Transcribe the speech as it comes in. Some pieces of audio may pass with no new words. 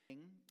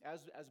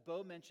As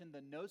Bo mentioned,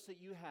 the notes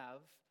that you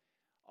have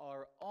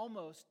are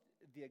almost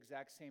the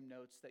exact same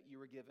notes that you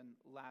were given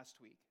last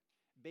week.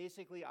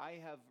 Basically, I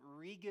have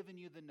re-given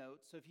you the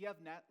notes. So if you have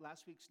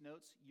last week's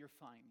notes, you're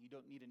fine. You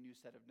don't need a new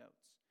set of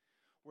notes.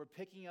 We're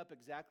picking up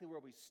exactly where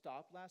we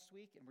stopped last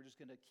week, and we're just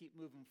going to keep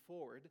moving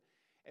forward.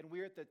 And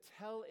we're at the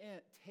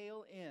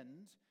tail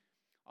end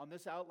on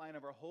this outline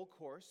of our whole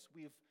course.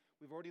 We've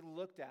already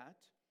looked at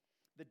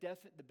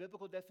the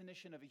biblical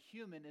definition of a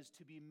human is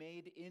to be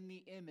made in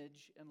the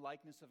image and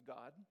likeness of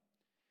God.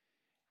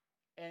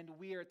 And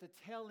we are at the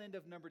tail end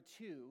of number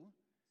 2.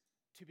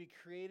 To be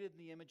created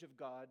in the image of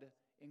God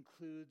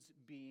includes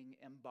being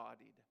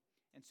embodied.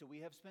 And so we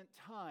have spent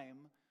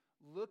time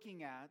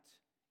looking at,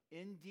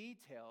 in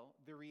detail,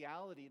 the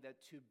reality that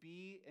to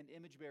be an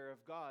image bearer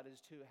of God is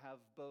to have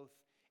both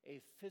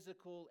a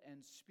physical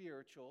and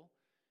spiritual,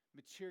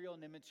 material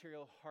and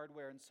immaterial,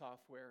 hardware and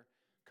software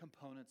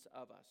components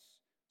of us,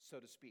 so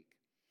to speak.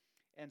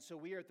 And so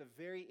we are at the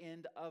very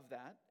end of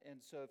that.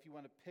 And so if you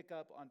want to pick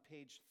up on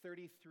page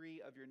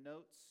 33 of your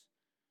notes,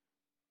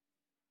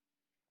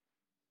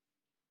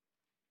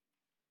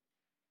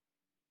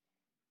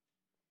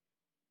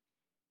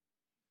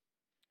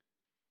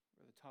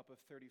 or the top of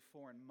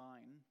 34 in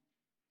mine.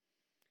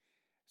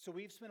 So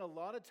we've spent a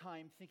lot of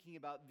time thinking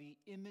about the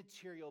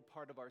immaterial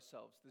part of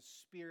ourselves, the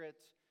spirit,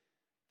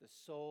 the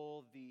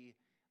soul, the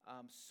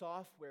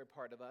software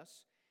part of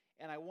us.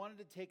 And I wanted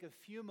to take a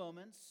few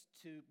moments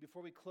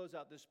before we close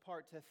out this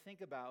part, to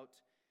think about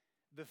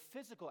the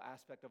physical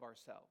aspect of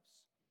ourselves.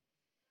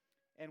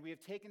 And we have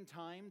taken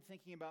time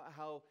thinking about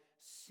how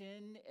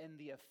sin and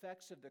the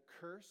effects of the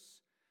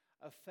curse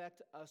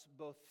affect us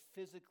both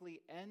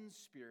physically and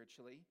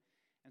spiritually.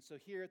 And so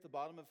here at the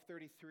bottom of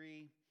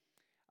 33,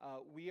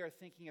 we are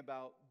thinking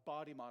about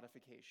body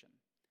modification.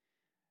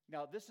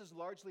 Now, this is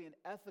largely an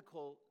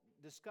ethical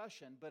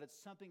discussion, but it's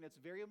something that's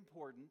very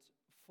important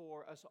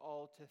for us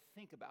all to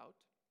think about,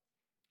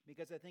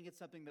 because I think it's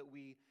something that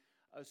we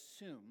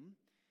assume.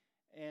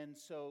 And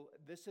so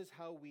this is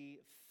how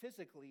we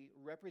physically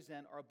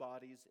represent our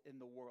bodies in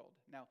the world.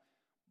 Now,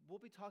 we'll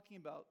be talking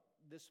about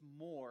this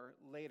more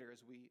later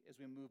as we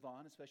move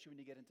on, especially when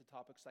you get into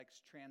topics like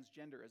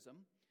transgenderism.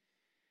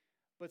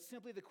 But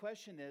simply the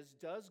question is,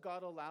 does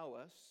God allow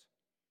us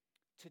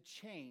to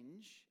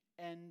change,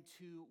 and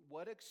to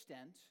what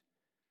extent,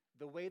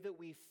 the way that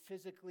we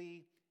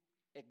physically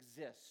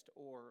exist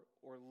or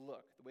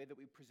look, the way that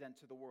we present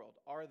to the world?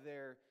 Are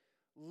there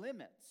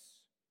limits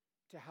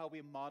to how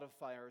we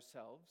modify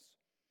ourselves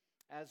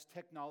as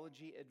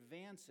technology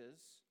advances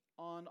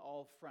on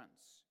all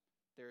fronts?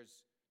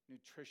 There's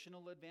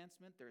nutritional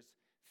advancement, there's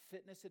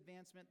fitness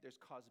advancement, there's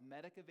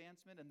cosmetic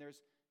advancement, and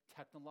there's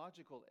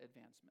technological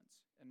advancements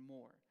and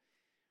more.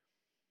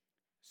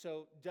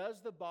 So does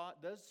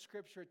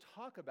Scripture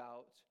talk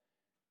about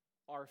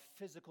our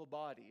physical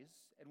bodies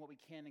and what we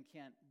can and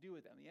can't do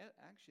with them? Yeah,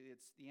 actually,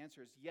 the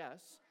answer is yes.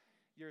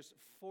 There's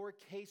 4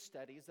 case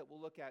studies that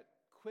we'll look at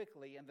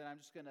quickly, and then I'm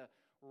just going to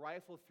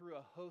rifle through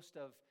a host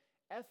of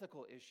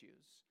ethical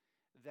issues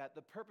that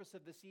the purpose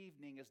of this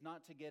evening is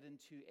not to get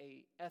into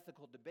an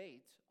ethical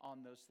debate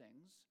on those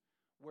things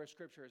where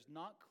Scripture is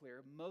not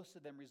clear. Most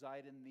of them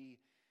reside in the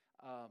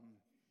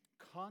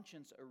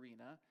conscience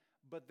arena,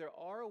 but there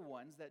are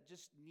ones that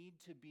just need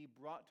to be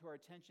brought to our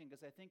attention,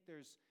 because I think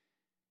there's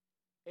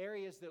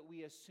areas that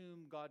we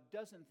assume God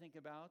doesn't think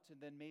about,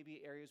 and then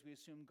maybe areas we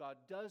assume God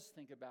does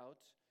think about,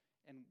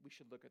 and we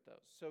should look at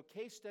those. So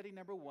case study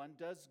number 1,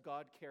 does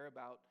God care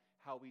about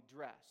how we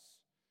dress?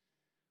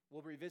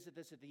 We'll revisit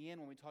this at the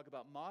end when we talk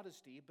about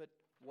modesty, but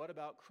what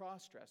about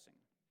cross-dressing?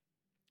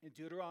 In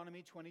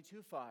Deuteronomy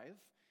 22:5,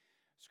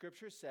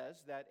 Scripture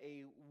says that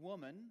a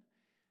woman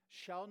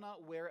shall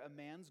not wear a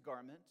man's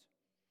garment,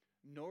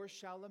 nor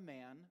shall a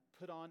man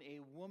put on a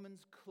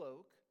woman's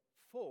cloak,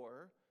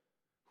 for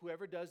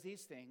whoever does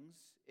these things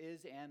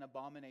is an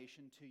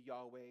abomination to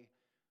Yahweh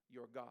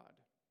your God.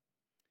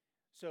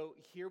 So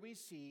here we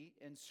see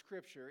in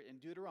Scripture, in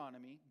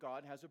Deuteronomy,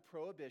 God has a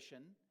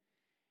prohibition,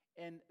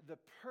 and the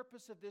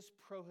purpose of this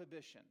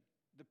prohibition,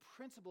 the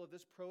principle of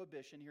this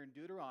prohibition here in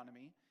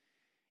Deuteronomy,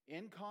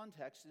 in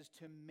context, is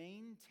to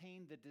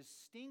maintain the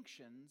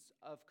distinctions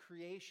of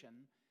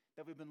creation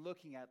that we've been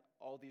looking at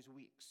all these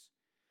weeks,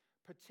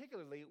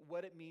 particularly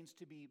what it means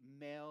to be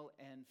male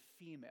and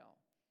female.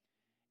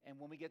 And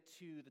when we get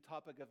to the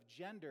topic of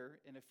gender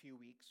in a few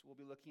weeks, we'll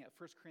be looking at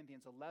 1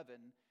 Corinthians 11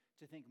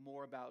 to think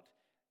more about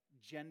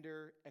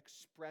gender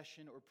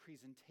expression or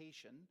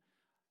presentation,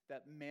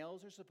 that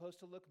males are supposed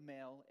to look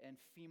male and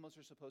females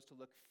are supposed to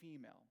look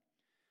female.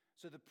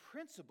 So the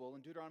principle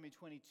in Deuteronomy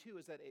 22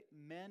 is that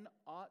men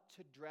ought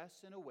to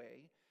dress in a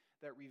way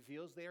that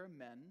reveals they are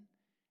men,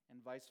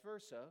 and vice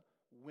versa,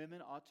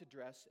 women ought to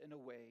dress in a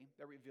way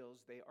that reveals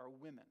they are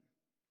women.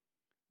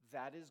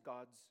 That is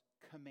God's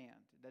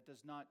command. That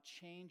does not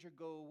change or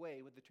go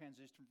away with the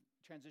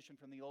transition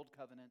from the old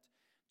covenant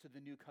to the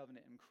new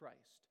covenant in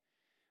Christ.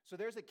 So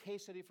there's a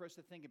case study for us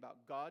to think about.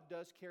 God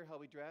does care how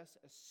we dress,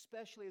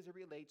 especially as it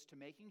relates to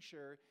making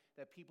sure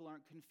that people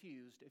aren't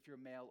confused if you're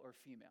male or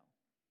female.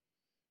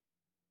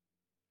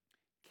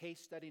 case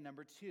study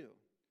number 2.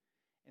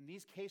 And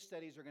these case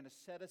studies are going to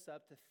set us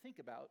up to think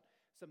about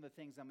some of the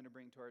things I'm going to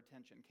bring to our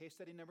attention. Case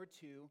study number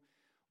 2,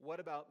 what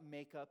about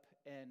makeup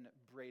and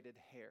braided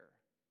hair?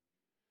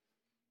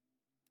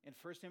 In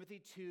 1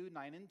 Timothy 2,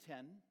 9 and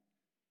 10,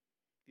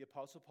 the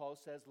Apostle Paul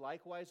says,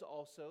 likewise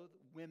also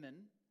women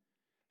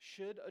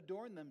should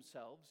adorn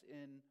themselves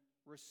in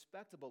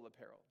respectable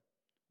apparel,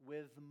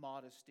 with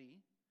modesty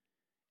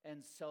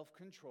and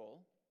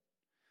self-control,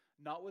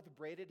 not with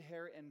braided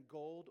hair and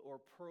gold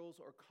or pearls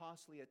or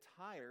costly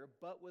attire,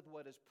 but with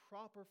what is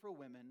proper for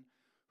women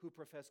who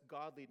profess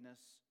godliness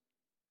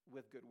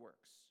with good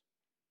works.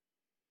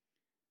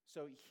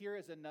 So here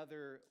is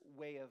another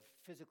way of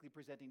physically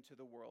presenting to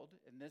the world.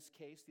 In this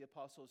case, the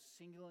apostle is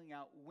singling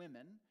out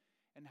women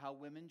and how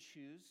women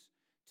choose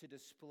to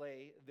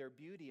display their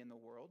beauty in the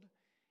world.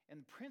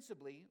 And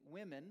principally,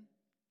 women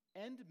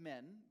and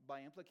men,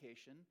 by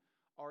implication,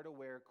 are to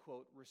wear,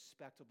 quote,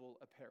 respectable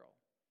apparel,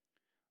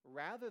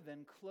 rather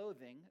than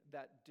clothing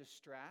that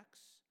distracts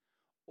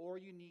or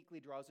uniquely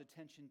draws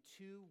attention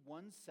to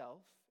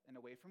oneself and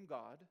away from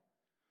God,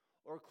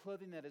 or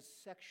clothing that is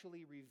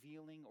sexually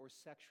revealing or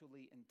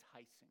sexually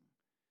enticing.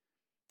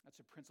 That's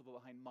a principle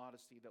behind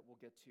modesty that we'll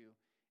get to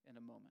in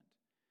a moment.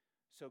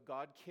 So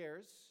God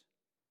cares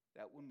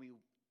that when we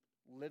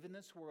live in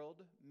this world,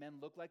 men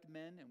look like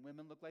men and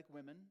women look like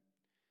women.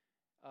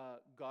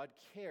 God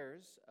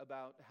cares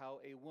about how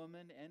a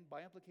woman, and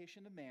by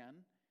implication a man,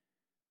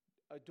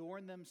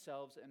 adorn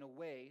themselves in a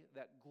way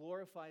that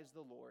glorifies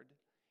the Lord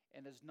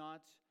and does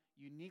not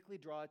uniquely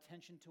draw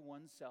attention to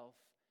oneself,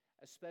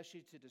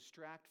 especially to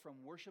distract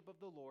from worship of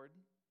the Lord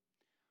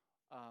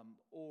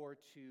or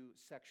to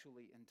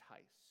sexually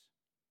entice.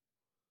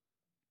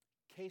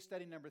 Case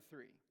study number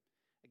 3.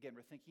 Again,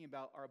 we're thinking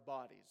about our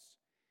bodies.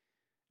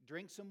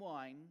 Drink some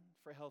wine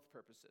for health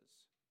purposes.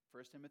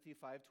 1 Timothy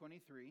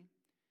 5:23,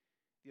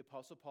 the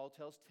Apostle Paul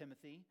tells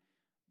Timothy,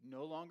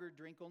 no longer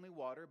drink only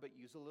water, but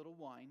use a little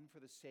wine for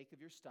the sake of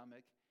your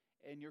stomach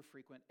and your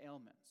frequent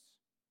ailments.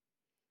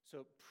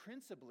 So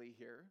principally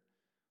here,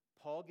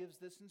 Paul gives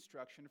this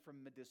instruction for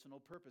medicinal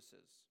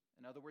purposes.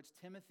 In other words,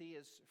 Timothy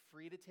is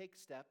free to take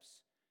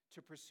steps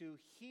to pursue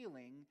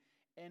healing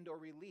and or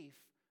relief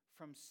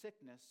from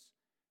sickness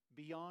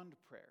beyond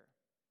prayer.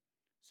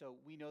 So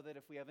we know that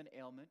if we have an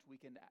ailment, we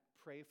can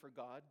pray for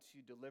God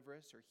to deliver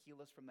us or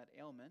heal us from that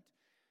ailment.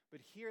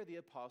 But here the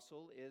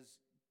apostle is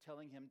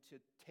telling him to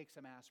take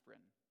some aspirin,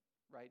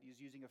 right? He's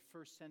using a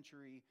first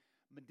century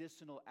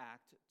medicinal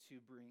act to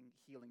bring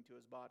healing to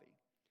his body.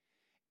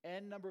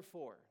 And number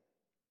 4,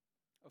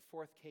 a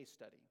fourth case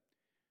study,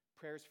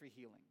 prayers for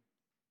healing.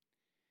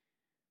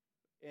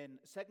 In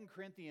 2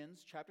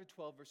 Corinthians chapter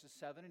 12, verses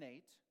 7 and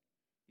 8,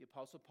 the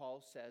Apostle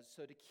Paul says,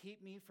 so to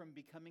keep me from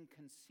becoming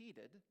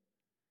conceited,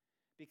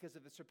 because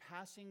of the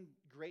surpassing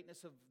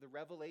greatness of the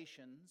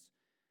revelations,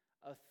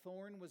 a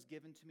thorn was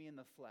given to me in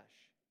the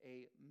flesh,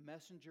 a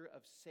messenger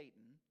of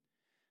Satan,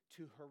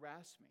 to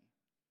harass me,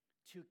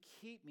 to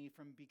keep me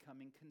from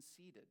becoming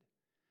conceited.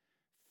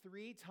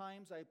 3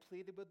 times I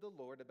pleaded with the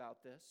Lord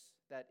about this,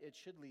 that it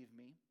should leave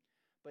me.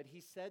 But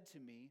he said to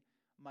me,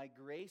 my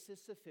grace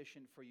is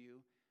sufficient for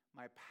you.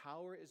 My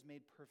power is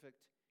made perfect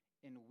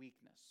in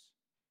weakness.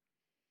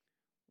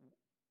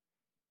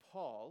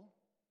 Paul,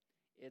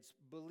 it's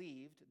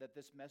believed that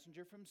this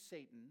messenger from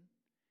Satan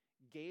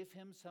gave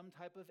him some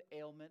type of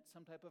ailment,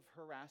 some type of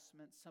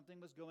harassment.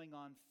 Something was going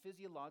on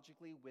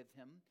physiologically with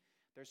him.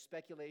 There's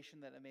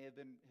speculation that it may have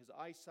been his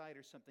eyesight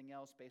or something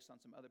else based on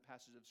some other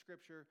passages of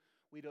Scripture.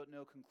 We don't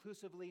know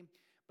conclusively.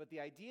 But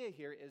the idea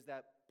here is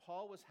that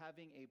Paul was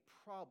having a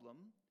problem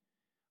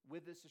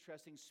with this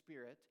distressing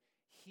spirit.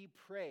 He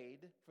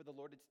prayed for the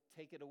Lord to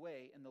take it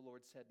away, and the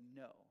Lord said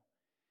no.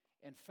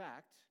 In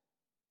fact,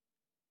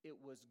 it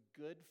was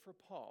good for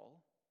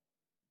Paul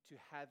to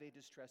have a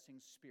distressing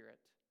spirit,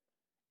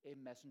 a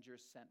messenger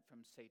sent from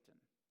Satan.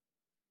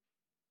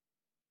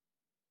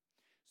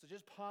 So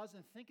just pause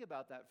and think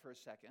about that for a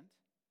second,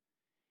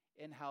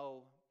 and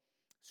how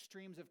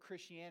streams of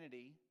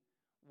Christianity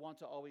want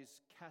to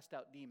always cast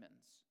out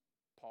demons.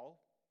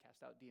 Paul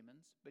cast out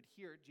demons, but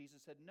here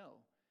Jesus said no.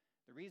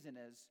 The reason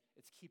is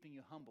it's keeping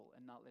you humble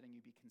and not letting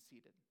you be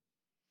conceited.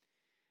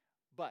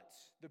 But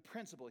the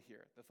principle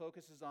here, the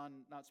focus is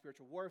on not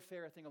spiritual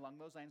warfare, a thing along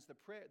those lines. The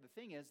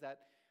thing is that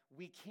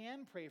we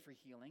can pray for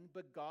healing,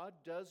 but God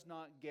does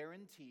not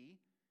guarantee,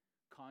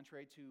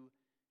 contrary to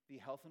the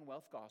health and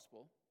wealth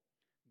gospel,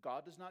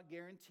 God does not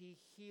guarantee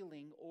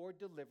healing or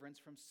deliverance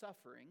from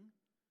suffering,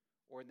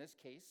 or in this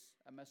case,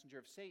 a messenger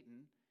of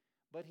Satan,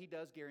 but he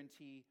does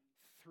guarantee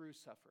through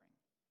suffering.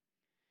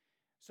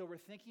 So we're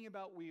thinking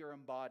about we are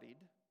embodied.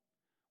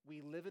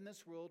 We live in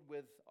this world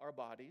with our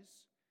bodies,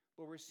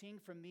 but we're seeing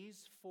from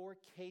these 4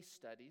 case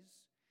studies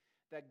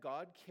that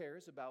God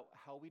cares about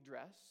how we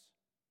dress.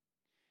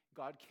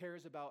 God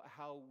cares about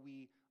how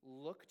we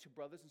look to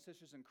brothers and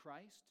sisters in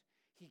Christ.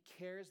 He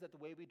cares that the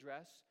way we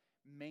dress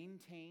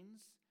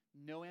maintains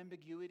no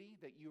ambiguity,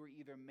 that you are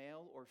either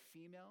male or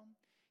female.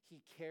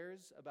 He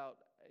cares about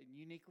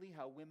uniquely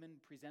how women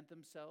present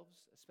themselves,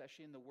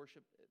 especially in the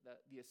worship,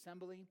 the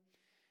assembly.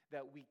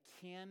 that we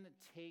can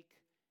take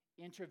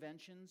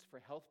interventions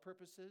for health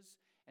purposes,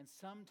 and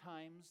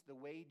sometimes the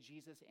way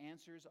Jesus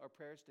answers our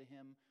prayers to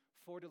him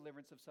for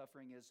deliverance of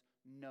suffering is,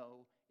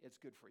 no, it's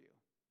good for you.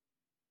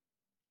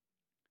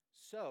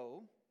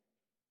 So,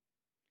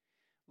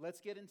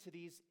 let's get into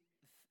these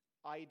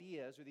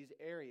ideas or these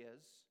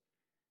areas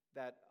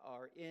that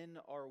are in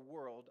our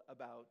world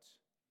about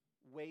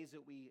ways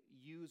that we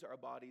use our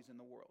bodies in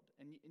the world.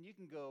 And you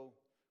can go,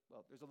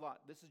 well, there's a lot.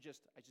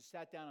 I just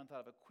sat down and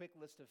thought of a quick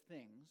list of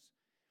things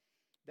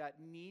that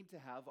need to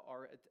have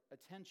our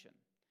attention.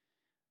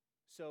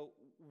 So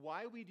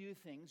why we do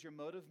things, your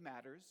motive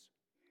matters.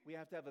 We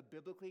have to have a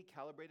biblically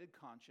calibrated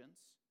conscience,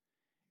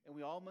 and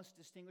we all must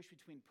distinguish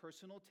between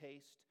personal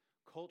taste,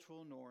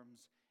 cultural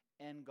norms,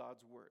 and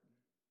God's word.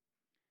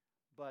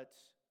 But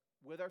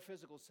with our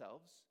physical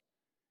selves,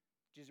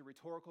 these are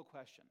rhetorical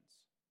questions.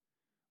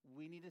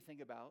 We need to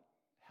think about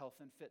health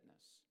and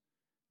fitness.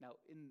 Now,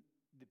 in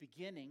the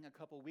beginning, a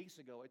couple weeks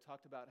ago, I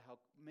talked about how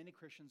many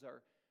Christians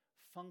are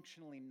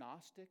functionally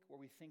Gnostic, where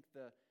we think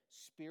the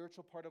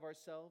spiritual part of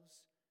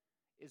ourselves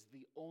is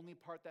the only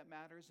part that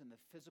matters and the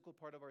physical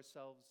part of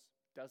ourselves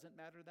doesn't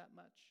matter that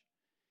much.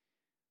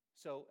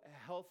 So,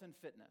 health and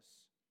fitness.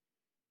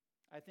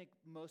 I think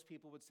most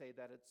people would say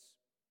that it's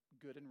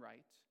good and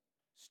right.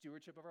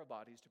 Stewardship of our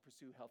bodies to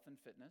pursue health and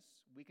fitness.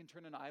 We can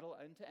turn an idol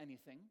into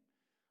anything,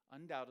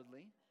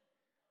 undoubtedly.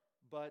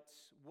 But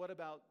what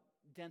about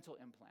dental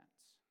implants?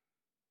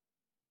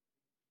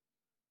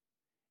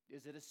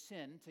 Is it a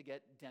sin to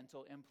get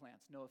dental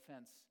implants? No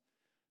offense,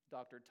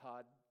 Dr.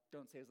 Todd.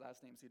 Don't say his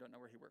last name so you don't know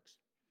where he works.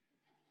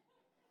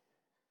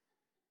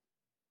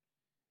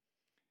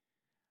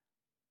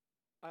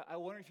 I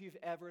wonder if you've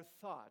ever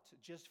thought,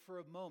 just for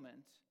a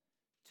moment,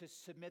 to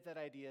submit that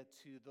idea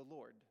to the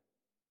Lord.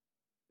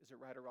 Is it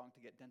right or wrong to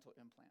get dental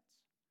implants?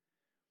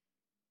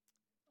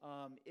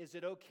 Is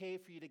it okay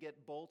for you to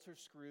get bolts or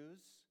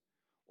screws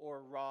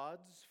or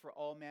rods for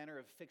all manner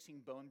of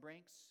fixing bone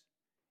breaks?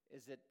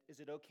 Is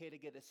it okay to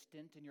get a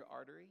stent in your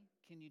artery?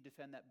 Can you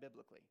defend that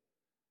biblically?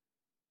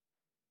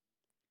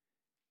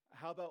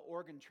 How about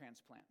organ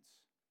transplants?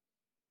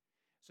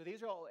 So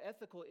these are all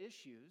ethical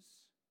issues,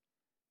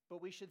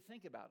 but we should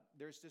think about it.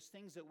 There's just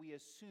things that we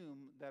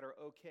assume that are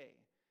okay.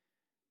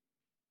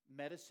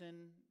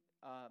 Medicine,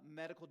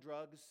 medical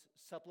drugs,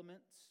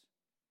 supplements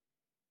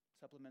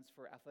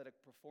for athletic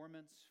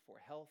performance, for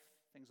health,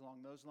 things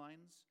along those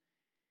lines.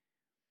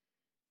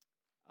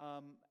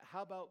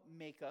 How about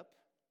makeup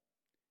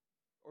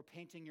or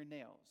painting your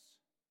nails?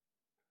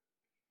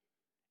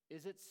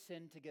 Is it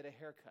sin to get a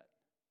haircut?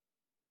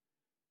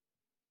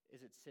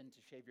 Is it sin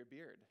to shave your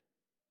beard?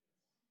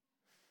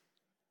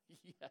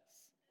 Yes.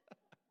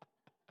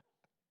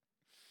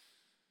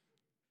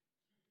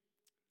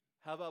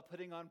 How about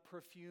putting on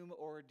perfume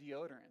or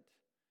deodorant?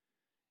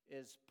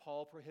 Is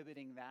Paul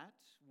prohibiting that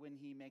when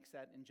he makes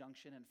that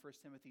injunction in 1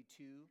 Timothy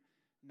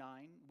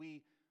 2:9?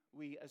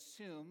 We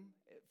assume,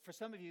 for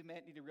some of you, you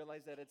might need to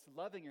realize that it's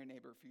loving your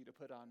neighbor for you to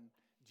put on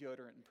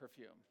deodorant and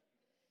perfume.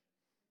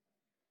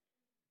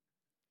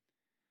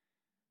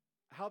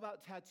 How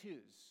about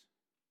tattoos?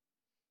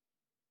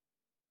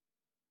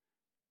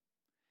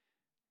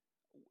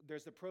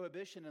 There's the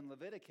prohibition in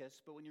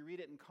Leviticus, but when you read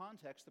it in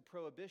context, the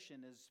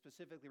prohibition is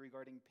specifically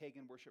regarding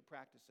pagan worship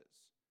practices.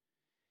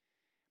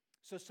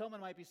 So someone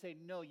might be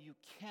saying, no, you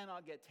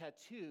cannot get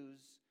tattoos,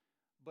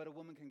 but a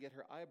woman can get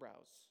her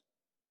eyebrows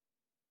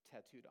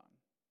tattooed on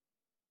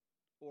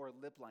or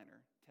lip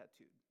liner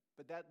tattooed.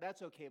 But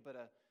that's okay,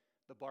 but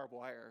the barbed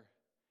wire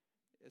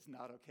is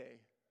not okay.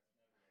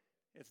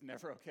 It's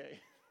never okay.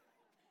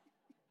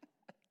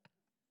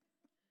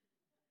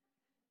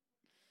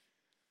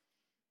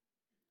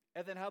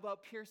 And then how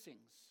about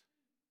piercings?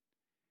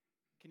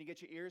 Can you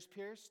get your ears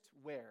pierced?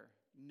 Where?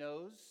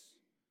 Nose?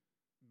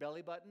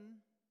 Belly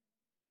button?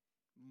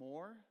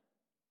 More?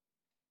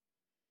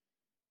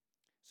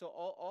 So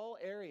all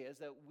areas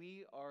that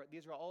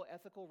these are all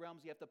ethical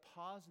realms you have to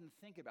pause and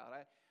think about.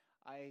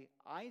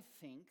 I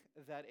think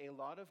that a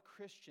lot of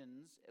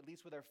Christians, at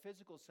least with our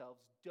physical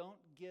selves, don't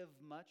give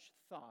much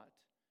thought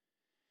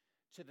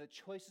to the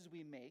choices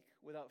we make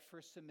without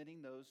first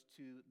submitting those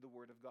to the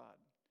Word of God.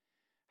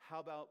 How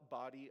about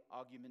body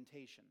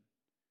augmentation?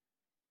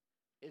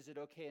 Is it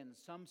okay in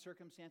some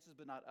circumstances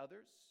but not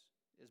others?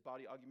 Is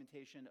body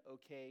augmentation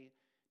okay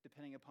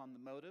depending upon the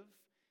motive?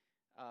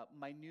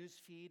 My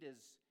news feed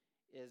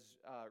is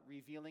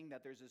revealing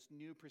that there's this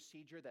new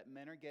procedure that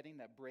men are getting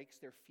that breaks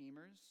their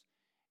femurs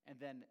and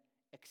then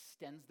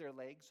extends their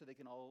legs so they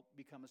can all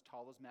become as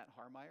tall as Matt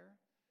Harmeyer.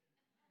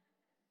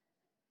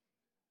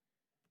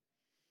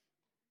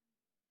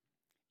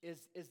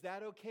 Is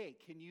that okay?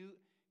 Can you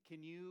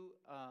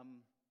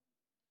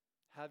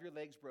have your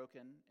legs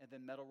broken and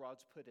then metal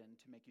rods put in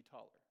to make you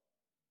taller?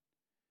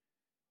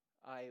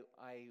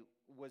 I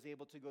was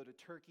able to go to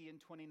Turkey in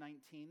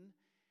 2019,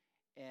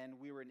 and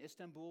we were in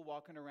Istanbul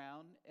walking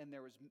around, and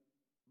there was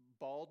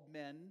bald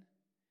men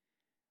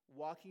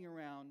walking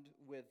around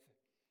with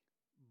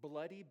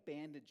bloody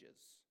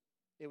bandages.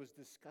 It was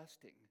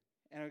disgusting.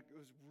 And it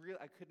was real.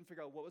 I couldn't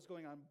figure out what was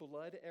going on.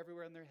 Blood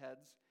everywhere on their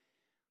heads.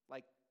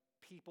 like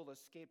people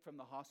escaped from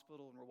the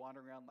hospital and were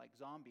wandering around like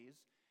zombies.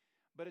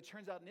 But it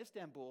turns out in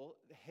Istanbul,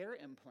 hair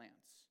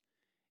implants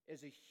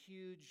is a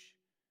huge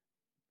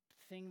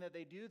thing that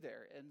they do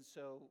there. And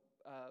so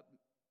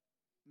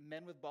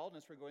men with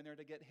baldness were going there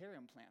to get hair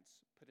implants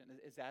put in.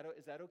 Is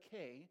that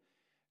okay?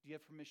 Do you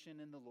have permission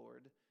in the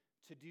Lord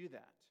to do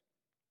that?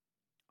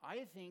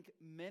 I think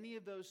many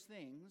of those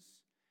things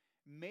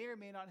may or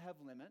may not have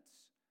limits,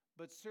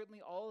 but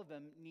certainly all of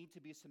them need to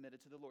be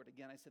submitted to the Lord.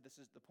 Again, I said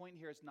the point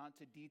here is not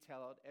to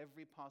detail out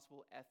every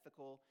possible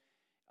ethical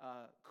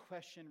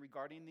question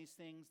regarding these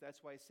things.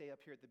 That's why I say up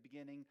here at the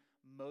beginning,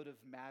 motive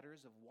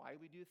matters of why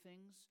we do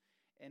things.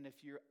 And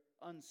if you're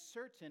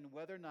uncertain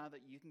whether or not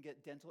that you can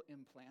get dental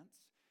implants,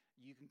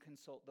 you can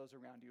consult those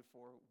around you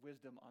for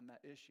wisdom on that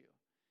issue.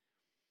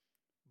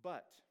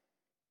 But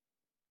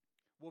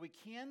what we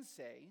can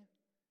say,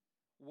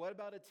 what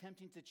about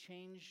attempting to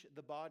change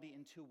the body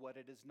into what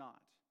it is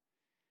not?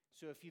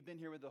 So if you've been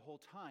here with the whole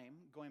time,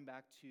 going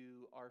back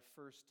to our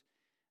first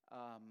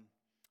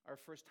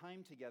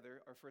time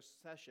together, our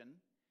first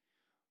session,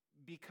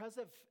 because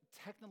of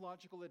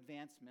technological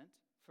advancement,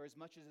 for as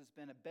much as it's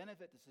been a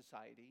benefit to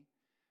society,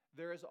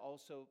 there is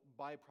also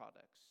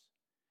byproducts,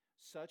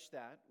 such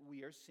that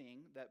we are seeing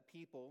that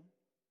people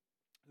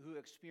who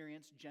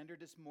experience gender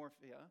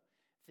dysmorphia,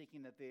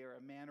 thinking that they are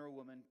a man or a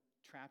woman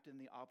trapped in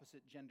the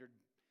opposite gendered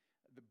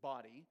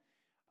body,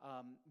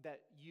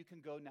 that you can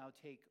go now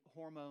take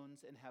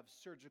hormones and have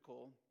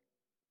surgical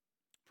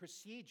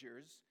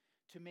procedures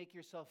to make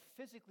yourself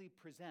physically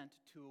present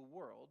to a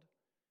world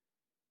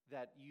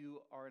that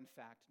you are in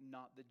fact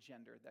not the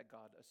gender that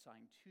God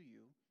assigned to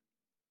you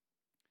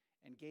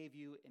and gave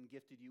you and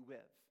gifted you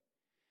with.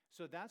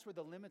 So that's where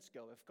the limits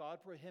go. If God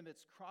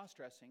prohibits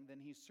cross-dressing, then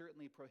he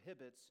certainly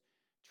prohibits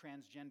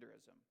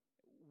transgenderism.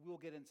 We'll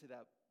get into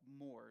that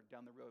more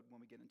down the road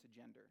when we get into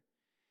gender.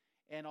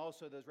 And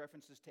also those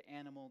references to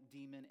animal,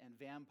 demon, and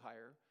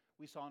vampire.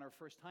 We saw in our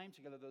first time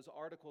together those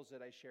articles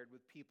that I shared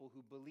with people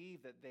who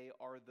believe that they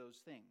are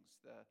those things,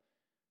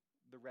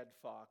 the red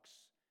fox,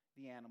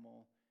 the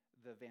animal,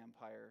 the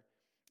vampire.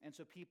 And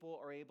so people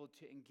are able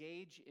to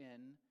engage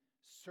in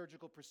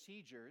surgical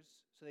procedures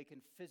so they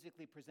can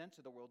physically present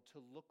to the world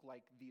to look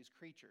like these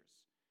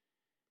creatures.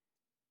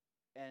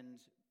 And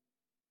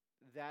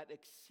that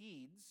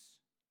exceeds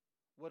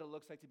what it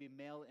looks like to be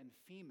male and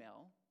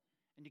female.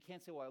 And you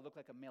can't say, well, I look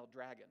like a male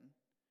dragon.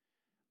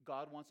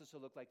 God wants us to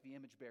look like the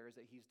image bearers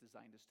that he's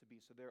designed us to be.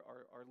 So there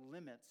are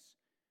limits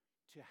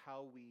to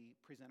how we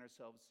present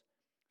ourselves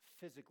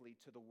physically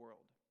to the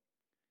world.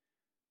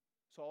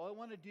 So all I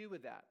want to do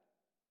with that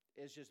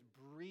is just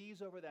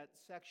breeze over that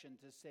section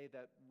to say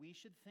that we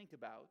should think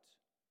about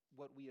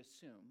what we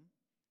assume.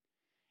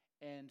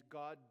 And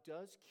God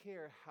does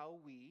care how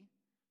we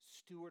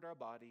steward our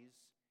bodies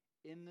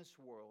in this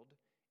world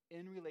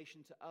in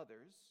relation to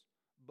others,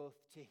 both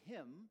to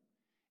him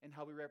and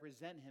how we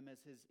represent him as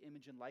his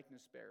image and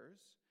likeness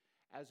bearers,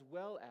 as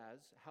well as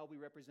how we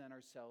represent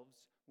ourselves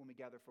when we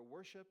gather for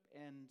worship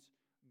and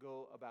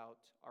go about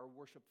our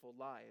worshipful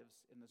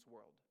lives in this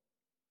world.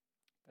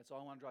 That's all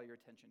I want to draw your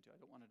attention to. I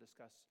don't want to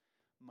discuss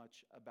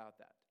much about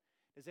that.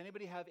 Does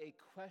anybody have a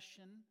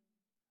question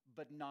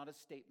but not a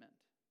statement?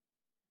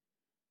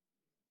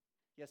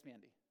 Yes,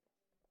 Mandy.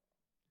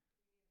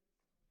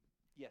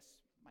 Yes,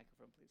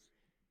 microphone, please.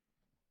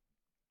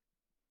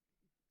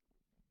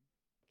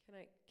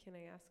 Can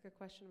I ask a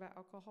question about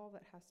alcohol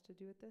that has to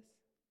do with this?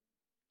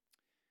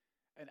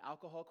 An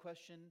alcohol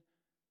question?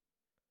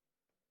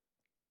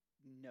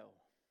 No.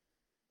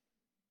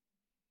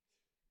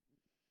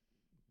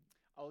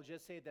 I'll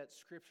just say that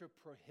Scripture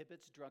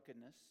prohibits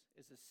drunkenness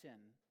as a sin,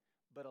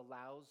 but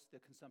allows the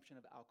consumption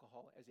of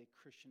alcohol as a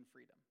Christian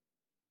freedom.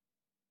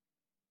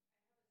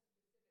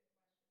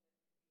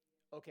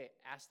 Okay,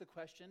 ask the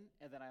question,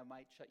 and then I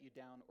might shut you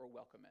down or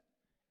welcome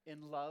it.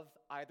 In love,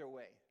 either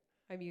way.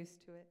 I'm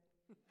used to it.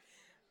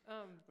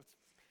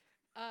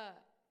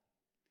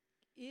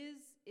 Is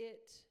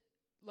it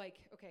like,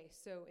 okay,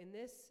 so in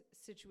this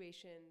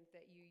situation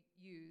that you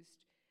used,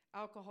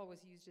 alcohol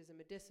was used as a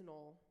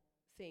medicinal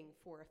thing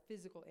for a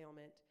physical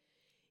ailment.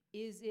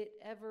 Is it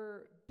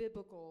ever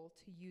biblical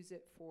to use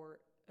it for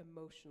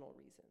emotional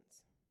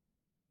reasons?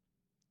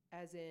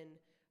 As in,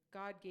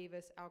 God gave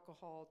us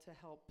alcohol to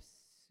help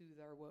soothe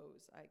our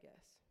woes, I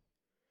guess,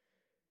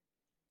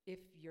 if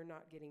you're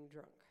not getting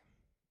drunk.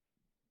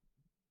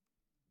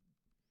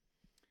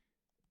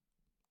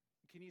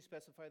 Can you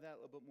specify that a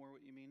little bit more,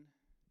 what you mean?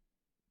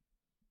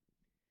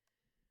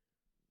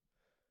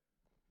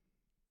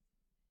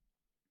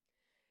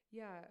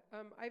 Yeah,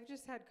 I've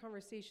just had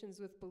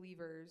conversations with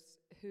believers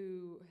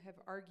who have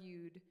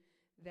argued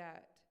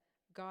that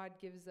God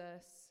gives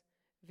us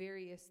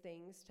various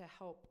things to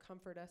help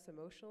comfort us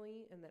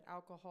emotionally, and that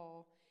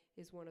alcohol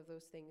is one of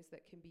those things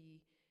that can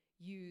be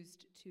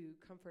used to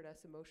comfort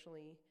us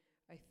emotionally.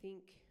 I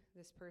think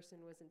this person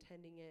was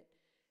intending it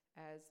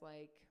as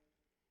like,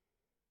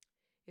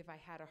 if I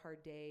had a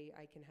hard day,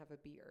 I can have a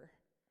beer.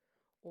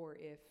 Or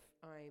if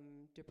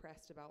I'm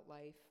depressed about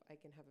life, I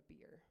can have a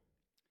beer.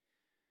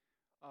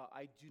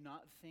 I do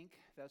not think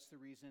that's the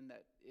reason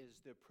that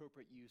is the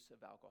appropriate use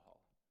of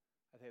alcohol.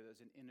 I think that was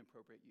an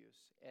inappropriate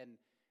use.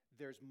 And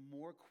there's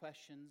more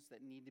questions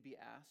that need to be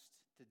asked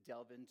to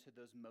delve into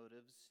those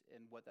motives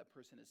and what that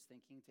person is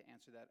thinking to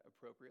answer that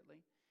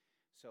appropriately.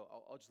 So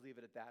I'll just leave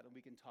it at that, and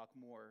we can talk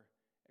more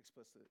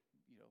explicitly,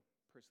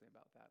 personally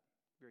about that.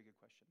 Very good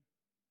question.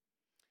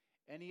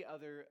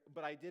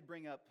 But I did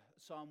bring up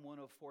Psalm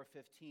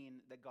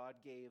 104:15, that God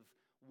gave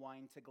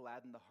wine to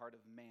gladden the heart of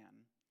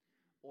man,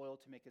 oil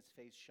to make his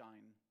face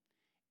shine,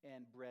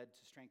 and bread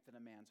to strengthen a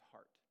man's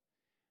heart.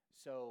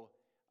 So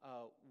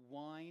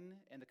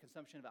wine and the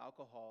consumption of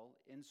alcohol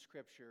in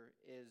Scripture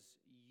is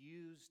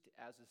used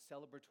as a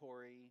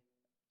celebratory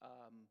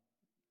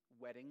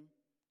wedding,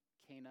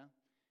 Cana,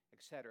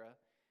 etc.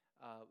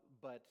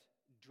 But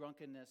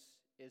drunkenness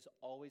is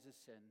always a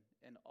sin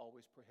and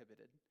always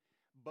prohibited.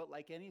 But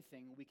like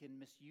anything, we can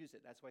misuse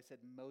it. That's why I said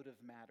motive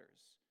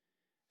matters.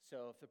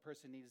 So if the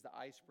person needs the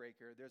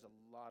icebreaker, there's a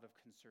lot of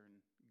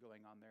concern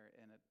going on there.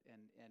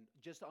 And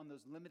just on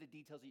those limited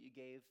details that you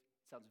gave,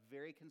 it sounds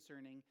very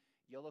concerning.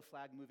 Yellow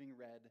flag moving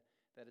red,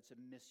 that it's a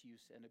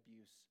misuse and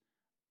abuse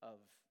of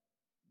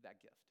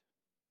that gift.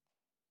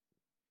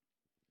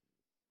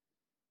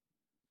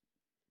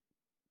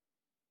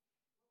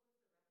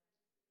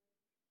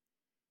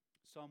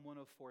 Psalm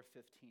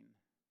 104:15.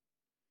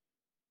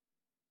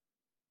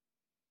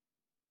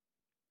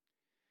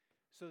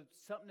 So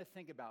something to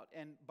think about.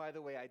 And by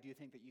the way, I do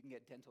think that you can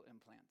get dental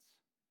implants.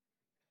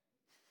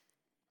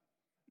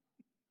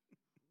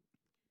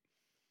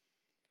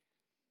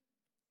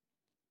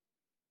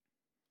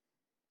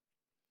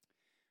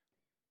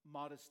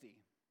 Modesty.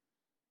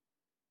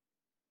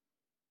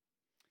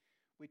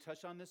 We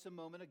touched on this a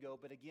moment ago,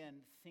 but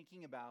again,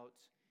 thinking about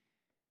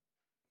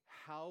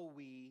how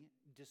we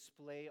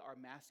display our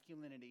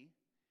masculinity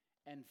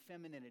and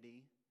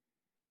femininity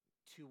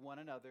to one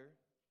another,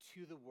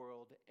 to the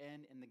world,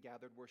 and in the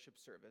gathered worship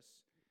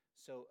service.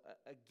 So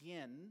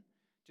again,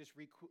 just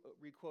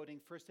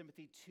requoting 1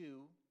 Timothy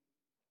 2,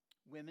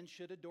 women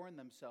should adorn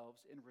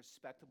themselves in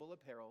respectable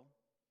apparel,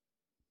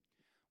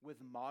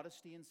 with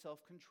modesty and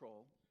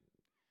self-control,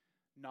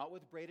 not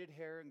with braided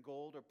hair and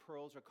gold or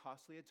pearls or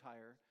costly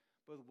attire,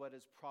 but with what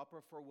is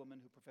proper for a woman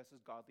who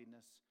professes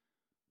godliness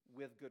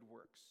with good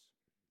works.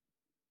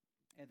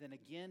 And then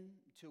again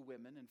to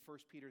women in 1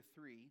 Peter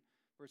 3,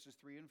 verses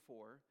 3 and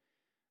 4,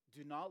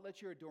 do not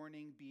let your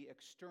adorning be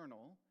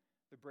external,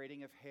 the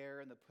braiding of hair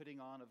and the putting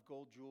on of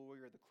gold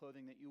jewelry or the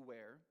clothing that you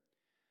wear,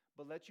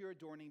 but let your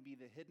adorning be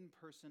the hidden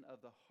person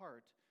of the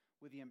heart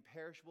with the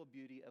imperishable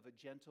beauty of a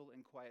gentle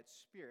and quiet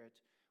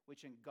spirit,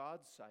 which in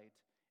God's sight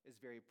is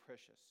very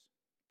precious.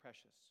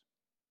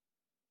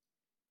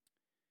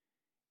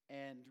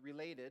 And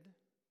related,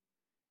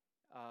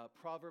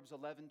 Proverbs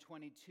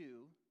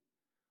 11:22,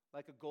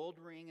 like a gold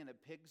ring in a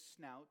pig's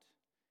snout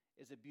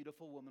is a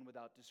beautiful woman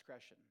without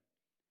discretion.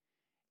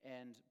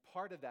 And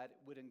part of that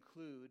would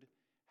include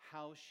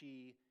how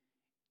she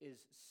is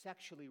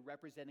sexually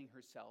representing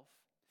herself,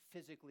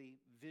 physically,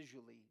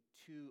 visually,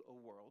 to a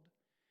world.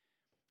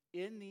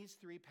 In these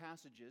three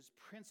passages,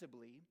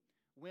 principally,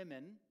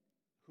 women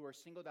who are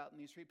singled out in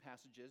these three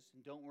passages,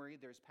 and don't worry,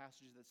 there's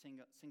passages that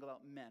single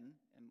out men,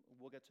 and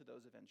we'll get to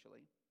those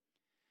eventually.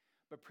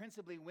 But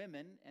principally,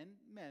 women and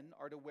men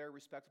are to wear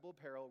respectable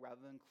apparel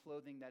rather than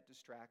clothing that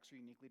distracts or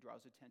uniquely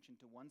draws attention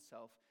to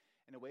oneself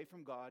and away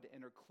from God,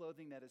 and or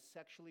clothing that is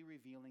sexually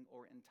revealing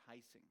or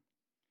enticing.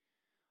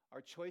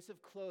 Our choice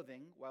of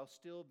clothing, while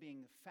still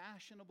being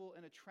fashionable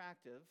and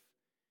attractive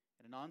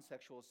in a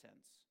non-sexual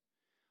sense,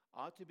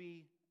 ought to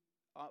be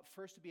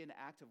first to be an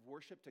act of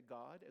worship to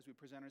God as we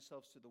present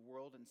ourselves to the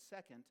world, and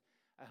second,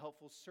 a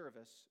helpful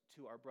service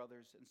to our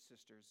brothers and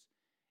sisters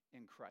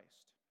in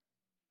Christ.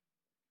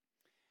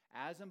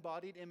 As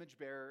embodied image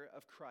bearer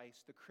of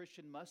Christ, the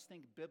Christian must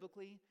think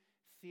biblically,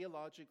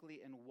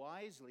 theologically, and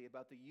wisely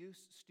about the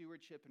use,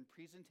 stewardship, and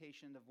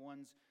presentation of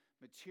one's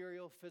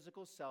material,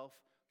 physical self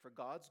for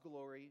God's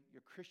glory,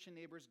 your Christian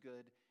neighbor's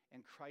good,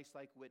 and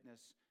Christ-like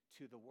witness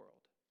to the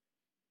world.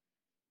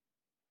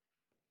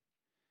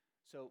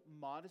 So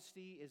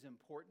modesty is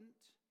important,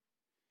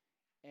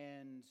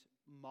 and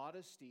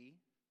modesty,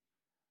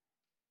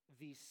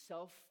 the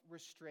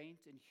self-restraint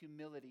and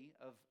humility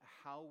of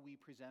how we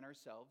present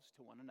ourselves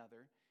to one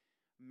another,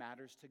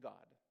 matters to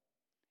God.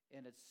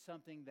 And it's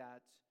something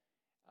that,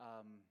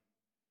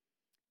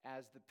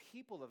 as the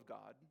people of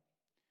God,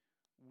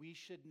 we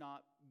should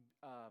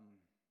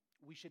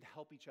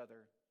help each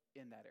other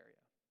in that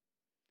area.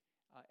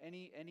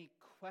 Any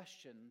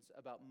questions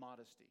about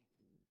modesty?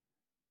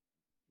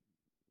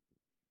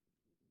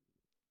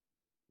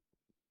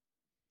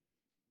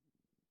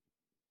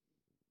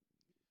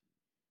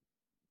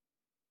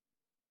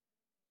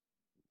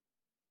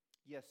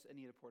 Yes,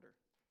 Anita Porter.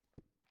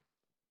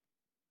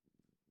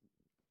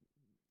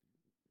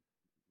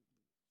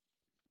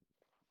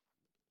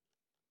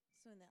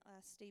 So in that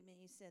last statement,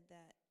 you said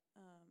that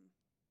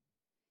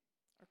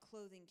our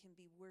clothing can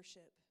be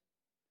worship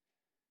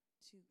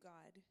to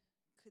God.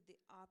 Could the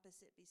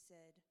opposite be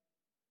said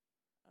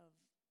of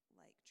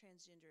like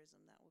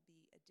transgenderism, that would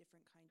be a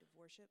different kind of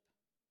worship?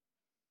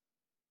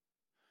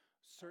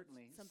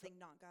 Certainly. Something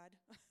not God?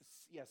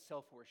 Yeah,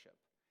 self-worship.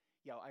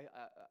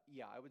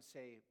 I would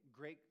say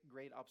great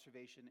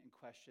observation and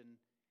question.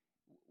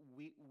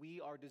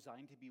 We are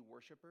designed to be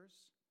worshipers.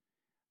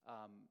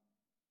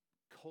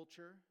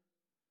 Culture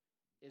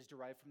is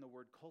derived from the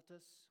word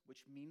cultus,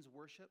 which means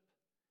worship.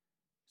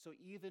 So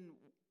even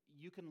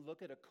you can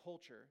look at a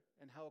culture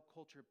and how a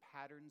culture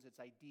patterns its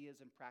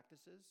ideas and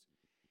practices,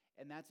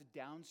 and that's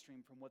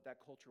downstream from what that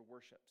culture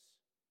worships.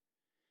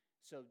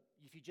 So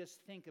if you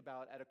just think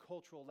about at a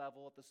cultural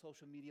level, at the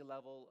social media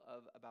level,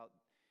 about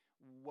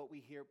what we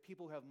hear,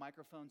 people who have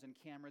microphones and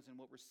cameras and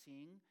what we're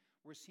seeing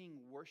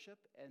worship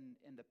and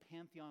the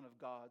pantheon of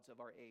gods of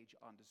our age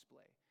on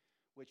display,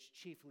 which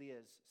chiefly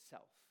is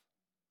self,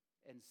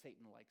 and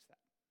Satan likes that.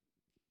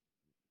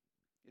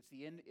 It's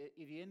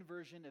the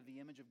inversion of the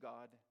image of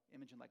God,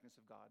 image and likeness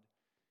of God,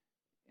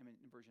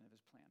 inversion of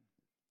his plan.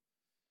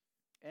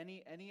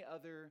 Any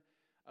other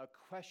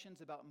questions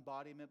about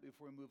embodiment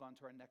before we move on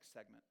to our next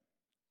segment?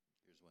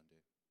 Here's one,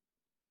 Dave.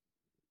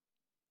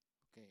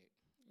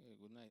 Okay,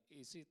 good night.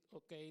 Is it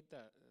okay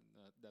that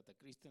the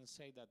Christians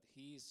say that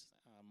he's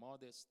a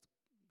modest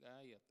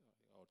guy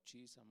or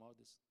she's a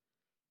modest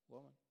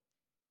woman?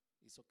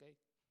 It's okay?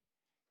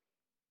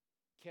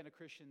 Can a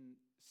Christian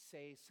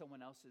say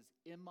someone else is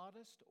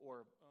immodest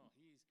or?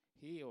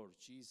 He or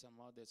she's a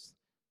modest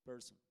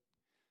person.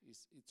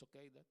 It's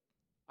okay that?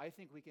 I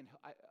think we can,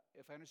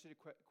 if I understood the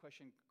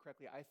question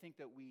correctly, I think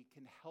that we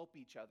can help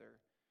each other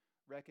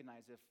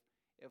recognize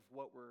if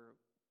what we're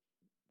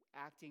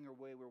acting or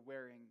way we're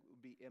wearing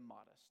would be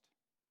immodest.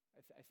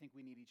 I think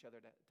we need each other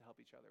to help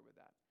each other with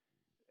that.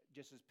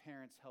 Just as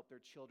parents help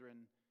their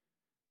children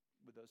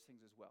with those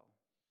things as well,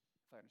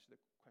 if I understood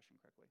the question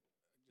correctly.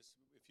 Just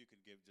if you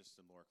could give just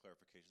some more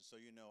clarification. So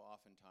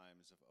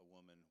oftentimes if a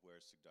woman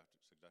wears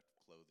seductive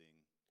clothing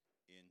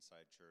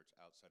inside church,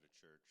 outside of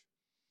church,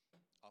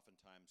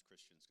 oftentimes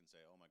Christians can say,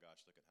 oh my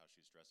gosh, look at how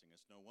she's dressing.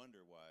 It's no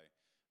wonder why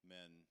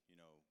men,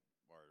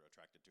 are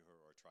attracted to her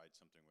or tried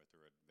something with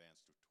her,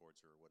 advanced towards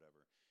her or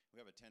whatever. We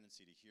have a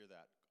tendency to hear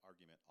that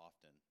argument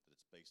often, that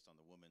it's based on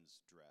the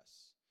woman's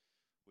dress.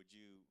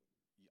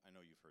 I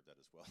know you've heard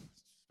that as well,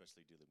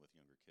 especially dealing with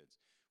younger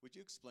kids. Would you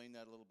explain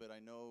that a little bit?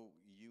 I know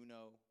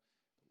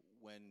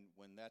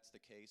when that's the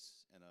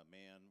case and a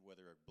man,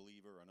 whether a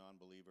believer or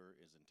non-believer,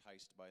 is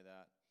enticed by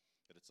that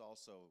it's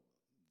also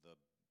the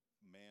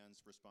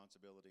man's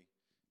responsibility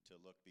to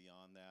look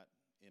beyond that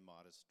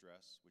immodest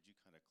dress. Would you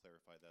kind of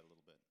clarify that a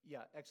little bit?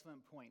 Yeah,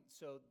 excellent point.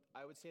 So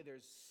I would say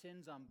there's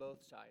sins on both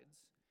sides.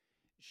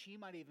 She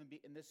might even be,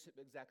 in this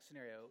exact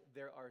scenario,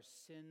 there are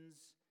sins,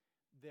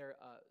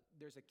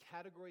 there's a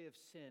category of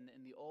sin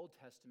in the Old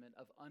Testament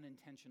of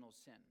unintentional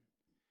sin.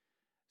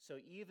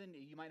 So even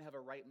you might have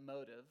a right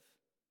motive,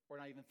 or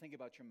not even think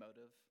about your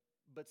motive,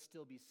 but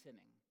still be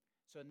sinning.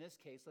 So in this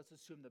case, let's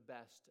assume the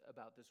best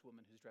about this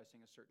woman who's dressing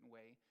a certain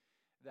way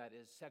that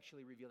is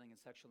sexually revealing and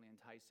sexually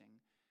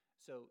enticing.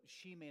 So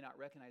she may not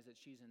recognize that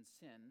she's in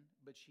sin,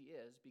 but she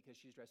is because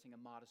she's dressing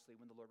immodestly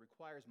when the Lord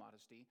requires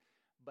modesty.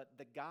 But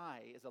the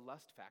guy is a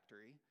lust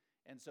factory,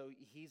 and so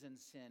he's in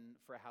sin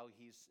for how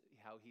he's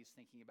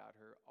thinking about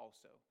her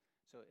also.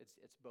 So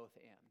it's both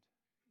and.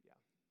 Yeah.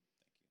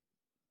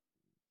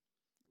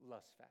 Thank you.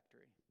 Lust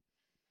factory.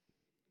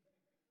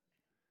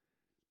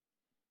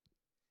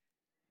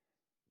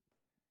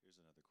 Here's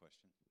another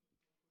question.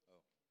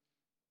 Oh.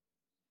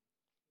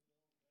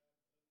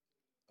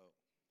 Oh,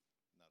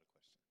 not a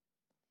question.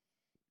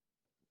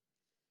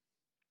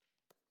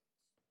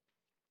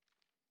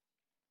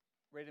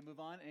 Ready to move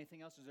on? Anything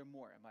else? Is there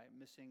more? Am I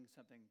missing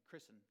something?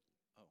 Kristen.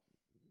 Oh.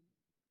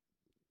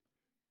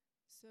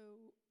 So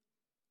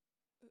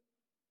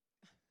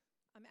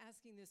I'm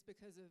asking this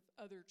because of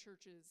other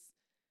churches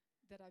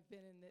that I've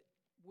been in that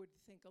would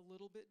think a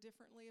little bit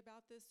differently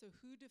about this. So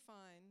who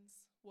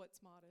defines what's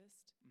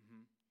modest?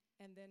 Mm-hmm.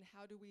 And then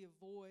how do we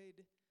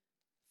avoid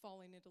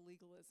falling into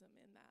legalism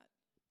in that?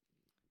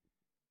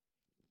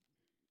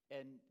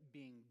 And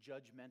being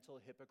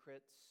judgmental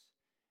hypocrites,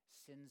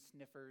 sin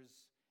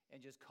sniffers, and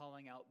just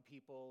calling out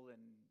people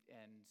and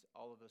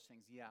all of those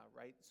things. Yeah,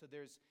 right? So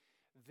there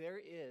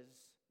is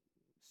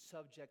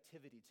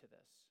subjectivity to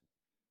this.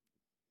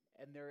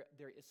 And there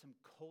is some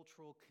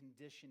cultural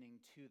conditioning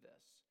to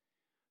this.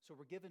 So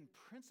we're given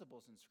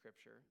principles in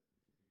Scripture,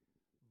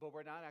 but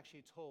we're not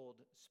actually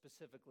told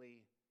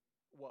specifically,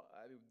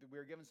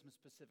 we're given some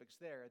specifics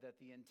there that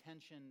the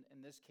intention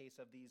in this case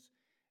of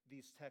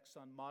these texts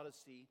on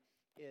modesty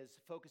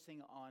is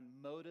focusing on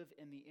motive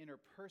in the inner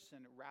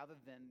person rather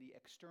than the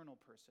external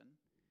person.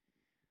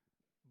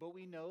 But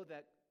we know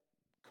that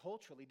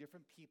culturally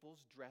different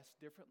peoples dress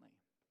differently.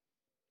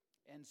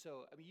 And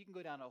so, you can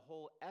go down a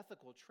whole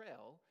ethical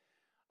trail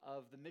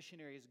of the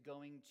missionaries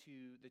going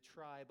to the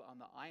tribe on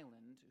the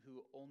island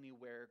who only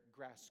wear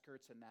grass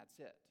skirts and that's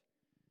it.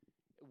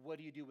 What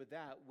do you do with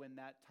that when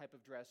that type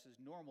of dress is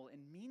normal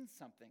and means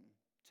something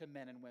to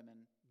men and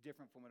women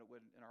different from what it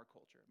would in our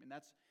culture?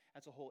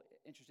 That's a whole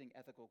interesting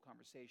ethical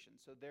conversation.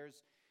 So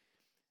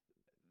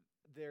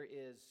there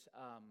is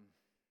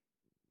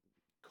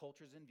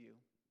cultures in view,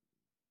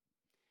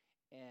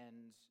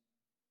 and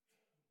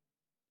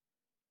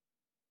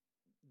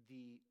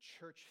the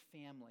church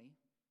family,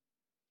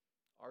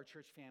 our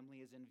church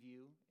family is in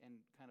view,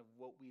 and kind of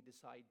what we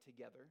decide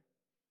together.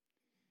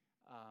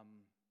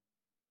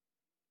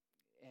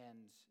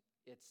 And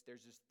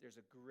there's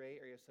a gray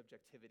area of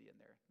subjectivity in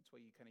there. That's why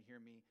you kind of hear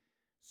me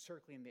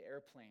circling the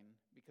airplane,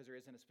 because there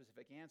isn't a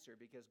specific answer,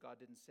 because God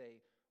didn't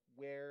say,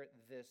 wear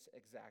this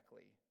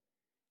exactly,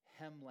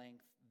 hem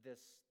length,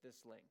 this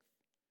length.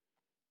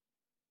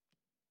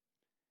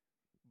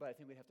 But I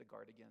think we have to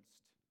guard against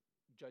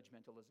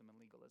judgmentalism and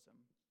legalism.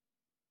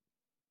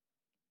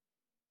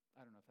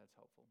 I don't know if that's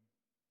helpful.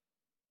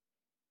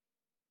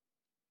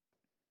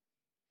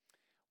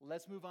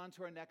 Let's move on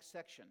to our next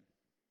section.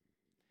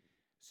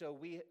 So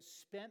we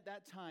spent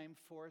that time,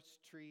 forest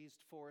trees,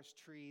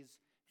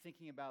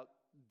 thinking about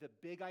the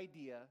big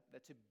idea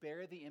that to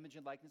bear the image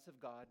and likeness of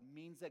God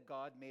means that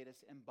God made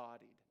us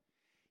embodied.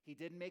 He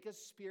didn't make us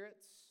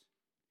spirits.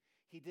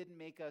 He didn't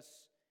make us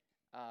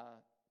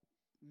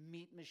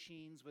meat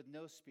machines with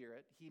no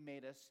spirit. He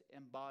made us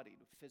embodied,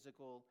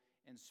 physical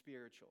and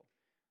spiritual.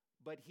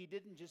 But he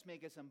didn't just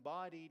make us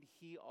embodied,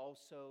 he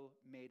also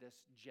made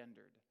us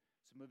gendered.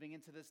 So moving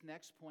into this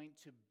next point,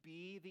 to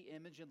be the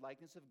image and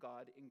likeness of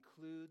God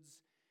includes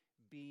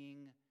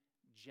being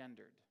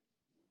gendered.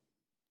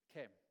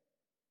 Okay,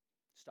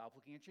 stop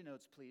looking at your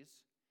notes, please.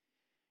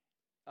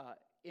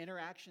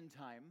 Interaction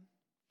time.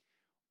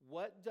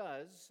 What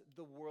does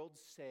the world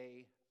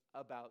say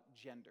about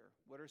gender?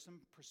 What are some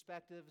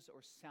perspectives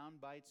or sound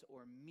bites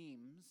or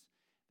memes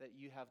that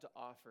you have to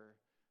offer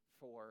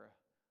for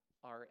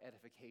our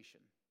edification?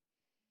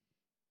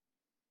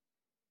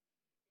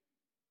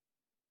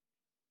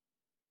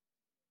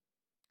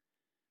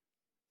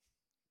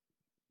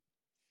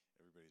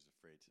 Everybody's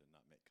afraid to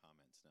not make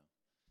comments now.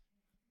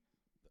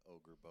 The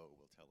ogre Bo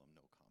will tell them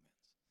no comments.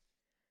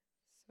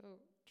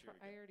 So Here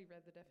we I go. already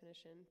read the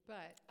definition,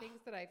 but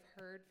things that I've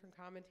heard from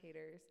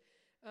commentators,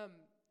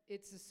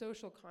 it's a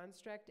social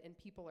construct, and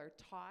people are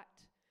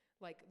taught,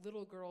 like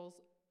little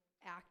girls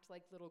act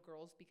like little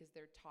girls because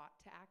they're taught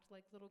to act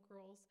like little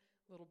girls.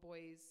 Little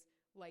boys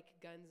like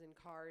guns and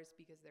cars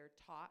because they're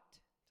taught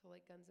to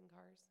like guns and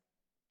cars.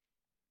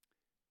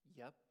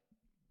 Yep.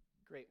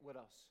 Great. What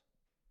else?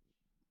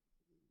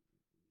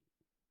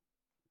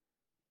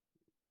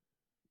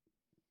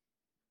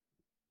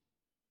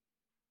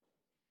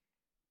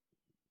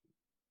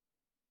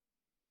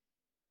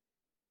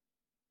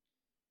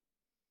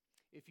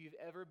 If you've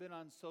ever been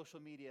on social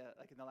media,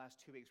 like in the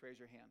last 2 weeks, raise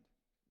your hand.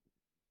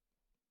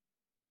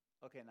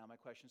 Okay, now my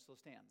question still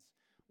stands.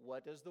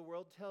 What does the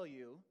world tell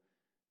you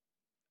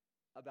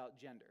about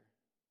gender?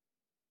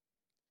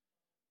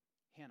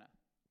 Hannah.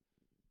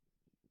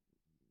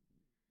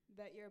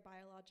 That your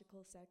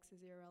biological sex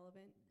is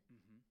irrelevant.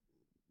 Mm-hmm.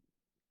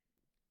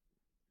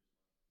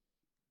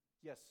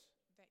 Yes.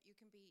 That you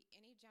can be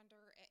any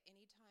gender at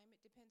any time.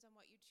 It depends on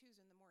what you choose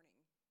in the morning.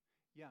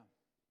 Yeah.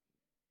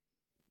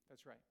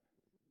 That's right.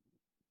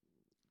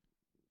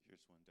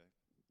 Here's one, Dave.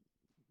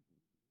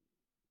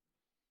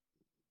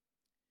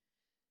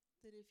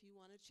 That if you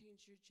want to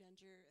change your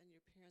gender and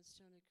your parents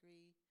don't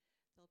agree,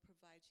 they'll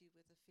provide you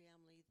with a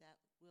family that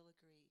will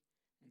agree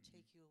and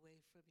take you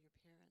away from your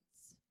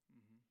parents.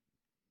 Mm-hmm.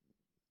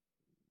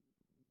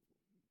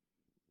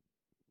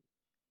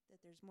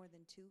 That there's more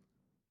than two.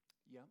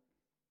 Yeah.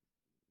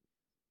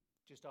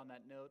 Just on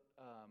that note,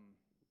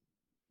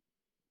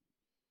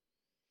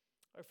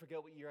 I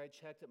forget what year I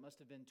checked. It must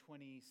have been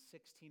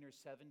 2016 or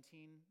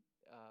 17.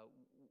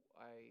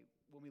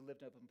 When we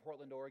lived up in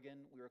Portland,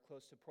 Oregon, we were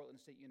close to Portland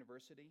State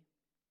University.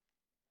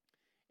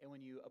 And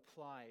when you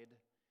applied,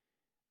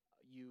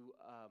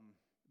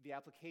 the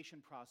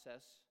application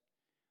process,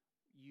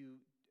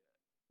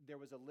 there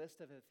was a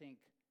list of, I think,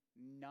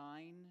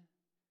 9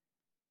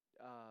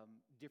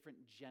 different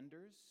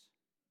genders,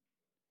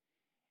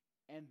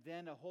 and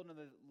then a whole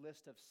other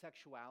list of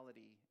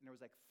sexuality, and there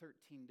was like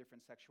 13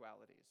 different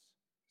sexualities.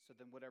 So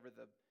then whatever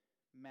the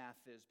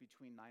math is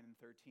between 9 and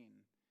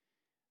 13.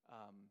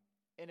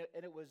 And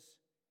it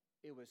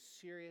was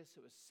serious,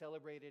 it was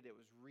celebrated, it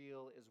was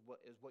real, is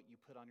what you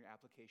put on your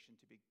application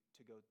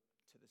to go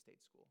to the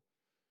state school.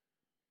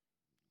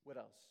 What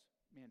else?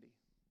 Mandy.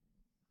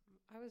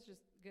 I was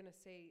just gonna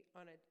say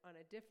on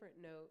a different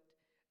note,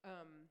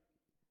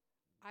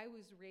 I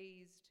was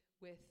raised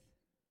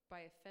by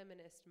a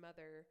feminist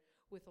mother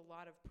with a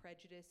lot of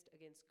prejudice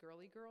against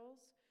girly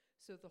girls.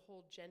 So the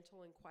whole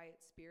gentle and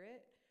quiet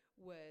spirit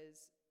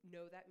was,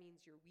 no, that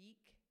means you're weak,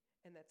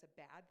 and that's a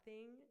bad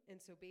thing. And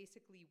so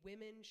basically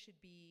women should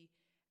be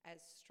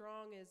as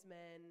strong as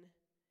men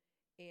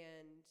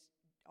and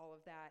all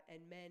of that,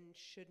 and men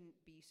shouldn't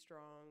be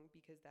strong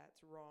because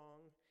that's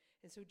wrong.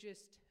 And so I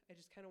just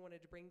kind of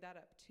wanted to bring that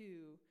up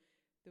too,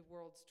 the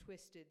world's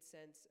twisted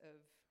sense of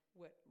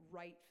what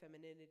right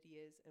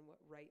femininity is and what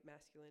right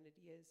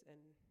masculinity is, and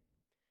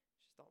it's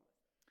just all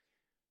messed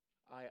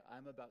up.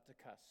 I'm about to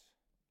cuss.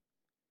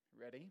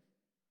 Ready?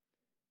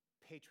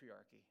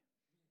 Patriarchy.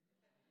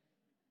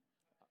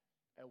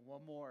 And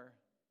one more,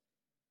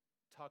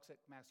 toxic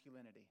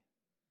masculinity.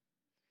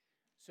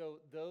 So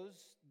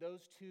those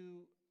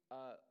two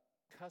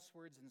cuss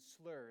words and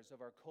slurs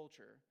of our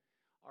culture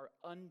are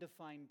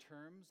undefined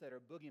terms that are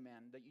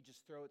boogeyman that you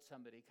just throw at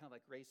somebody, kind of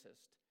like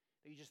racist,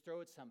 that you just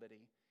throw at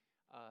somebody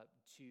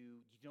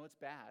it's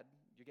bad,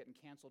 you're getting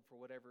canceled for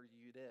whatever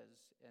it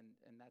is,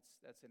 and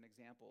that's an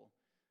example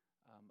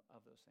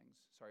of those things.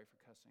 Sorry for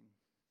cussing.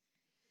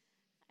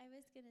 I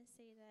was going to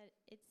say that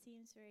it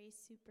seems very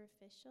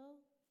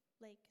superficial,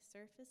 like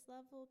surface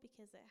level,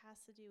 because it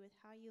has to do with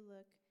how you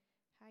look,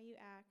 how you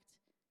act,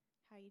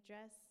 how you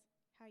dress,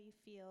 how you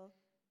feel,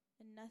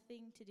 and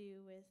nothing to do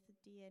with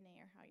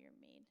DNA or how you're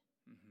made.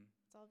 Mm-hmm.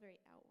 It's all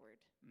very outward.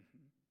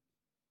 Mm-hmm.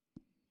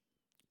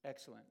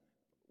 Excellent.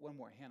 One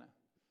more, Hannah.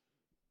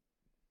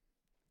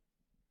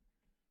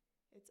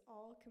 It's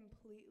all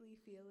completely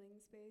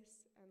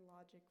feelings-based and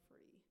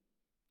logic-free.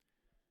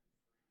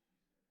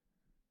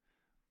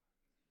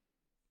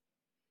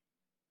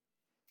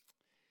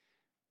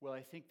 Well,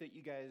 I think that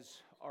you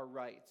guys are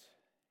right.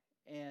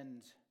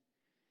 And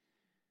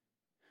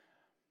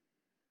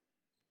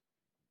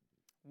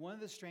one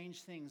of the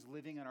strange things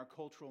living in our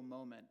cultural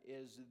moment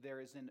is there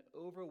is an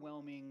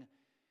overwhelming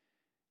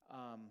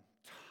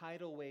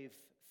tidal wave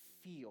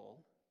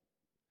feel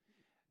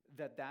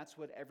that that's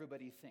what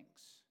everybody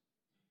thinks.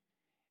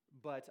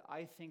 But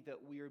I think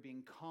that we are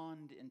being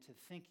conned into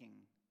thinking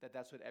that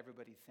that's what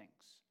everybody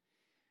thinks.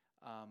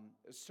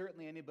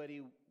 Certainly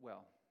anybody,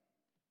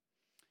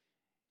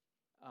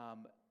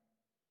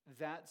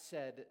 that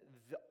said,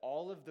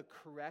 all of the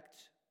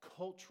correct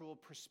cultural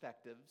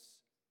perspectives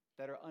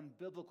that are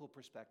unbiblical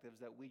perspectives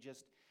that we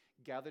just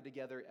gather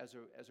together as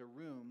a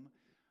room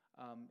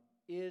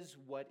is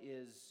what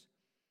is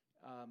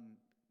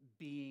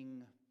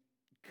being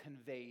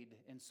conveyed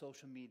in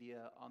social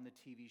media, on the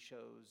TV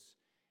shows,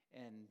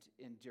 and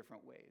in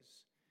different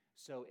ways.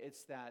 So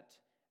it's that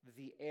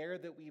the air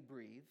that we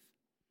breathe,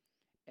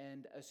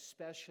 and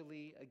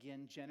especially,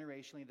 again,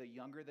 generationally, the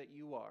younger that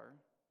you are,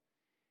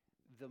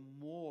 the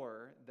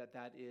more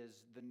that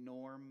is the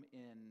norm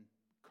in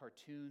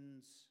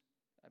cartoons.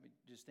 I mean,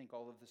 just think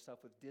all of the stuff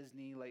with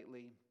Disney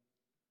lately.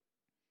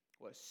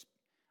 It's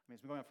been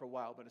going on for a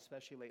while, but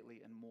especially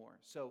lately and more.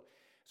 So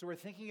we're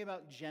thinking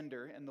about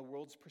gender and the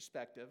world's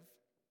perspective,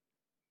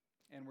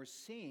 and we're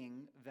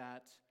seeing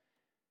that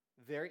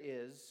there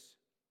is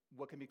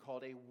what can be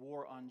called a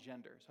war on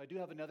gender. So I do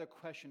have another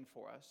question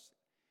for us.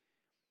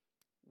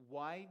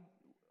 What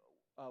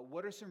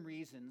are some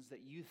reasons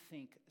that you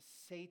think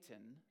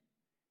Satan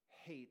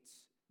hates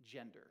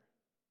gender?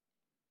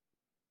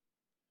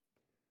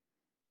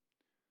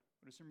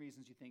 What are some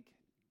reasons you think?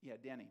 Yeah,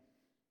 Danny.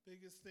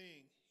 Biggest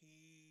thing,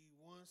 he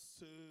wants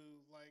to,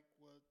 like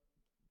what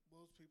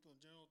most people in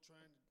general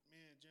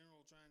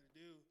trying to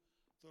do,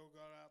 throw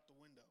God out the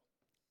window.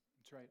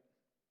 That's right.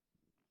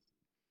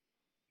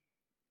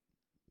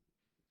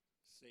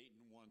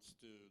 Satan wants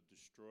to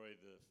destroy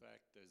the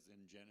fact that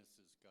in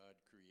Genesis, God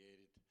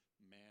created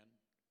man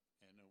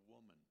and a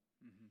woman.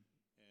 Mm-hmm.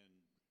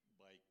 And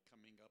by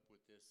coming up with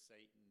this,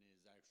 Satan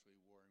is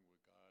actually warring with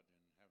God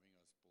and having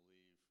us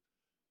believe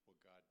what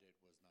God did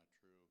was not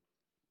true.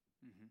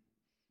 Mm-hmm.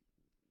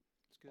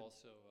 It's good.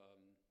 Also,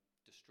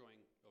 destroying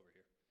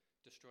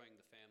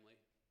the family.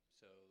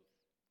 So,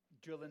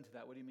 drill into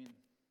that. What do you mean?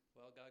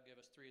 Well, God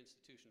gave us three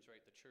institutions,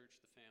 right? The church,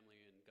 the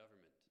family, and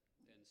government.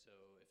 And so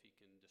if he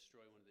can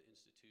destroy one of the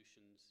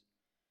institutions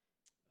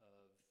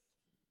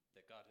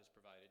that God has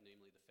provided,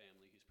 namely the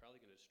family, he's probably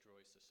going to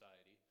destroy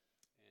society.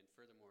 And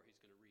furthermore, he's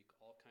going to wreak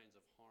all kinds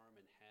of harm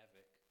and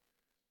havoc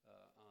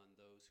on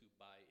those who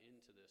buy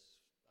into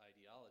this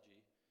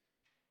ideology.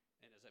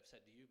 And as I've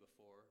said to you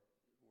before,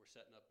 we're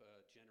setting up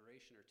a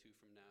generation or two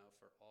from now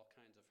for all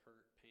kinds of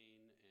hurt,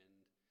 pain, and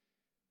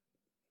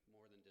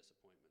more than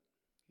disappointment.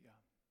 Yeah.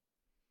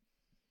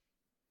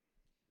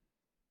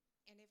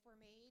 And if we're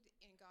made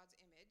in God's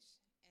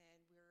image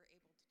and we're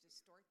able to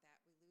distort that,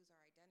 we lose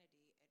our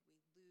identity and we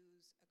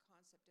lose a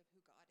concept of who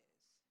God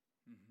is.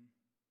 Mm-hmm.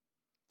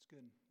 It's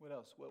good. What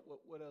else?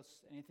 What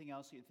else? Anything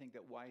else you think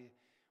that why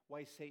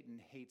Satan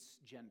hates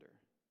gender?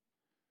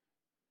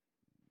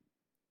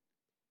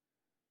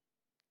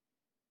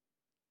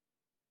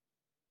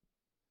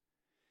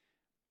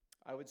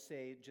 I would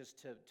say, just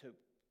to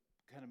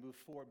kind of move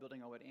forward,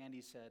 building on what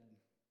Andy said,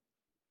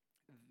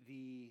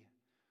 the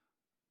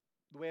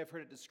way I've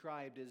heard it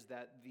described is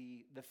that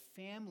the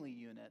family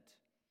unit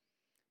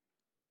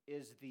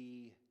is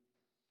the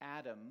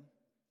atom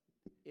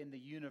in the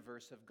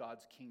universe of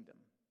God's kingdom.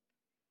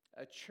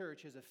 A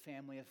church is a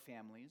family of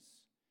families,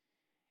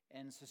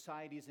 and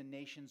societies and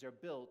nations are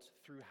built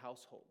through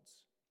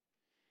households.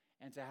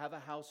 And to have a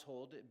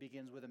household, it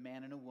begins with a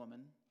man and a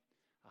woman,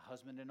 a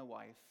husband and a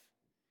wife,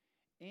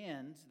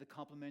 and the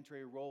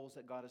complementary roles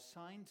that God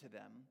assigned to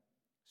them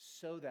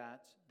so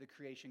that the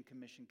creation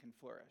commission can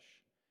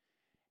flourish.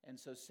 And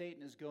so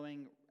Satan is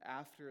going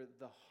after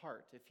the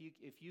heart.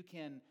 If you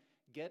can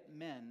get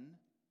men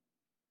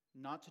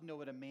not to know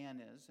what a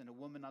man is and a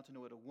woman not to know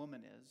what a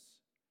woman is,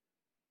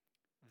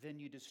 then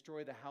you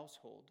destroy the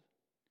household,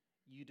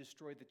 you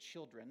destroy the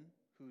children,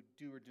 who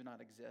do or do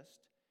not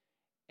exist,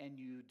 and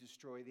you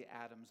destroy the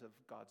atoms of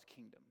God's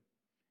kingdom.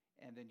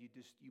 And then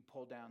you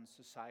pull down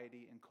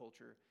society and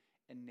culture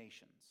and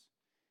nations.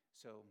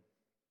 So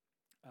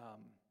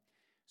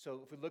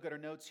if we look at our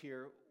notes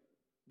here,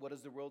 what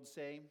does the world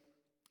say?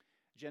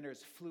 Gender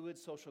is fluid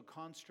social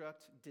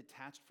construct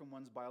detached from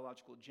one's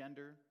biological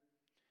gender.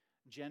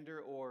 Gender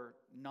or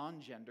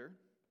non-gender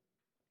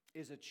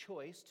is a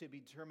choice to be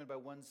determined by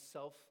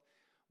oneself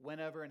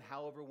whenever and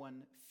however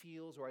one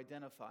feels or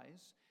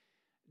identifies.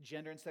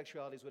 Gender and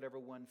sexuality is whatever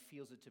one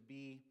feels it to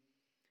be.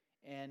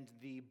 And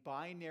the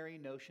binary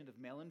notion of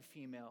male and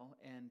female,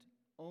 and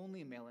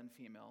only male and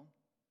female,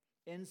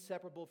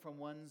 inseparable from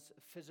one's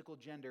physical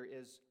gender,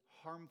 is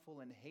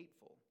harmful and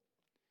hateful.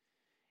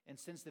 And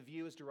since the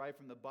view is derived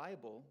from the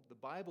Bible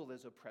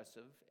is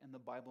oppressive, and the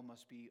Bible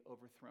must be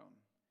overthrown.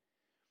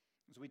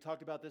 So we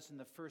talked about this in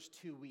the first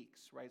 2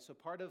 weeks, right? So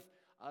part of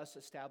us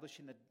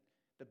establishing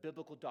the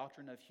biblical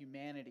doctrine of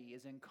humanity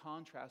is in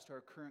contrast to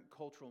our current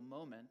cultural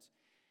moment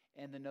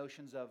and the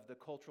notions of the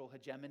cultural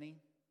hegemony.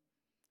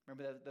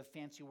 Remember the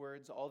fancy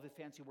words, all the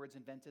fancy words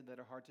invented that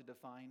are hard to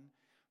define,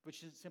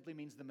 which simply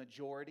means the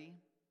majority.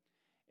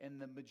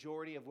 And the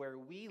majority of where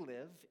we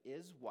live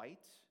is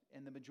white,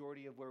 and the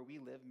majority of where we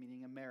live,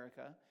 meaning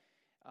America,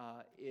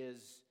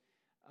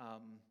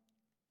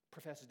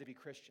 professes to be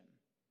Christian.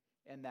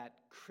 And that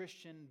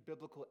Christian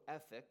biblical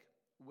ethic,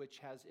 which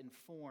has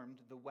informed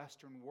the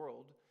Western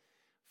world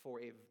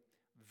for a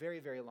very,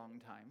 very long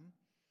time,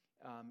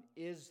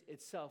 is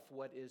itself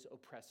what is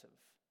oppressive,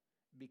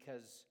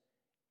 because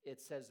it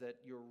says that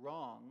you're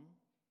wrong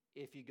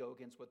if you go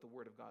against what the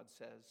Word of God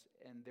says,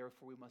 and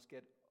therefore we must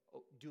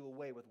do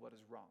away with what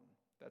is wrong.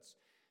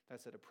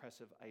 That's an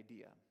oppressive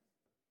idea.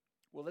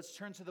 Well, let's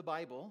turn to the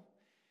Bible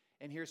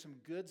and hear some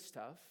good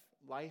stuff,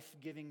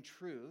 life-giving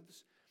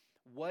truths.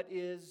 What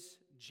is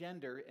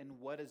gender and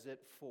what is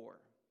it for?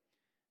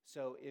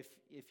 So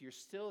if you're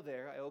still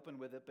there, I opened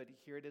with it, but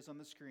here it is on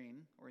the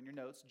screen or in your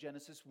notes,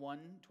 Genesis 1,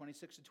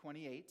 26 to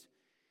 28.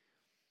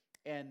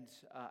 And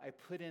I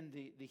put in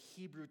the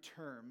Hebrew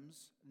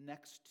terms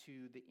next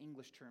to the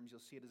English terms.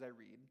 You'll see it as I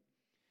read.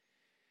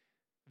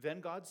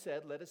 Then God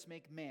said, "Let us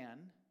make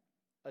man,"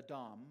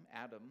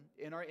 Adam,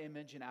 "in our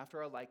image and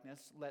after our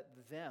likeness.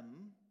 Let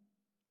them,"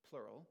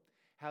 plural,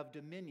 "have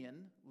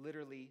dominion,"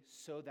 literally,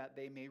 so that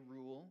they may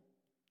rule,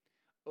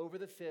 "over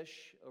the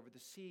fish, over the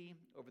sea,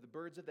 over the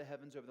birds of the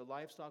heavens, over the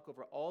livestock,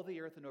 over all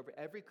the earth, and over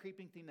every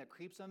creeping thing that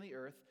creeps on the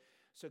earth."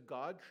 So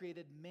God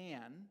created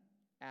man,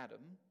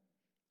 Adam,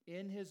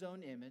 in his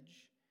own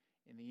image.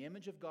 In the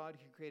image of God,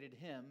 he created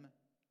him,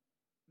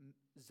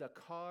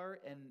 Zakar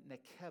and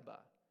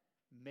Nekeba,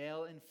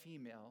 male and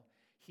female,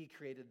 he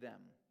created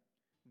them.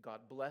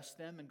 God blessed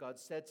them, and God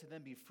said to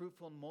them, "Be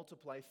fruitful and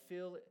multiply,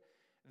 fill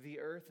the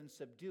earth and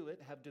subdue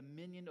it, have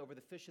dominion over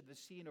the fish of the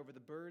sea and over the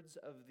birds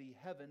of the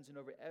heavens and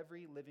over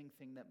every living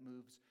thing that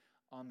moves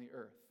on the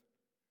earth."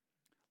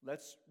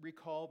 Let's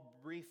recall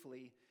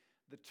briefly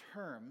the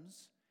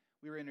terms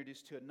we were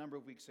introduced to a number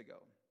of weeks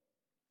ago.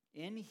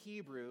 In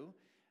Hebrew,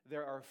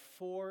 there are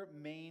 4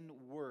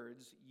 main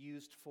words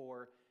used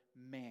for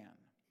man,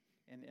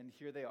 and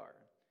here they are.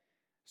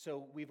 So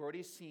we've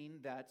already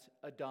seen that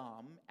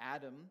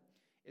Adam,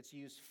 it's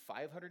used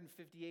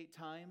 558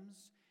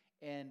 times,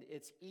 and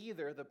it's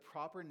either the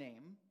proper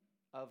name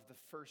of the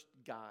first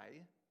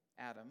guy,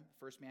 Adam,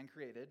 first man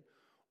created,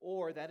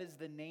 or that is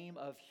the name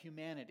of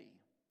humanity.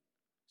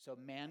 So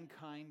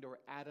mankind or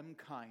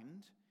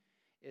Adamkind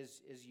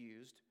is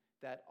used,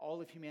 that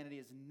all of humanity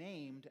is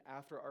named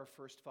after our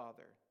first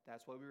father.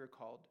 That's why we were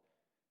called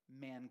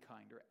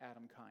mankind or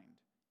Adamkind.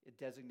 It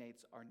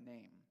designates our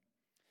name.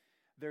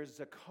 There's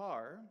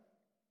Zakar,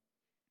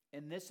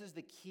 and this is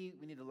the key.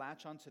 We need to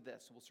latch onto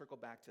this. We'll circle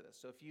back to this.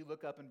 So if you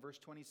look up in verse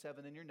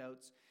 27 in your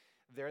notes,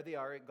 there they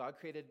are. God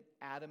created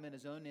Adam in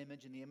his own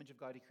image. In the image of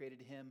God, he created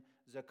him.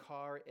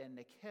 Zakar and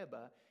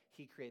Nekeba,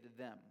 he created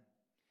them.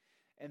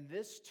 And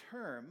this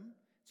term,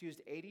 it's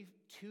used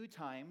 82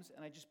 times,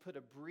 and I just put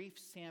a brief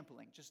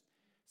sampling, just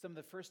some of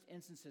the first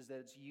instances that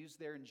it's used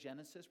there in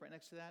Genesis, right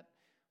next to that,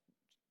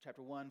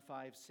 chapter 1,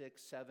 5,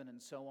 6, 7,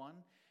 and so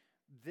on.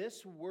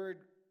 This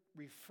word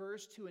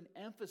refers to and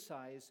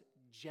emphasizes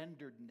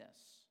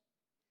genderedness.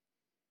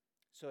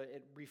 So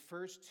it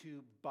refers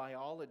to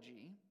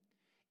biology,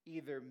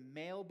 either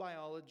male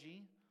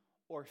biology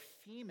or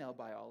female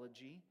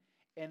biology,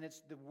 and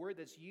it's the word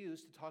that's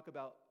used to talk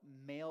about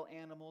male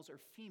animals or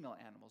female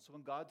animals. So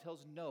when God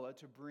tells Noah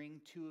to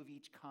bring 2 of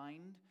each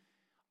kind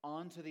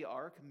onto the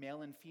ark,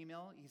 male and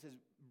female, he says,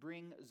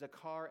 bring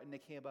Zakar and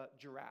Nekeba,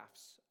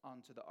 giraffes,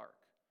 onto the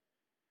ark,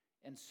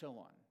 and so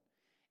on.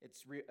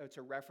 It's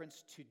a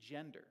reference to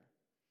gender.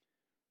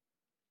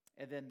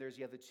 And then there's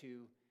the other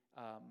 2,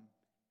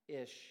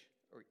 Ish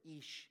or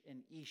Ish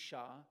and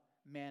Isha,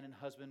 man and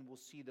husband. We'll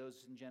see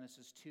those in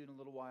Genesis 2 in a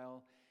little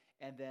while.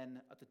 And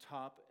then at the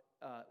top,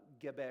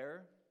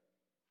 Geber,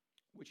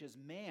 which is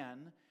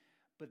man,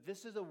 but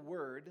this is a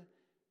word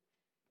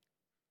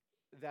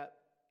that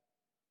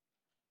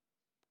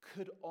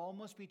could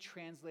almost be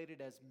translated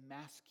as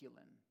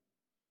masculine.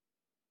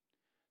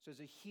 So there's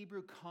a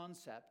Hebrew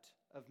concept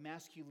of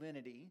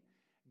masculinity.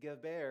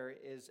 Geber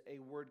is a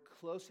word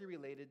closely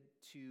related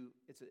to,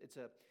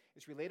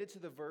 it's related to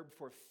the verb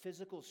for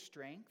physical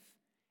strength,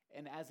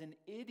 and as an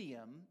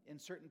idiom in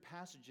certain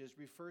passages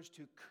refers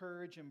to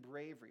courage and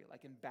bravery,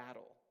 like in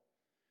battle.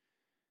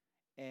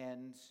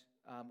 And,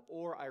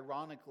 or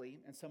ironically,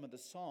 in some of the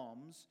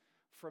Psalms,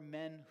 for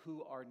men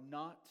who are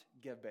not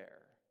Geber,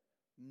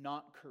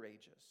 not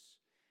courageous.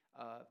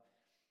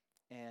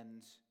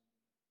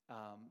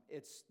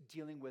 It's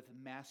dealing with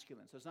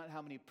masculine. So it's not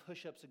how many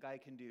push-ups a guy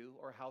can do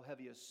or how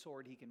heavy a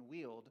sword he can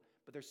wield,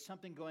 but there's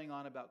something going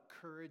on about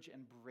courage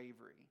and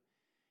bravery,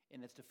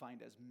 and it's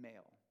defined as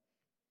male.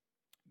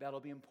 That'll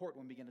be important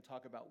when we begin to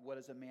talk about what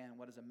is a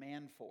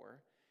man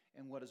for,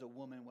 and what is a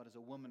woman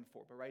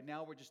for. But right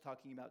now we're just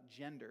talking about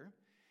gender.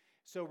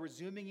 So we're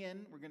zooming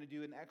in. We're going to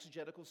do an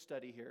exegetical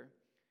study here.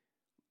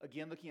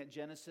 Again, looking at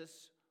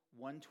Genesis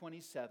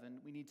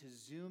 1:27, we need to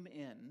zoom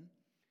in.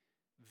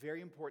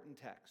 Very important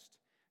text.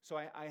 So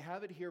I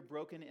have it here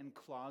broken in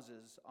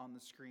clauses on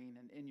the screen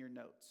and in your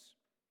notes.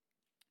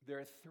 There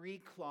are 3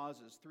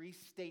 clauses, 3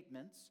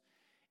 statements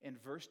in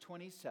verse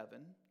 27,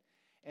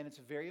 and it's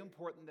very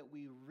important that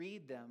we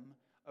read them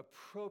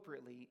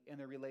appropriately in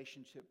their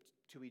relationship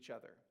to each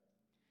other.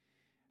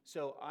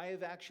 So I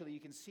have actually, you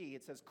can see,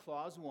 it says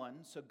clause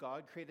 1, so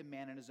God created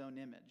man in his own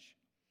image.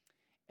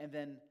 And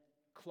then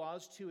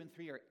clause 2 and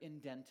 3 are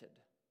indented.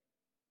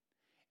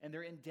 And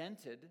they're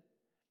indented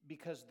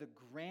because the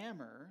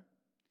grammar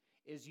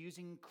is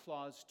using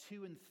clause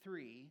 2 and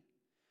 3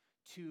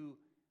 to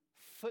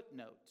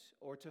footnote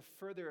or to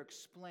further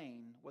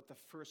explain what the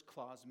first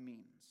clause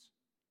means.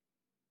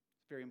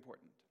 It's very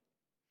important.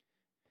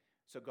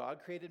 So God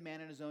created man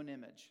in his own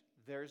image.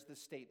 There's the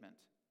statement.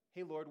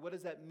 Hey, Lord, what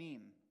does that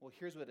mean? Well,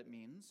 here's what it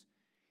means.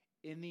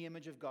 In the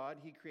image of God,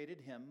 he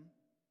created him,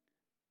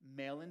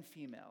 male and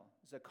female.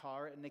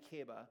 Zakar and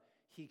Nekeba,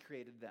 he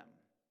created them.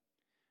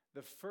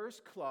 The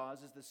first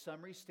clause is the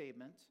summary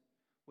statement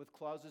with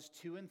clauses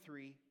 2 and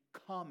 3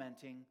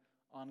 commenting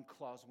on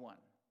clause 1.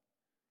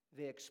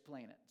 They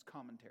explain it. It's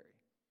commentary.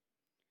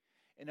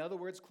 In other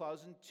words,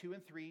 clauses 2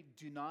 and 3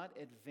 do not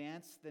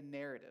advance the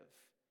narrative.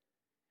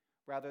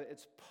 Rather,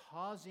 it's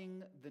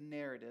pausing the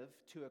narrative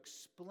to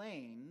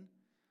explain,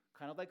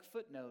 kind of like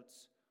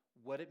footnotes,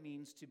 what it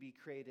means to be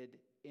created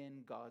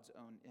in God's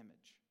own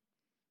image.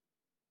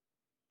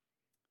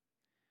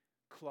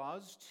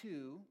 Clause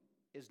 2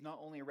 is not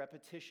only a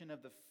repetition of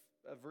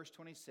verse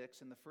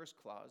 26 in the first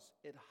clause,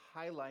 it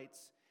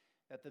highlights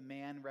that the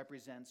man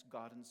represents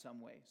God in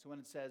some way. So when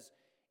it says,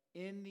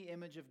 in the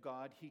image of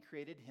God, he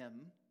created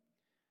him,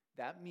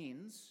 that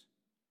means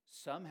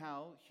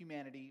somehow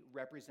humanity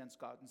represents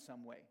God in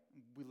some way.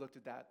 We looked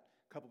at that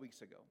a couple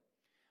weeks ago.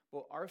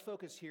 Well, our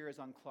focus here is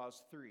on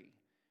clause 3.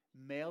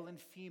 Male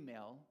and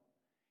female,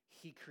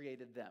 he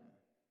created them.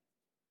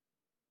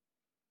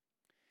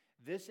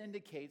 This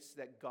indicates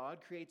that God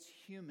creates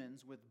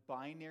humans with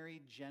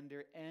binary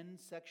gender and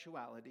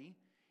sexuality,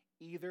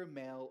 either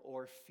male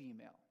or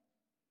female.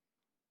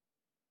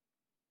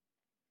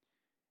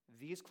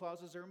 These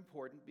clauses are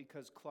important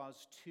because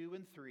clause 2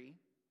 and 3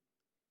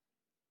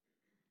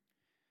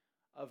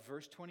 of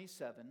verse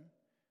 27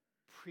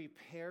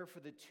 prepare for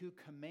the 2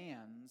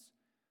 commands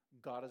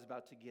God is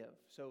about to give.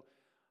 So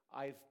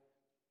I've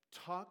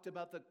talked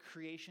about the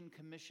creation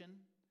commission,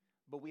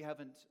 but we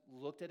haven't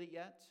looked at it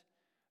yet.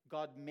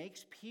 God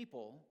makes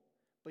people,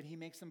 but he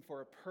makes them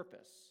for a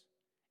purpose,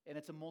 and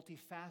it's a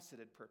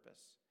multifaceted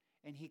purpose.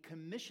 And he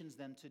commissions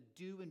them to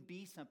do and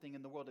be something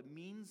in the world. It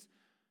means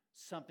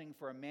something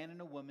for a man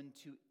and a woman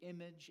to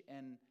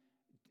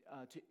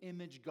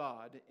image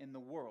God in the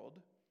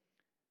world.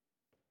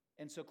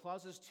 And so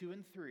clauses 2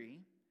 and 3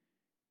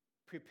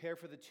 prepare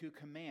for the 2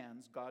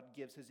 commands God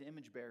gives his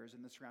image bearers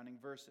in the surrounding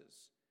verses.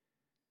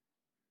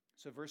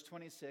 So verse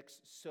 26,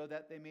 so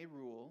that they may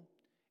rule,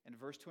 and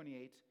verse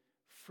 28,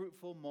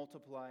 fruitful,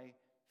 multiply,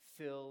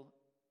 fill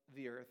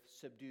the earth,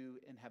 subdue,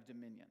 and have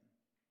dominion.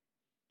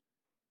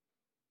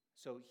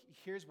 So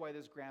here's why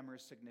this grammar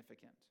is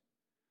significant.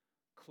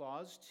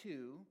 Clause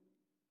 2,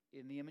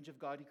 in the image of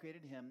God he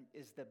created him,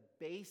 is the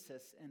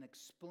basis and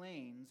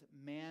explains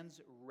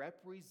man's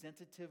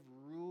representative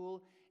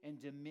rule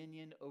and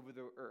dominion over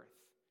the earth.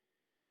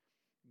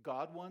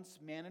 God wants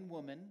man and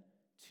woman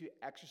to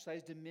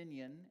exercise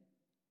dominion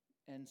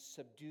and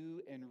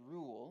subdue and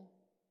rule.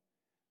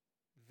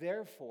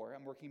 Therefore,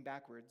 I'm working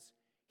backwards,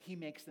 he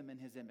makes them in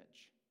his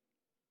image.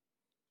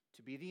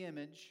 To be the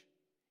image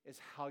is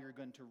how you're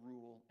going to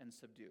rule and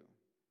subdue.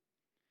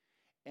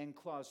 And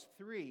clause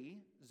 3,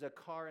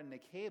 Zakar and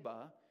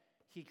Nekeba,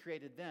 he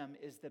created them,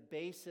 is the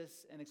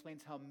basis and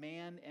explains how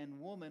man and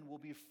woman will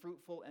be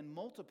fruitful and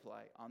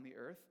multiply on the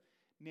earth,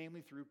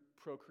 namely through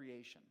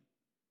procreation.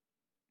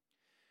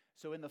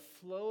 So in the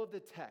flow of the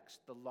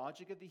text, the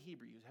logic of the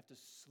Hebrew, you have to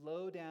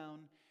slow down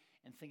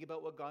and think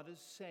about what God is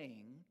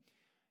saying.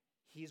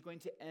 He's going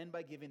to end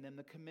by giving them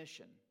the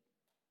commission.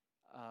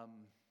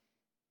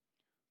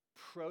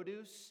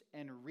 Produce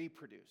and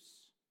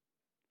reproduce.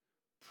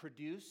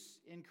 Produce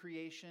in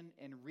creation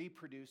and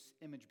reproduce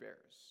image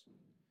bearers.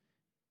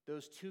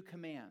 those two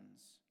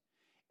commands.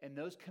 And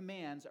those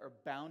commands are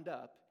bound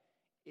up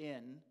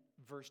in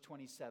verse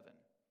 27.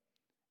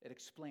 It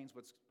explains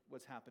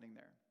what's happening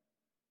there.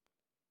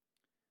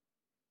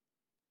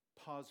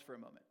 Pause for a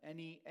moment.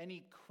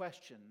 Any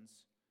questions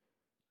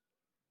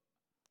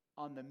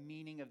on the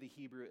meaning of the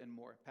Hebrew and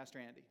more? Pastor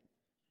Andy.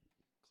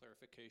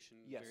 Clarification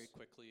Yes. very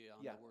quickly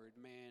on Yeah. the word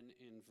man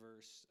in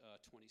verse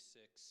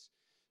 26.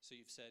 So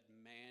you've said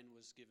man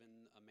was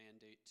given a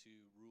mandate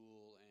to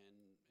rule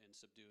and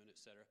subdue and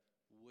etc.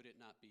 Would it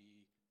not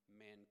be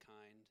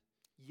mankind?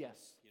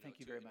 Yes, thank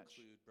you to very much.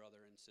 include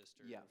brother and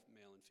sister, Yeah.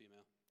 male and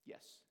female?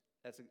 Yes,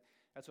 that's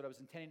what I was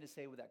intending to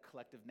say with that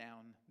collective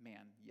noun,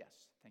 man.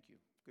 Yes, thank you.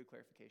 Good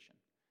clarification.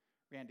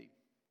 Randy.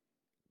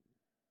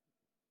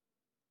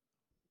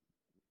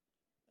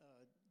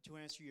 To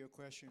answer your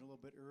question a little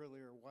bit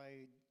earlier,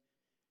 why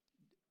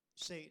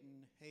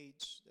Satan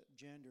hates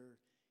gender,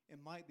 it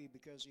might be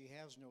because he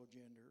has no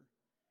gender,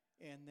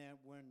 and that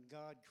when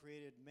God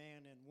created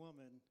man and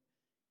woman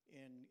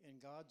in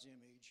God's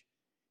image,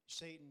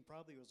 Satan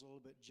probably was a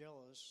little bit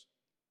jealous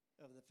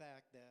of the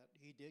fact that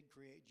he did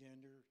create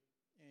gender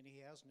and he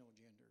has no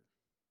gender.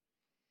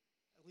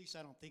 At least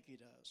I don't think he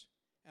does.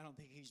 I don't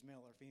think he's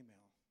male or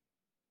female.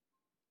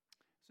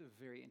 It's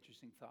a very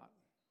interesting thought.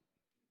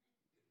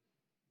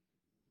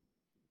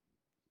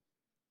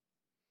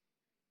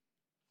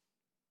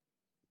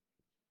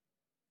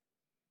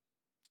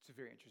 It's a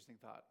very interesting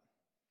thought.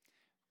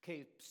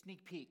 Okay,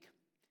 sneak peek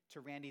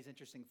to Randy's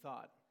interesting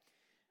thought.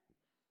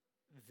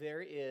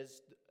 There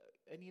is,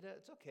 Anita,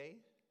 it's okay.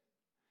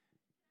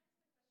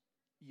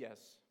 Yes.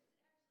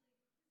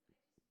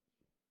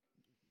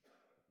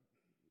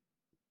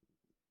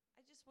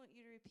 I just want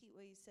you to repeat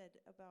what you said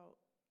about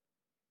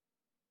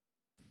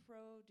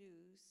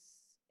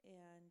produce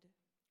and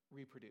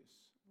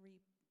Reproduce.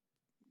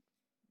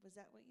 Was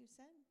that what you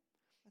said?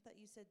 I thought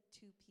you said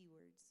two P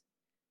words.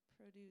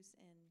 Produce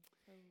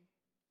and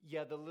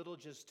Yeah, the little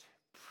just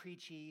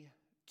preachy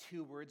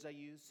two words I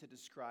use to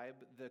describe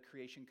the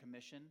creation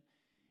commission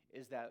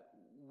is that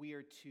we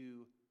are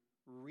to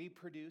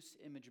reproduce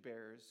image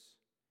bearers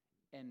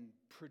and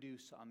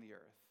produce on the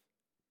earth,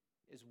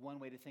 is one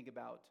way to think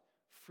about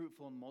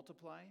fruitful and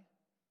multiply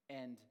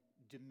and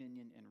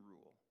dominion and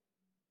rule.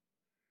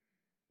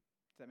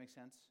 Does that make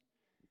sense?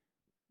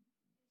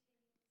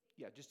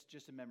 Yeah,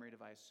 just a memory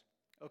device.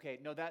 Okay,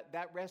 no,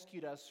 that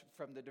rescued us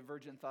from the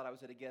divergent thought I was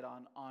going to get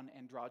on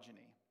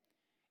androgyny,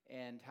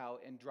 and how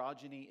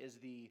androgyny is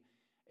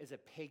a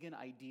pagan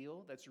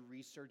ideal that's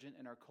resurgent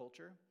in our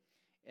culture,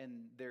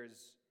 and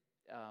there's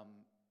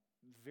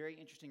very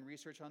interesting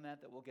research on that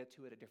we'll get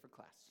to at a different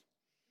class.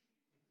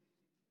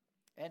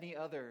 Any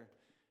other?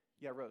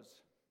 Yeah,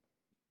 Rose.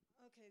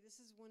 Okay, this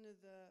is one of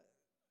the,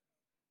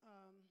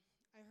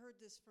 I heard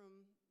this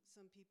from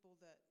some people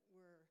that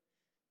were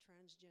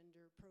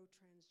transgender,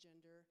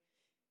 pro-transgender,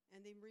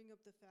 and they bring up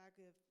the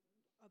fact if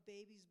a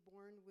baby's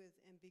born with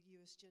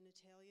ambiguous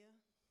genitalia,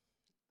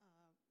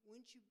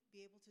 wouldn't you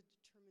be able to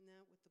determine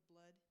that with the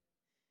blood?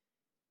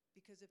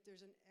 Because if there's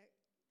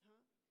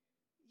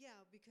yeah,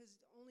 because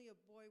only a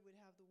boy would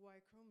have the Y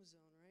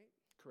chromosome, right?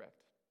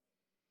 Correct.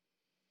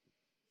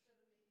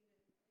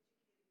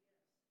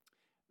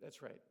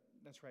 That's right.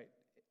 That's right.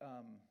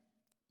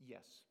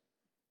 Yes.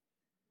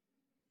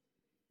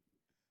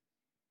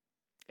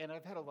 And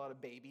I've had a lot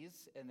of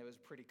babies, and it was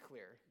pretty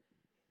clear.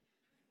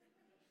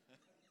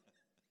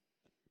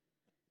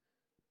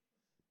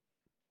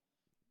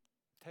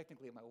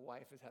 Technically, my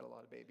wife has had a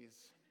lot of babies.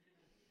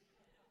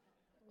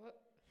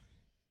 What?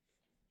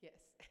 Yes.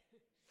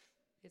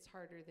 It's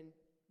harder than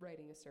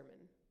writing a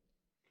sermon.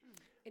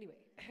 Anyway.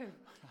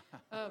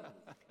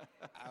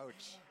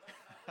 Ouch.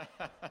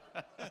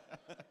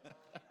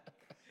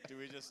 Do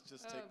we just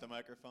take the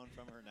microphone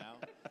from her now?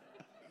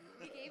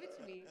 He gave it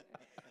to me.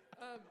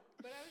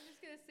 But I was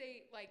just going to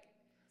say, like,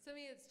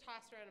 something that's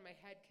tossed around in my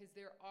head, because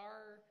there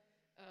are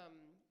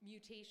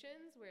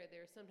mutations where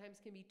there sometimes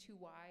can be two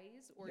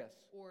Ys or, yes.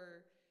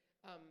 or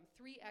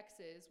three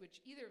X's, which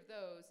either of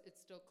those,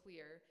 it's still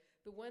clear.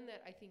 The one that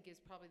I think is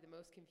probably the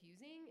most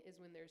confusing is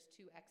when there's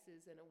two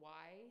X's and a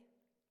Y.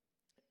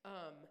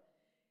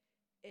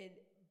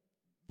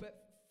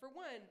 But for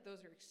one,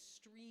 those are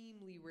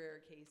extremely rare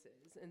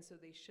cases, and so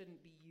they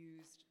shouldn't be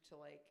used to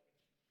like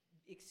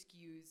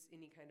excuse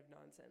any kind of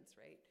nonsense,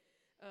 right?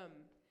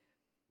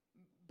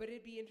 But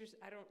it'd be interesting.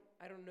 I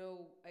don't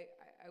know.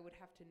 I would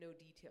have to know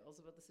details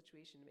about the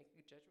situation to make a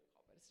good judgment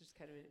call. But it's just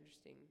kind of an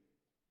interesting.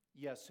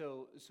 Yeah.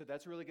 So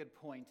that's a really good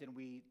point, and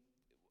we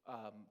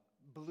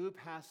blew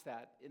past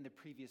that in the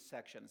previous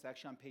section. It's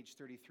actually on page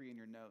 33 in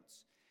your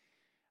notes,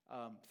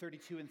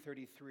 32 and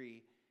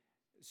 33.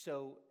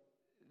 So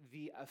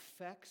the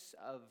effects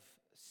of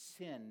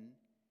sin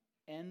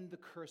and the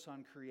curse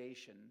on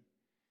creation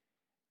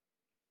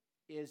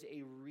is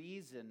a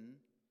reason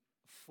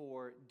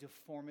for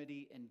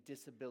deformity and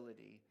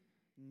disability,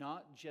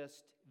 not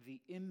just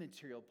the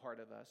immaterial part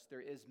of us.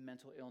 There is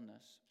mental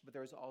illness, but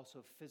there is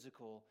also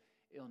physical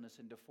illness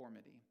and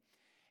deformity.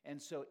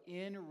 And so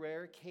in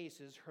rare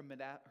cases,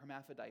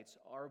 hermaphrodites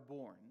are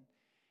born,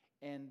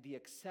 And the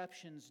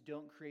exceptions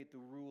don't create the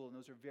rule, and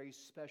those are very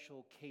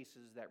special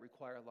cases that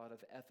require a lot of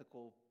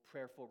ethical,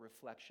 prayerful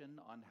reflection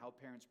on how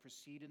parents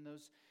proceed in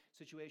those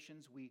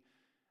situations. We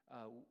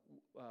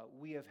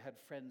have had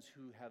friends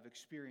who have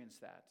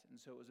experienced that, and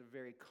so it was a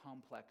very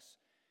complex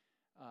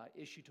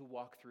issue to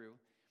walk through.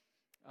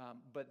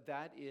 But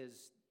that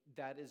is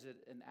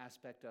an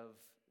aspect of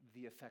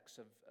the effects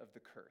of the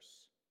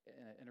curse,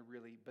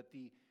 but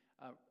the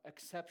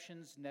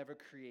exceptions never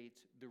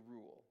create the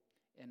rule.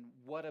 And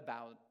what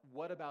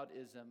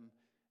aboutism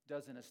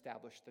doesn't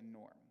establish the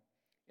norm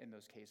in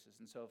those cases?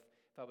 And so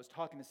if I was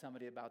talking to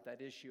somebody about that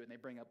issue and they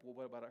bring up, well,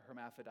 what about a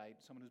hermaphrodite,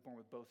 someone who's born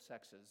with both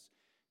sexes,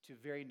 to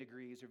varying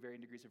degrees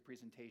of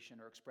presentation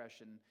or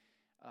expression,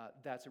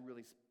 that's a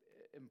really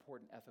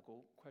important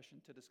ethical question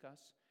to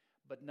discuss.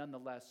 But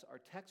nonetheless, our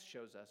text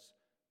shows us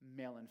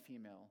male and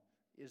female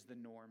is the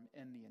norm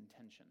and the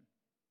intention.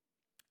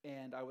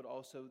 And I would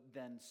also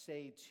then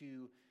say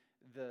to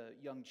the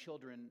young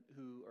children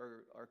who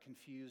are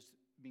confused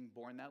being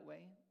born that way,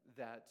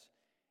 that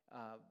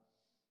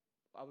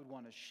I would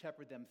want to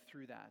shepherd them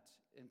through that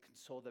and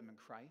console them in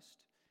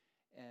Christ.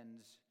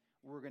 And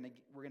we're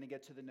going to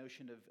get to the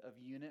notion of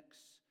eunuchs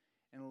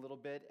in a little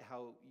bit,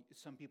 how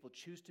some people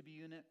choose to be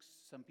eunuchs,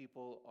 some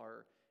people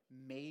are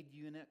made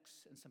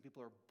eunuchs, and some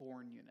people are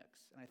born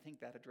eunuchs. And I think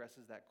that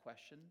addresses that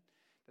question,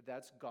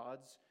 that's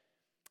God's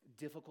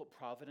difficult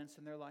providence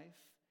in their life,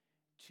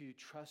 to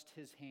trust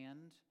his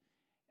hand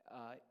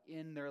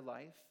in their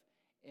life,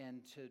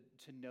 and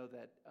to know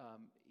that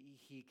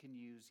he can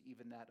use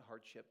even that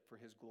hardship for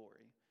his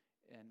glory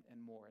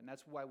and more. And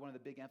that's why one of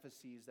the big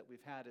emphases that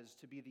we've had is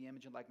to be the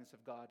image and likeness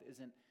of God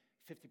isn't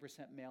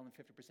 50% male and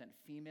 50%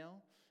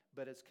 female,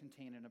 but it's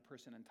contained in a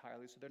person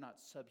entirely, so they're not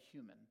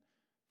subhuman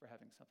for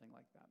having something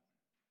like that.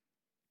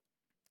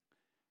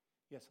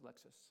 Yes,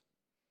 Alexis.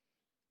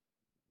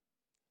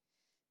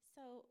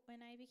 So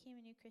when I became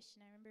a new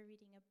Christian, I remember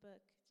reading a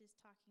book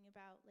just talking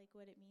about like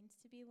what it means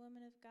to be a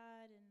woman of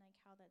God and like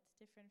how that's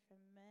different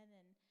from men.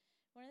 And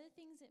one of the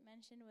things it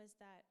mentioned was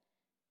that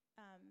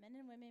men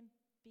and women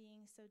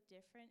being so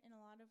different in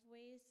a lot of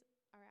ways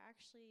are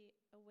actually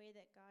a way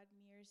that God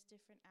mirrors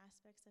different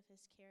aspects of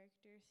his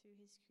character through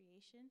his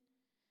creation.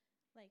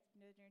 Like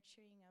the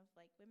nurturing of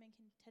like women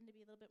can tend to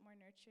be a little bit more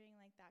nurturing,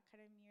 like that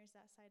kind of mirrors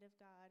that side of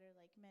God, or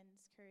like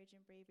men's courage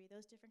and bravery,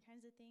 those different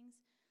kinds of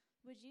things.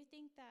 Would you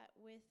think that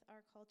with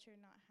our culture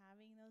not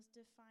having those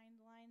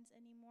defined lines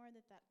anymore,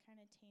 that kind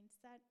of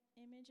taints that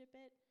image a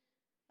bit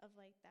of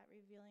like that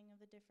revealing of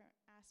the different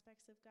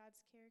aspects of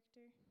God's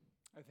character?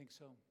 I think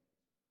so.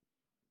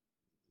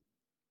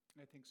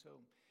 And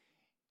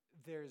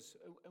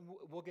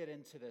we'll get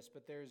into this,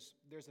 but there's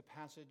a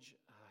passage,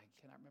 I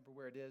cannot remember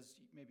where it is,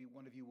 maybe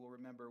one of you will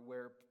remember,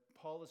 where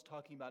Paul is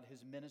talking about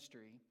his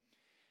ministry.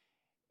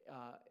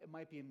 It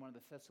might be in one of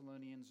the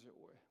Thessalonians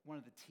or one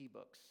of the T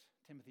books,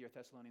 Timothy or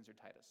Thessalonians or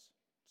Titus,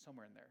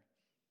 somewhere in there,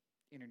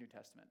 in your New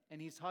Testament.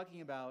 And he's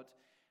talking about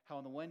how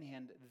on the one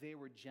hand, they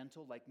were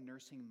gentle like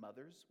nursing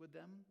mothers with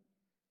them,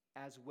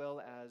 as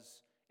well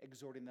as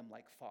exhorting them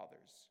like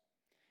fathers.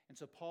 And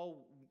so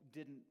Paul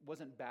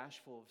wasn't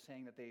bashful of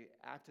saying that they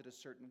acted a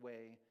certain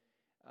way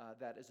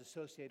that is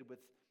associated with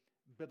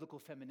biblical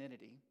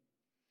femininity,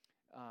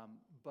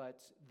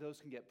 but those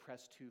can get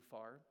pressed too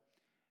far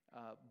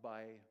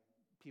by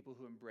people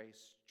who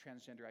embrace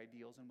transgender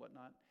ideals and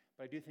whatnot.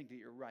 But I do think that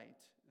you're right,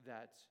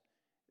 that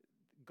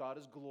God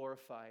is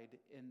glorified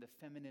in the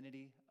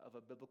femininity of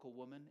a biblical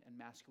woman and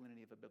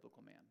masculinity of a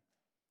biblical man.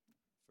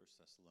 1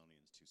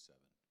 Thessalonians 2:7, in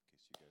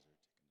case you guys are taking notes.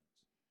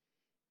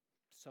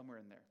 Somewhere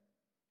in there.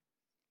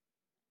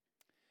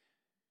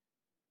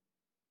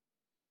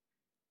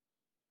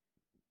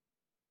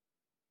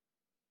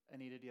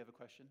 Anita, do you have a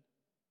question?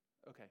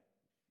 Okay.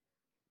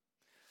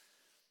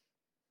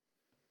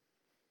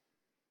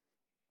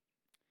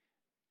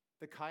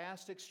 The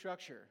chiastic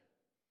structure.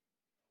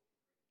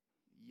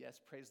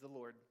 Yes, praise the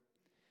Lord.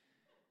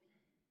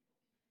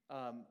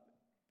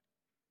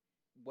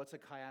 What's a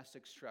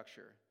chiastic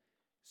structure?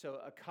 So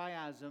a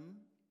chiasm,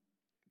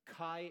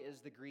 chi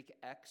is the Greek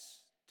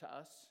X to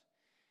us,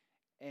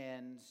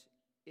 and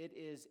it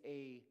is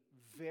a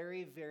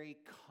very, very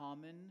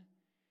common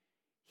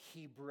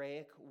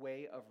Hebraic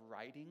way of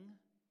writing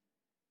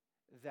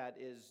that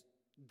is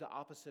the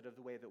opposite of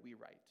the way that we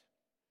write.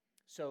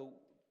 So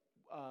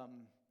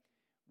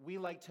we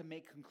like to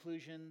make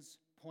conclusions,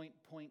 point,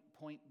 point,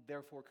 point,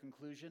 therefore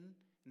conclusion,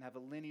 and have a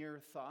linear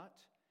thought.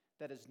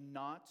 That is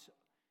not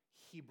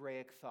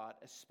Hebraic thought,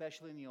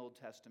 especially in the Old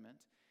Testament,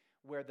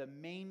 where the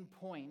main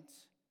point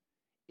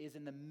is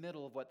in the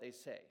middle of what they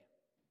say.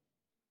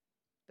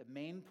 The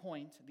main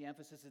point, the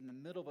emphasis is in the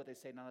middle of what they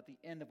say, not at the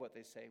end of what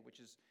they say,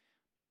 which is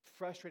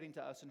frustrating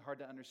to us and hard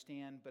to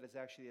understand, but it's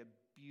actually a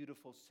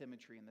beautiful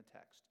symmetry in the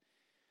text.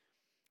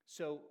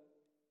 So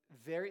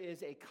there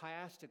is a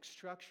chiastic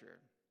structure,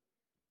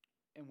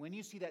 and when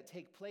you see that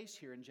take place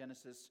here in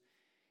Genesis,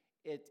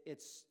 it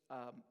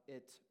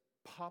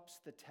pops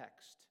the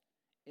text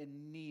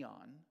in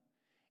neon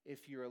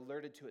if you're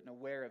alerted to it and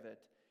aware of it.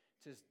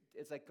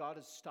 It's like God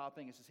is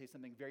stopping us to say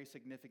something very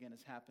significant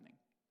is happening.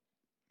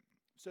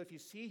 So if you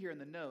see here in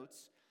the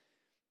notes,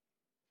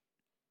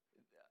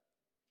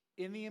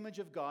 in the image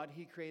of God,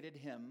 he created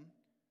him.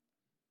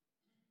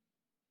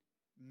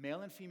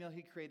 Male and female,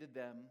 he created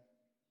them.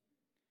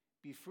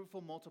 Be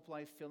fruitful,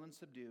 multiply, fill, and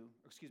subdue.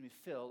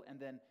 Fill, and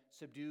then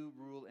subdue,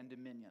 rule, and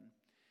dominion.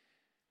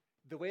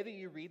 The way that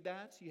you read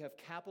that, you have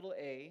capital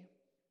A,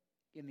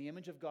 in the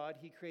image of God,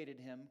 he created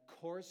him,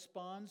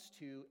 corresponds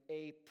to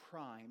A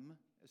prime,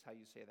 is how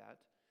you say that.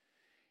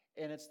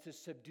 And it's to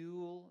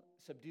subdue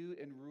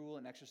and rule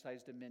and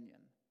exercise dominion.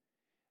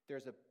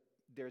 There's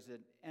an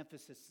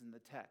emphasis in the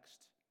text.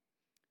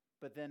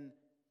 But then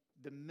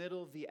the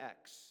middle of the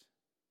X,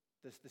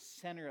 the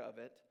center of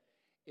it,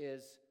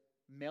 is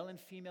male and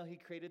female he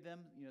created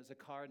them,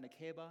 Zakar and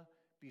Nekeba,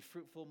 be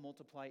fruitful,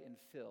 multiply, and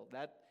fill.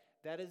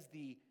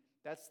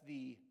 That's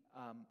the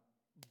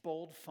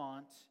bold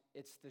font,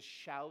 it's the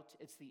shout,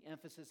 it's the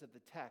emphasis of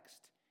the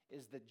text,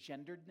 is the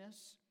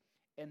genderedness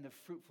and the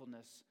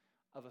fruitfulness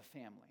of a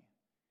family.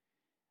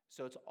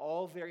 So it's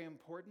all very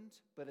important,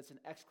 but it's an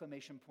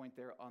exclamation point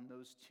there on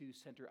those two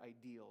center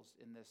ideals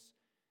in this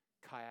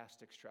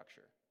chiastic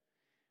structure.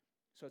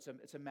 So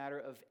it's a matter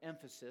of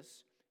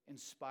emphasis,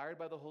 inspired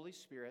by the Holy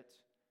Spirit,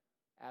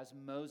 as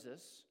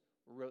Moses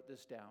wrote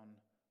this down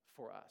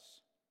for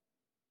us.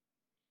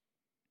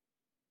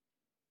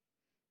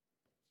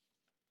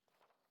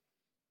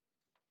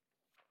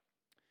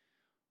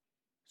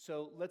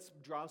 So let's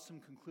draw some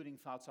concluding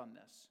thoughts on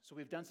this. So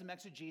we've done some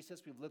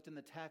exegesis, we've looked in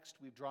the text,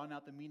 we've drawn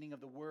out the meaning of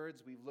the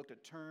words, we've looked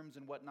at terms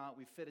and whatnot,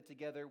 we've fit it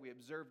together, we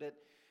observed it,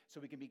 so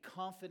we can be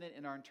confident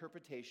in our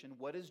interpretation.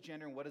 What is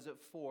gender and what is it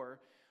for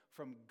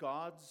from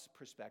God's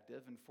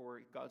perspective and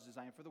for God's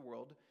design for the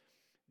world?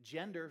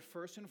 Gender,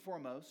 first and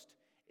foremost,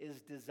 is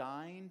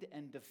designed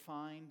and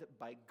defined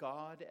by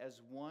God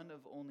as one of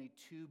only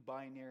two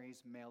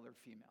binaries, male or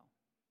female.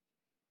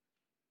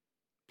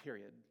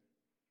 Period.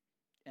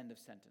 End of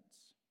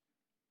sentence.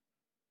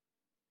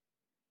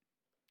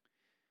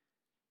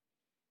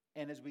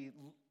 And as we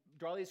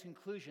draw these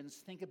conclusions,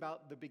 think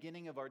about the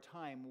beginning of our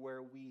time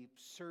where we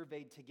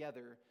surveyed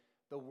together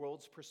the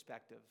world's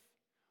perspective,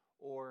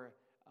 or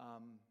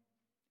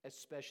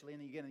especially in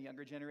the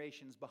younger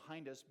generations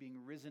behind us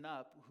being risen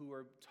up who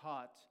are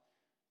taught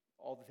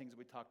all the things that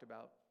we talked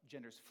about.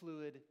 Gender's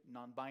fluid,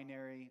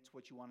 non-binary, it's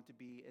what you want it to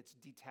be, it's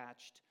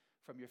detached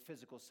from your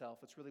physical self.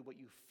 It's really what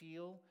you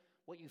feel.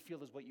 What you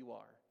feel is what you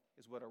are,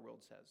 is what our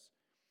world says.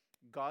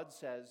 God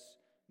says,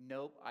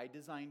 nope, I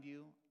designed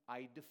you,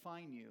 I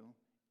define you,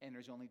 and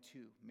there's only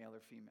two, male or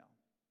female.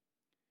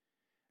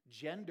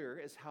 Gender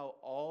is how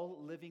all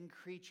living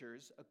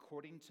creatures,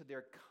 according to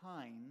their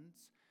kinds,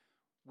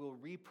 will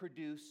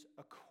reproduce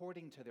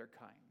according to their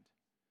kind.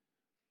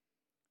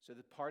 So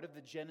the part of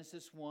the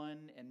Genesis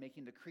 1 and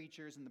making the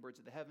creatures and the birds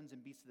of the heavens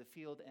and beasts of the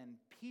field and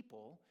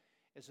people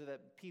is so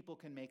that people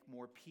can make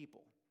more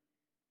people.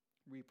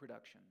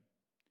 Reproduction.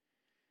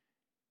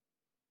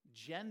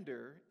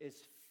 Gender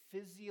is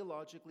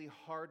physiologically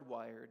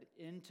hardwired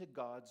into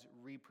God's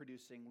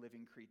reproducing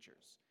living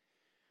creatures.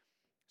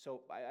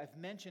 So I've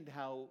mentioned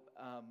how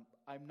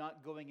I'm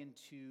not going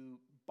into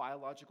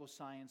biological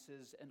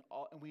sciences, and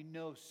we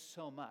know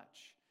so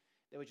much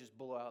that would just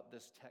blow out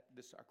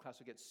our class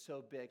would get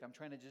so big. I'm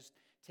trying to just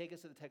take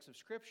us to the text of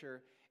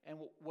Scripture, and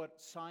what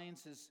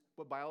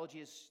biology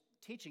is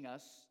teaching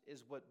us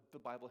is what the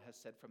Bible has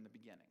said from the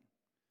beginning.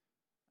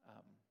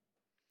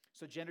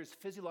 So gender is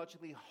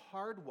physiologically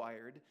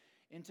hardwired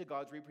into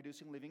God's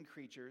reproducing living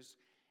creatures.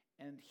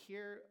 And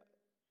here,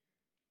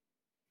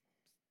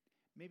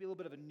 maybe a little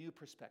bit of a new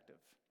perspective.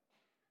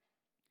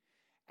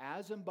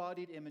 As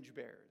embodied image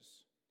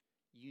bearers,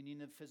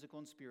 union of physical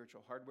and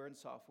spiritual, hardware and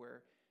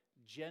software,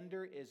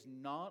 gender is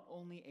not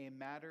only a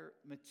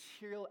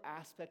material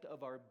aspect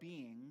of our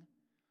being,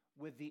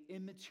 with the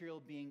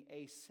immaterial being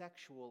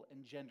asexual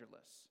and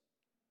genderless.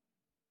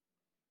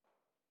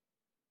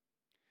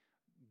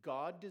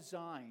 God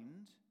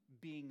designed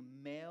being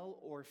male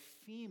or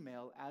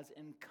female as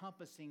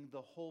encompassing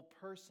the whole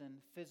person,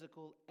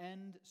 physical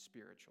and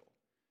spiritual.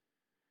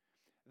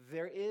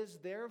 There is,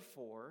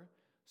 therefore,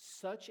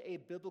 such a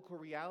biblical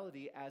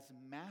reality as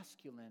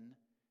masculine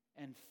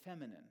and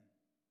feminine,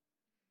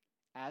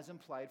 as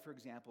implied, for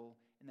example,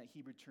 in that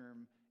Hebrew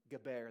term,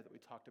 geber, that we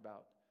talked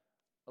about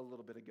a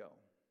little bit ago.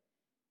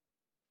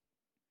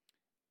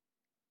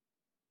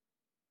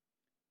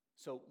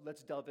 So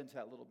let's delve into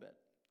that a little bit.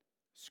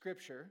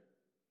 Scripture,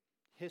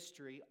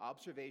 history,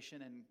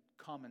 observation, and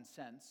common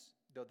sense,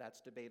 though that's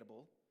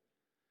debatable,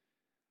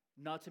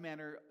 not to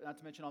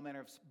mention all manner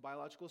of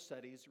biological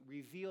studies,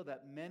 reveal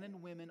that men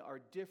and women are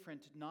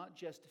different not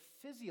just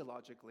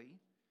physiologically,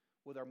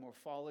 with our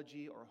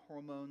morphology, our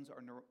hormones,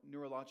 our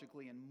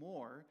neurologically, and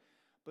more,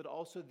 but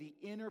also the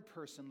inner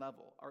person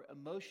level, our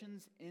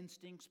emotions,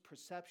 instincts,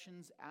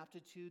 perceptions,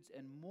 aptitudes,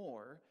 and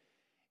more.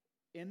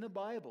 In the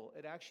Bible,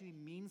 it actually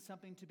means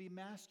something to be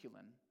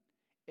masculine,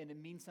 and it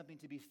means something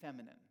to be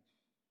feminine.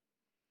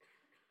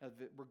 Now,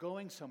 we're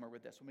going somewhere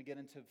with this when we get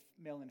into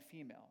male and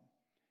female.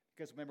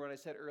 Because remember what I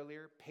said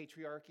earlier,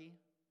 patriarchy,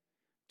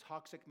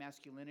 toxic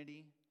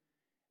masculinity,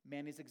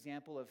 Manny's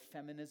example of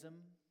feminism,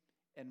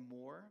 and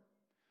more.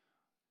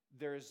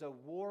 There's a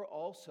war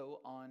also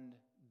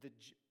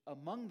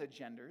among the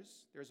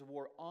genders. There's a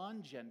war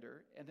on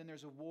gender, and then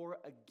there's a war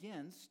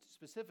against,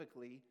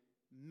 specifically,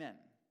 men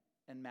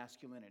and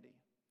masculinity.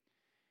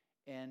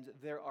 And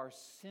there are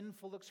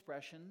sinful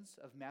expressions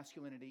of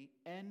masculinity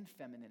and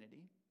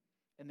femininity,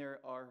 and there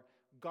are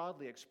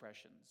godly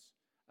expressions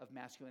of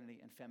masculinity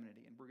and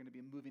femininity, and we're going to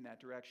be moving that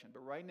direction.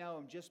 But right now,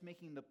 I'm just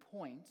making the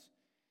point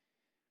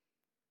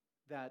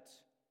that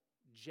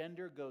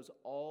gender goes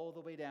all the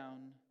way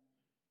down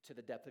to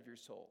the depth of your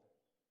soul.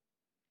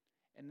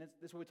 And this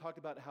is what we talked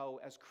about, how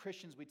as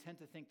Christians we tend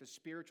to think the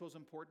spiritual is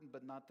important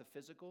but not the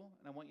physical.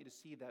 And I want you to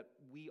see that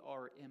we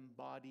are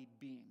embodied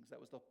beings. That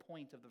was the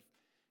point of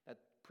that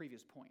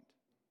previous point.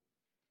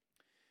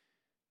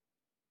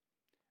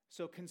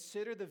 So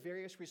consider the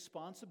various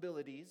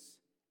responsibilities,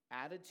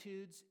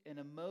 attitudes, and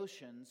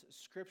emotions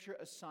Scripture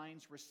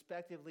assigns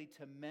respectively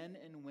to men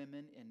and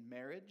women in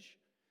marriage,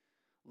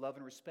 love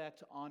and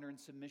respect, honor and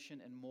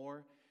submission, and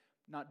more.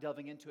 Not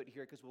delving into it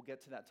here because we'll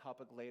get to that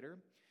topic later.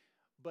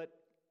 But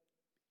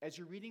as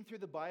you're reading through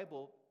the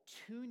Bible,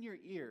 tune your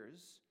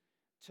ears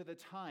to the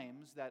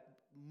times that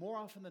more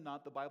often than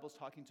not the Bible's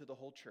talking to the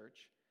whole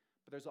church,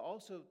 but there's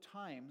also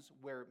times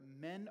where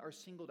men are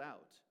singled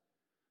out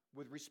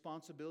with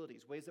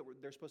responsibilities, ways that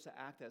they're supposed to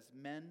act as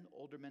men,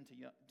 older men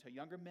to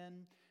younger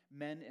men,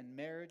 men in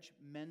marriage,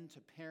 men to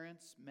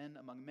parents, men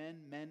among men,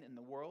 men in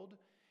the world,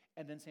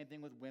 and then same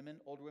thing with women,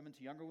 older women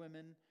to younger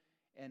women,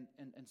 and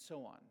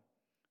so on.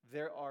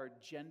 There are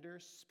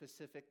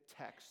gender-specific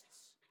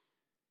texts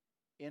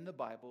in the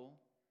Bible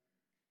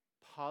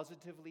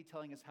positively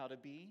telling us how to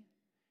be,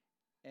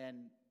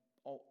 and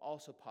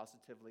also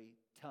positively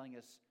telling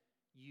us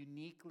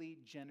uniquely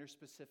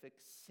gender-specific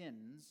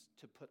sins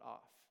to put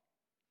off.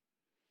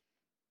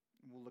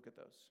 We'll look at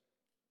those.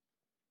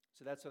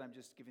 So that's what I'm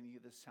just giving you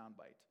this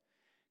soundbite.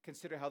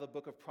 Consider how the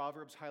book of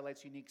Proverbs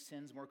highlights unique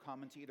sins more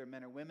common to either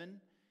men or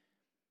women.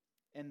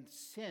 And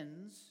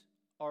sins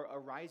are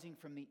arising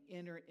from the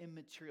inner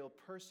immaterial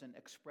person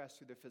expressed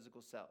through their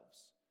physical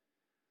selves.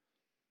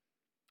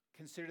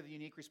 Consider the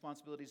unique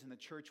responsibilities in the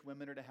church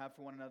women are to have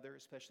for one another,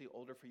 especially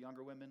older for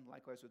younger women,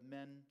 likewise with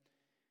men.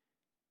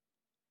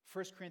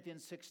 1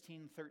 Corinthians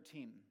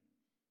 16:13.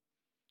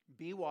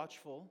 Be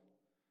watchful,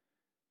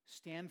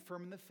 stand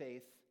firm in the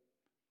faith,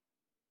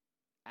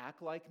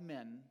 act like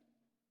men,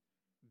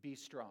 be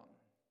strong.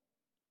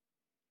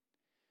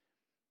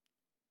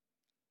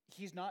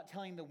 He's not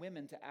telling the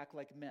women to act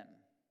like men.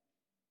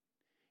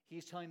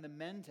 He's telling the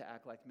men to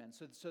act like men.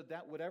 So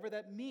that whatever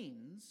that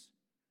means,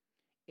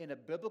 in a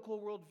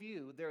biblical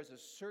worldview, there is a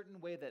certain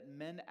way that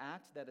men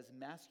act that is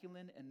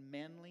masculine and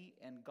manly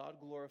and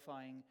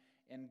God-glorifying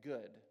and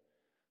good,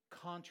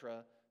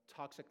 contra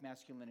toxic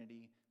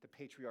masculinity, the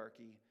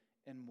patriarchy,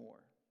 and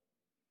more.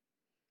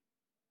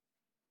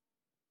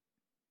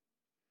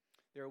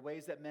 There are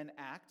ways that men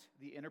act,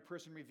 the inner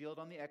person revealed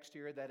on the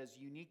exterior, that is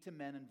unique to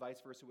men and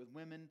vice versa with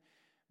women.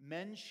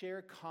 Men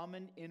share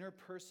common inner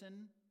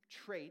person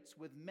traits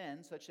with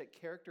men such that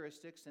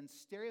characteristics and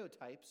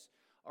stereotypes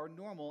are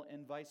normal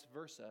and vice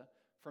versa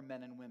for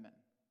men and women.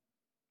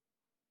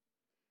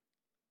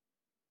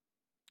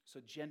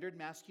 So gendered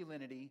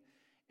masculinity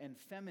and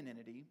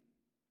femininity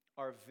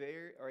are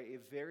a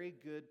very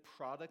good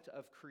product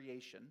of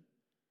creation,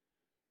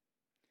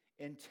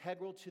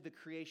 integral to the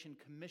creation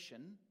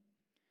commission,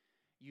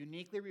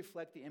 uniquely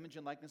reflect the image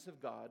and likeness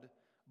of God,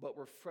 but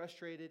were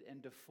frustrated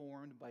and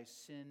deformed by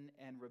sin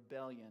and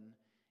rebellion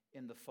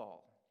in the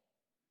fall.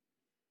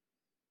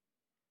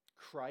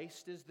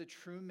 Christ is the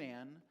true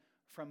man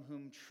from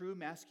whom true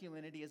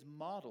masculinity is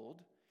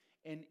modeled,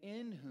 and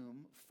in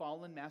whom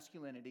fallen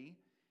masculinity,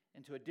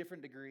 and to a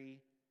different degree,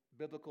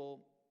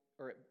 biblical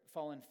or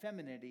fallen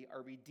femininity,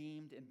 are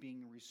redeemed and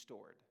being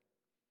restored.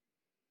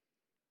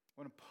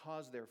 I want to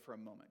pause there for a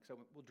moment,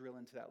 because we'll drill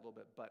into that a little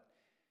bit. But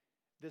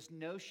this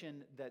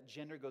notion that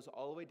gender goes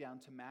all the way down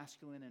to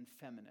masculine and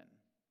feminine,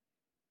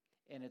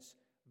 and it's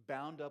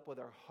bound up with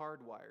our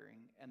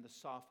hardwiring and the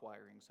soft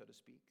wiring, so to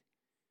speak.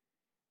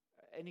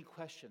 Any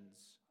questions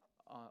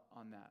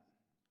on that?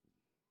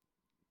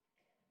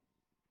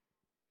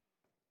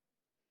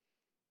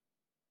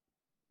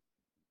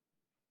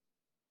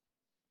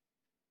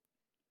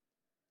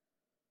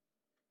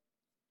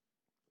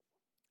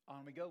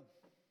 On we go.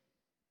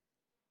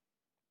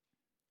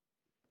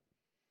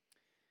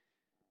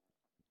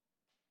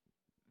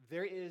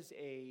 There is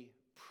a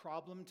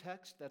problem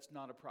text that's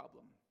not a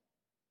problem.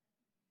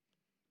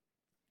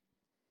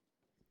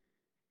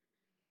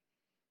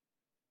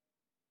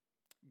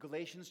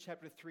 Galatians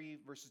chapter 3,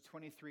 verses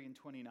 23 and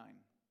 29.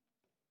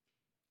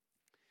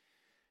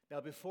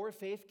 Now, before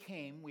faith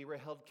came, we were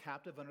held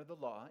captive under the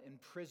law,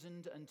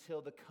 imprisoned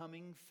until the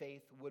coming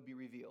faith would be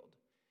revealed.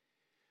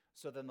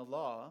 So then the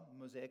law,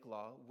 Mosaic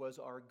law, was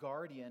our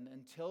guardian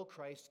until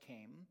Christ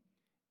came,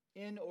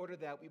 in order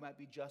that we might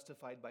be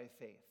justified by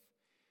faith.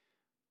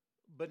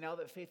 But now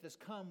that faith has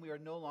come, we are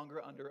no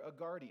longer under a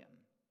guardian.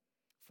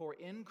 For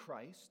in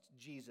Christ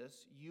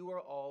Jesus you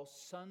are all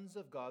sons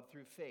of God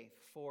through faith.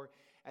 For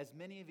as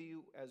many of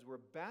you as were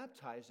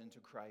baptized into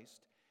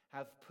Christ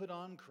have put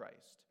on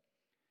Christ.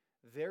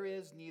 There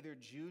is neither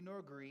Jew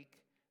nor Greek,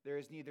 there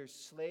is neither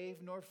slave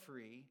nor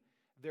free,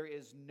 there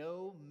is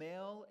no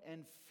male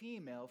and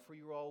female, for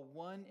you are all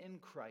one in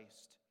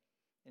Christ.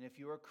 And if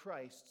you are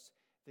Christ's,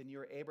 then you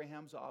are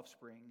Abraham's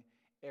offspring,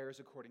 heirs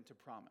according to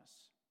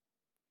promise.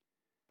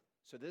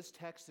 So this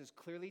text is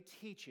clearly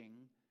teaching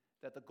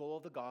that the goal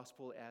of the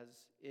gospel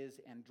is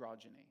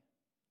androgyny.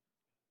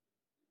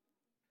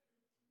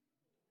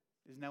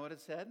 Isn't that what it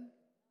said?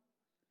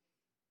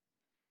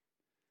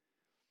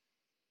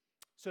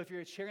 So if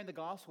you're sharing the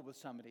gospel with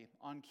somebody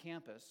on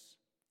campus,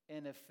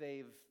 and if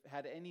they've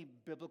had any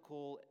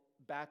biblical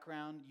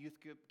background,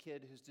 youth group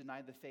kid who's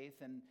denied the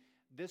faith, and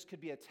this could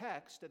be a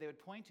text that they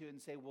would point to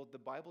and say, well, the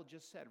Bible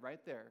just said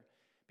right there,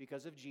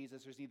 because of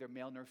Jesus, there's neither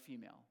male nor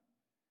female.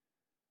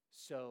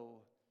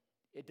 So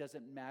it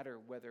doesn't matter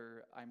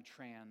whether I'm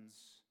trans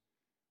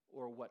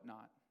or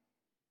whatnot.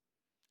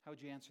 How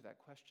would you answer that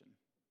question?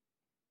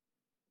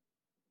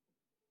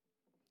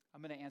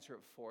 I'm going to answer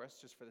it for us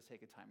just for the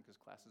sake of time because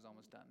class is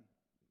almost done.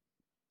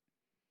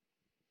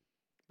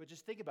 But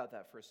just think about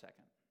that for a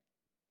second.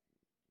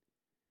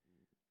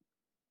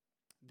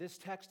 This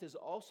text is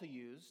also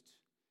used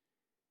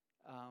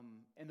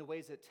in the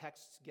ways that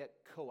texts get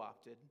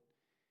co-opted.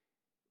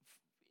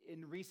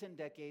 In recent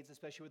decades,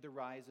 especially with the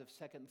rise of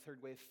second and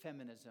third wave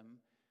feminism,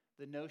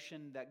 the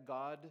notion that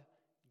God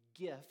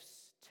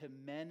gifts to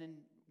men and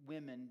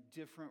women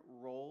different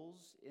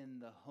roles in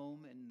the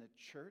home and the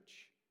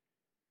church.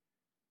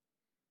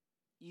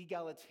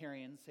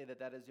 Egalitarians say that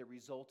that is a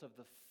result of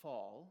the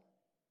fall,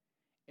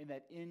 and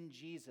that in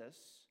Jesus,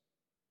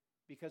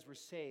 because we're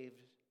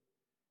saved,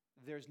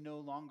 there's no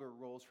longer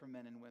roles for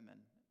men and women.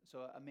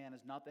 So a man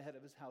is not the head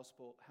of his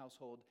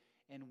household,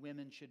 and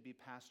women should be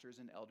pastors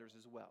and elders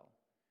as well.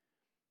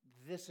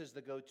 This is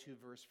the go-to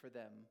verse for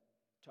them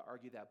to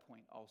argue that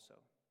point also.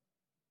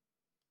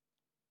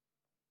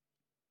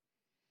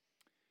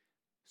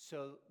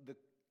 So the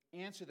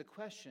answer to the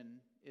question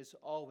is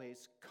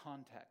always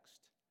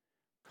context.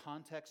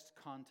 Context,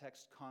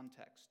 context,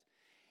 context.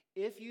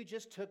 If you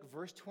just took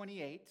verse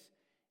 28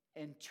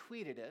 and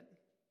tweeted it,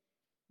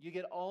 you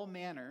get all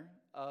manner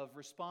of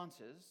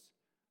responses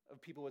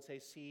of people would say,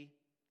 see,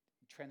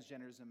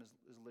 transgenderism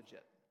is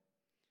legit.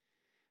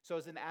 So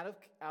as an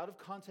out of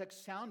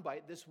context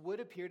soundbite, this would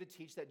appear to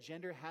teach that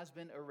gender has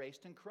been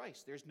erased in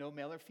Christ. There's no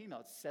male or female.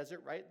 It says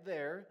it right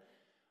there.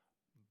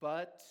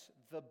 But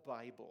the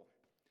Bible.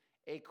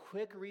 A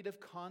quick read of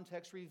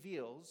context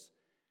reveals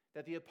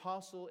that the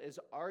apostle is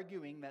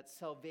arguing that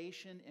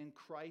salvation in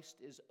Christ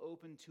is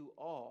open to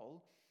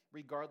all,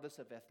 regardless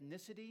of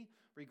ethnicity,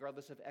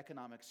 regardless of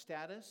economic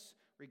status,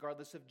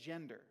 regardless of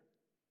gender.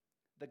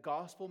 The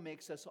gospel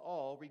makes us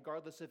all,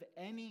 regardless of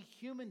any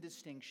human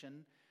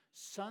distinction,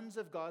 sons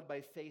of God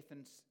by faith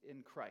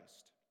in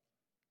Christ.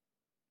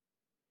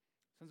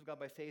 Sons of God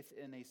by faith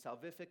in a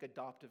salvific,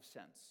 adoptive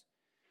sense.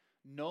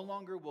 No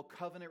longer will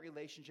covenant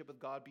relationship with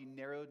God be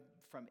narrowed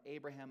from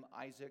Abraham,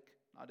 Isaac,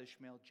 not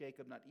Ishmael,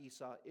 Jacob, not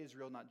Esau,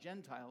 Israel, not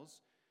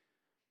Gentiles,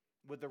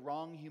 with the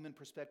wrong human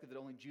perspective that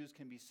only Jews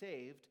can be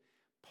saved.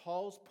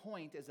 Paul's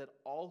point is that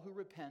all who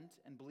repent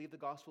and believe the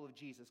gospel of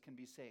Jesus can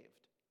be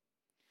saved.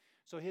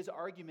 So his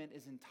argument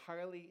is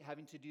entirely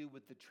having to do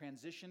with the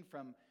transition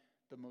from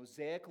the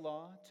Mosaic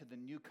law to the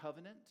new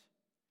covenant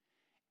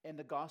and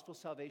the gospel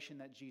salvation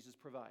that Jesus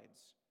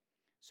provides.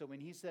 So when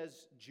he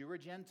says Jew or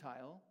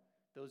Gentile,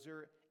 those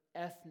are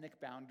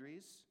ethnic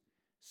boundaries.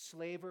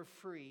 Slave or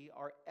free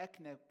are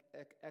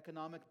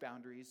economic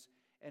boundaries,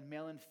 and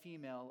male and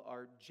female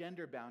are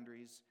gender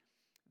boundaries.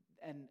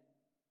 And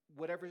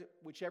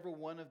whichever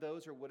one of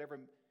those or whatever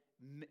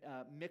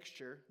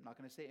mixture, I'm not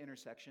going to say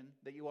intersection,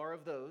 that you are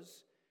of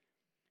those,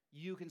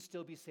 you can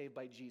still be saved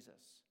by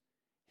Jesus.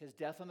 His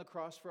death on the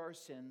cross for our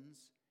sins,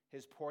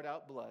 his poured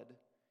out blood,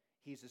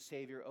 he's the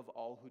Savior of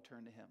all who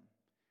turn to him.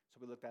 So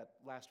we looked at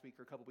last week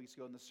or a couple weeks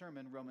ago in the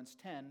sermon, Romans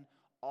 10,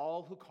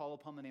 all who call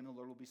upon the name of the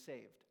Lord will be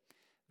saved.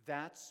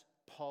 That's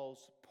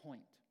Paul's point.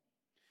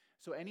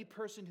 So any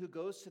person who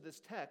goes to this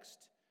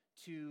text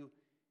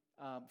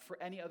for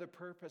any other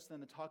purpose than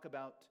to talk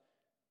about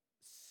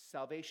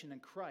salvation in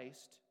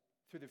Christ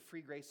through the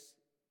free grace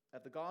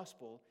of the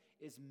gospel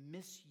is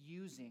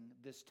misusing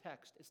this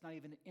text. It's not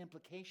even an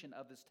implication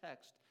of this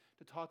text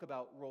to talk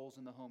about roles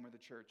in the home or the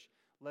church,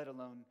 let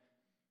alone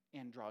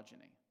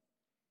androgyny.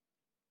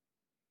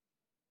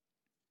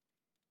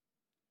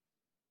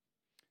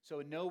 So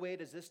in no way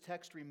does this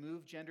text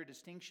remove gender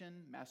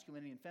distinction,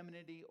 masculinity and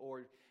femininity,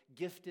 or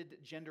gifted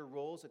gender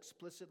roles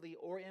explicitly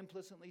or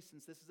implicitly,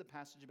 since this is a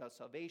passage about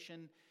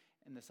salvation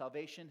and the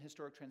salvation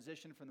historic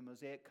transition from the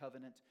Mosaic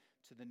covenant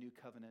to the new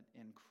covenant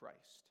in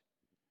Christ.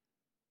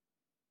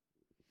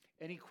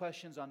 Any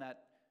questions on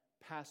that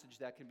passage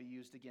that can be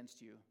used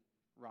against you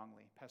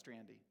wrongly? Pastor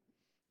Andy.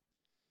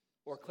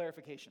 Or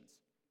clarifications?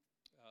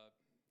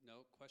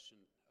 No question.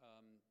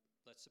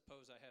 Let's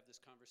suppose I have this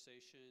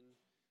conversation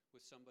with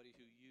somebody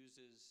who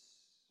uses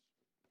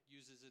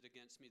uses it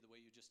against me the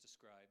way you just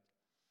described.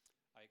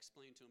 I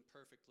explained to him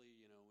perfectly,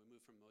 we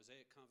moved from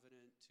Mosaic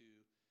covenant to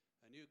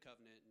a new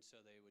covenant, and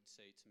so they would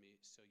say to me,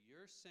 so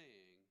you're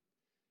saying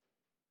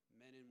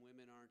men and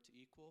women aren't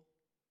equal?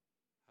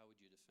 How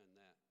would you defend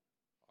that?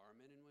 Are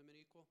men and women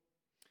equal?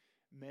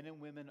 Men and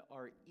women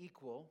are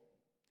equal,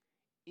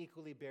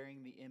 equally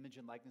bearing the image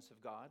and likeness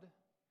of God,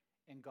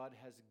 and God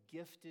has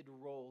gifted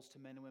roles to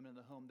men and women in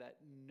the home that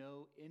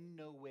in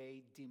no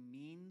way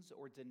demeans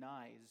or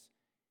denies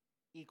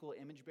equal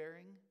image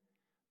bearing,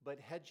 but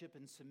headship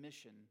and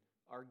submission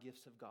are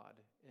gifts of God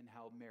in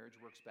how marriage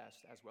works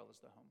best, as well as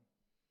the home.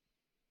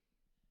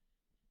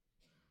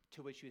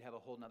 To which you'd have a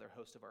whole other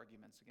host of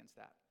arguments against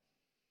that.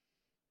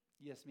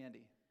 Yes,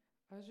 Mandy?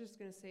 I was just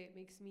going to say, it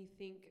makes me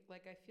think,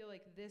 I feel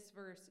like this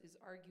verse is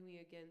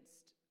arguing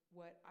against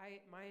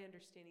my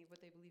understanding of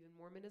what they believe in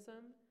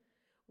Mormonism,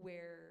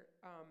 where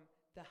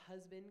the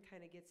husband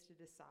kind of gets to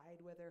decide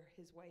whether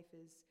his wife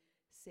is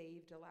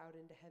saved, allowed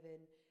into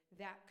heaven,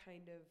 that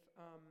kind of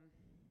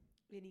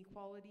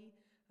inequality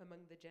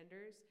among the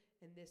genders,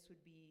 and this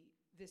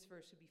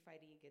verse would be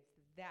fighting against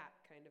that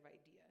kind of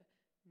idea,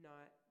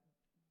 not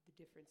the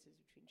differences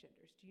between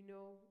genders. Do you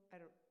know?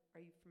 Are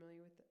you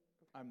familiar with that?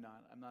 Okay. I'm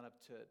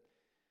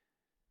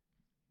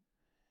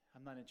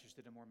not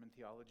interested in Mormon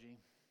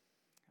theology.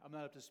 I'm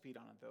not up to speed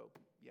on it, though.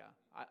 Yeah,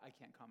 I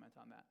can't comment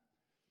on that.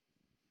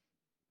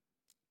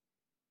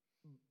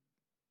 Yeah.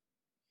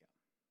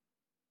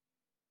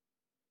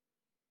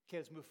 Okay,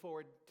 let's move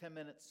forward 10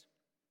 minutes.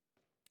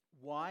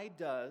 Why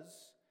does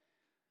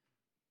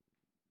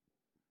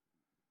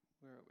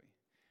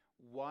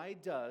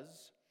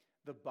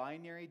the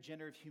binary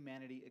gender of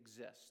humanity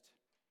exist?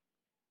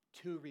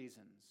 2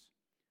 reasons.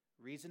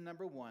 Reason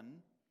number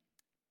 1,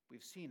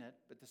 we've seen it,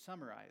 but to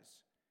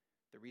summarize,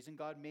 the reason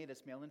God made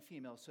us male and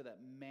female so that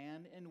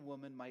man and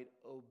woman might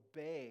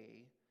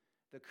obey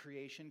the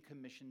creation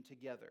commission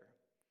together.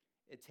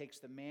 It takes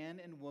the man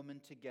and woman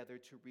together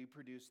to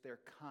reproduce their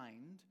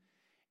kind,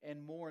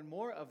 and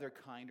more of their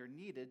kind are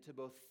needed to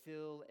both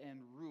fill and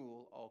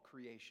rule all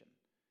creation.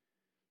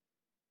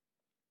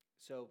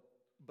 So,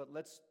 but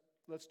let's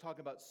talk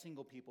about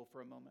single people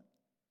for a moment.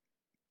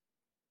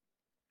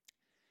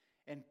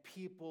 And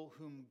people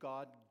whom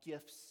God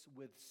gifts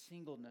with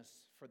singleness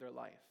for their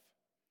life.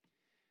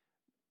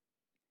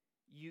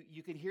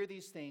 You can hear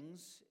these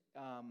things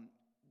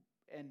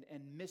and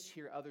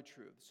mishear other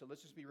truths. So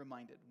let's just be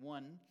reminded.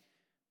 1,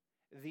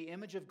 the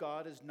image of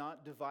God is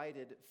not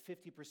divided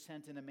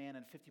 50% in a man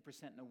and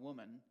 50% in a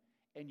woman,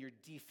 and you're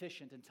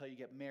deficient until you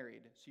get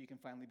married, so you can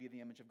finally be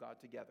the image of God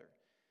together.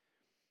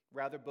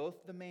 Rather,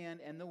 both the man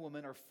and the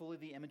woman are fully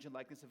the image and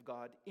likeness of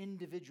God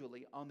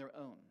individually on their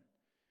own.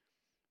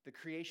 The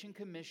creation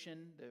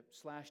commission, the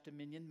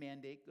 /dominion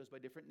mandate, goes by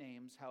different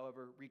names,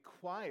 however,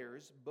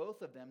 requires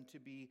both of them to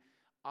be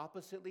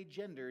oppositely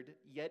gendered,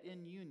 yet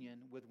in union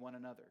with one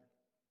another.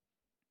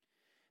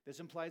 This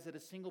implies that a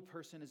single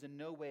person is in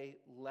no way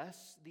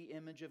less the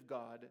image of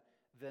God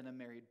than a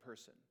married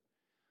person.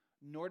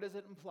 Nor does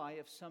it imply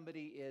if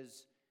somebody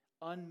is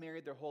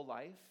unmarried their whole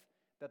life,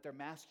 that their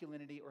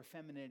masculinity or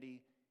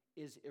femininity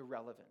is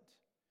irrelevant.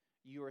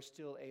 You are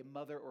still a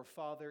mother or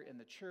father in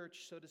the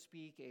church, so to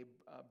speak, a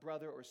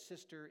brother or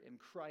sister in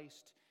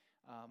Christ,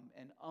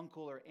 an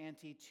uncle or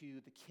auntie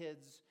to the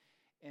kids.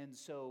 And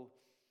so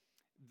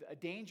a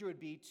danger would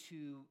be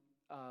to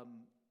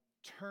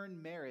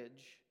turn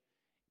marriage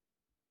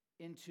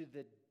into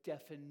the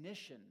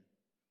definition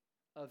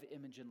of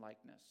image and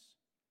likeness.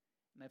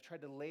 And I've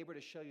tried to labor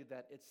to show you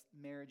that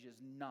marriage is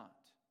not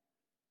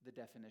the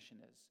definition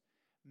is.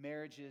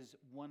 Marriage is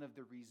one of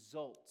the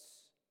results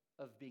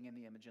of being in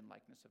the image and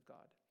likeness of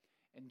God.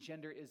 And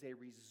gender is a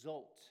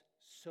result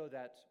so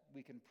that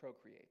we can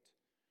procreate.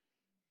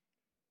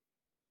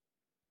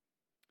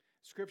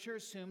 Scripture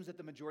assumes that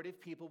the majority of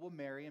people will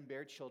marry and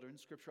bear children.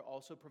 Scripture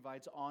also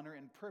provides honor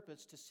and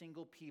purpose to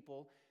single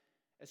people,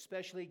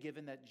 especially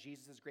given that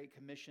Jesus' great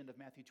commission of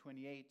Matthew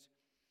 28,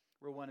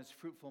 where one is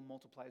fruitful and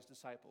multiplies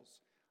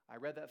disciples. I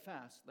read that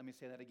fast. Let me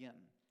say that again.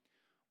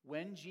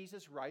 When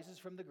Jesus rises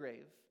from the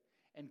grave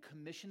and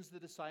commissions the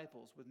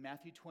disciples with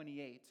Matthew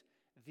 28,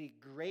 the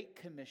Great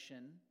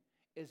Commission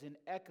is an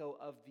echo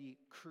of the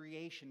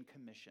Creation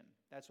Commission.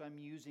 That's why I'm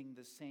using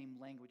the same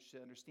language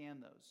to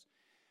understand those.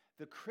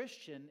 The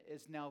Christian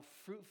is now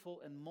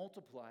fruitful and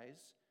multiplies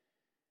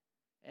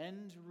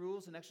and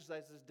rules and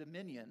exercises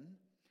dominion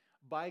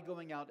by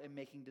going out and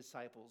making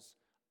disciples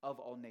of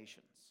all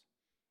nations.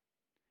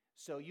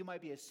 So you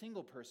might be a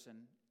single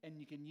person, and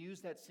you can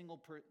use that's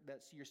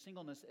your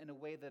singleness in a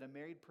way that a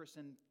married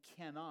person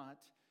cannot,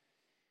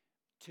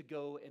 to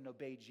go and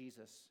obey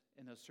Jesus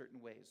in those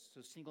certain ways.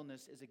 So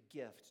singleness is a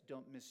gift.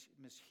 Don't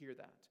mishear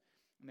that.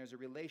 And there's a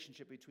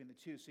relationship between the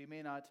two. So you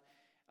may not,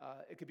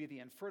 it could be the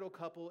infertile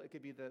couple, it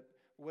could be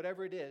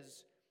whatever it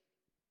is.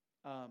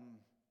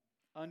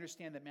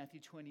 Understand that Matthew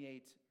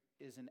 28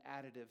 is an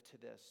additive to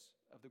this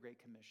of the Great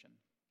Commission.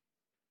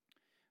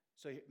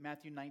 So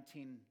Matthew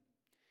 19,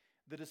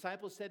 the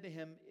disciples said to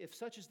him, if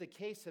such is the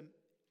case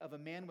of a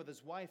man with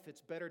his wife,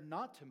 it's better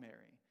not to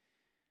marry.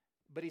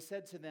 But he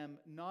said to them,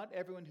 not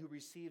everyone who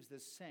receives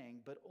this saying,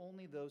 but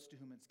only those to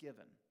whom it's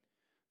given.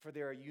 For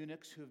there are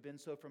eunuchs who have been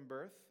so from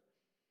birth.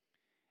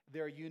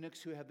 There are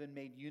eunuchs who have been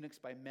made eunuchs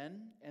by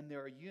men, and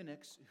there are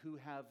eunuchs who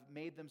have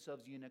made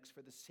themselves eunuchs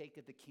for the sake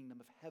of the kingdom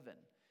of heaven.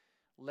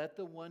 Let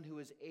the one who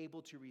is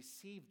able to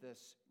receive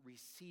this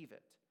receive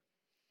it.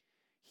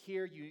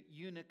 Here,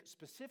 eunuch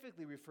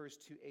specifically refers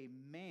to a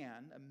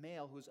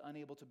male who is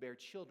unable to bear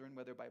children,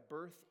 whether by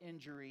birth,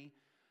 injury,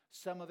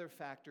 some other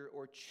factor,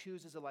 or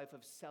chooses a life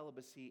of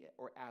celibacy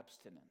or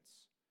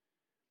abstinence.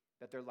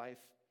 That their life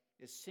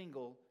is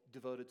single,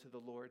 devoted to the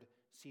Lord.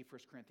 See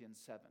 1 Corinthians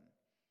 7.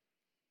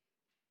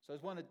 So I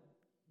just want to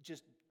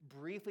just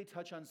briefly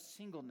touch on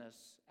singleness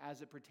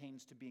as it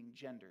pertains to being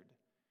gendered,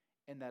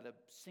 and that a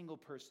single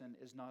person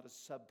is not a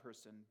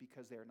sub-person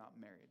because they are not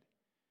married,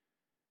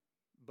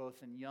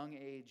 both in young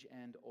age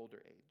and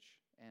older age,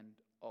 and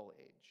all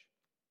age.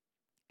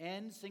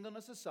 And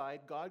singleness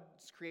aside,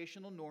 God's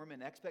creational norm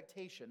and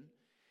expectation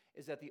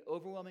is that the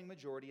overwhelming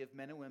majority of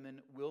men and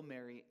women will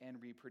marry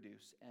and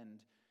reproduce and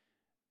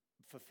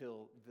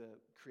fulfill the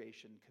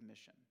creation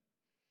commission.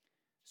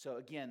 So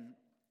again,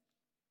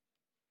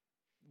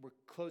 we're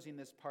closing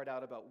this part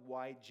out about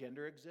why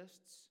gender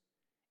exists,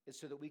 is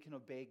so that we can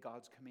obey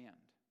God's command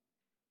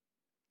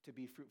to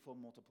be fruitful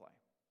and multiply.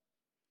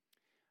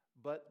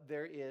 But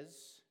there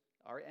is,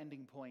 our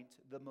ending point,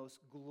 the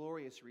most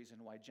glorious reason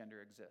why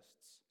gender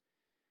exists.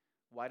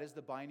 Why does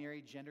the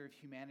binary gender of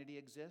humanity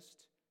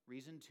exist?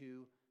 Reason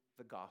 2,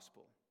 the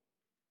gospel.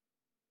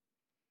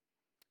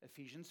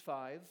 Ephesians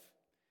 5,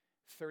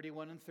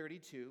 31 and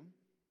 32.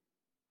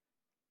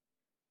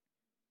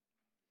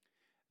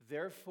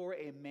 Therefore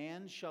a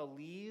man shall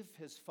leave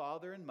his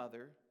father and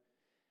mother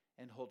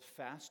and hold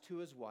fast to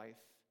his wife,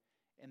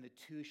 and the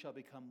two shall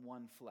become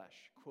one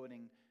flesh,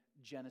 quoting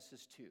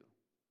Genesis 2.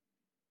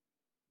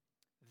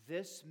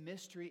 This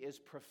mystery is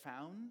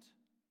profound,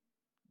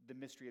 the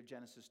mystery of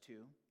Genesis 2,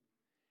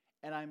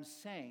 and I'm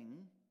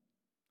saying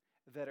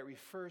that it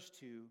refers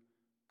to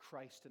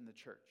Christ and the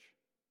church.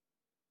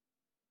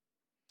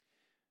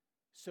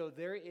 So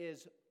there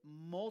is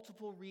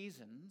multiple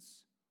reasons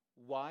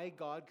why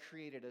God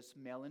created us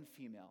male and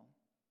female.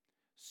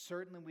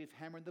 Certainly we've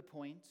hammered the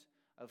point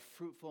of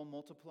fruitful and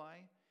multiply.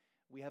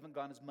 We haven't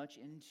gone as much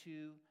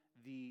into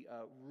the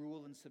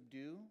rule and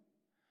subdue.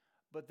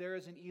 But there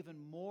is an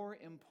even more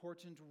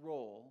important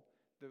role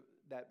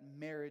that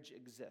marriage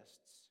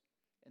exists.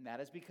 And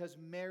that is because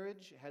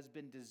marriage has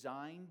been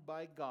designed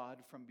by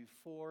God from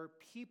before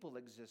people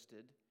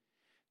existed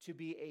to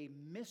be a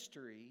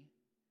mystery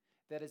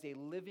that is a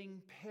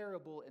living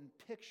parable and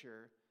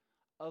picture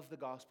of the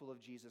gospel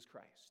of Jesus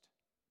Christ.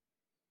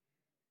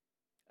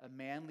 A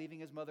man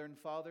leaving his mother and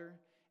father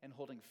and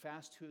holding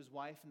fast to his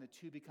wife, and the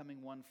two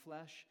becoming one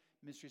flesh.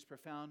 Mystery is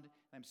profound.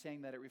 I'm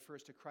saying that it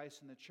refers to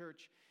Christ and the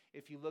church.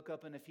 If you look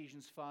up in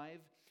Ephesians 5,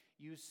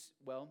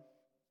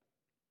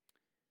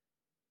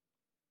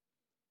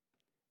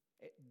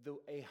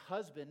 a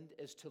husband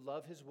is to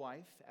love his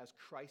wife as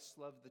Christ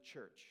loved the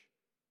church.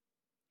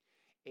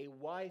 A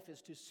wife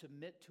is to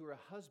submit to her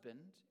husband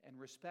and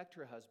respect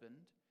her husband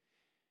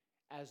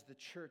as the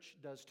church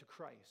does to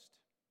Christ.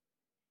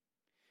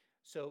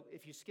 So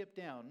if you skip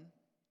down,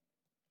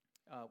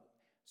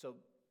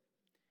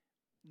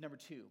 number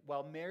 2,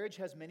 while marriage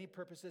has many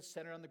purposes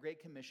centered on the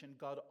Great Commission,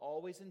 God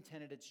always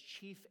intended its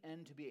chief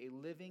end to be a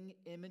living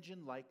image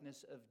and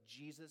likeness of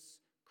Jesus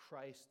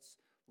Christ's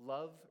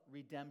love,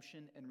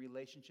 redemption, and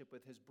relationship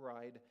with his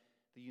bride,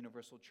 the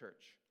universal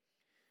church.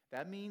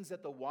 That means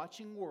that the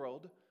watching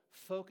world,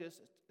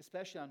 focused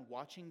especially on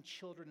watching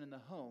children in the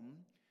home,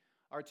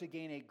 are to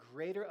gain a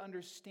greater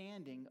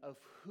understanding of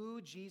who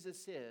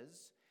Jesus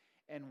is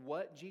and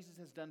what Jesus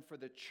has done for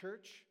the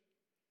church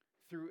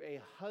through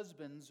a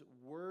husband's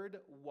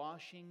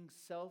word-washing,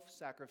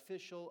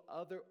 self-sacrificial,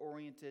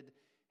 other-oriented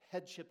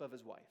headship of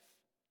his wife.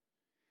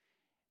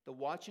 The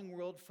watching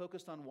world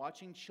focused on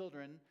watching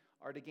children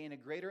are to gain a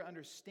greater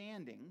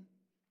understanding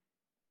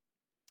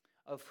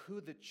of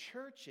who the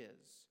church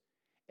is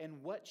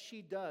and what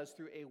she does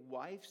through a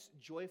wife's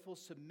joyful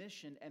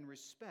submission and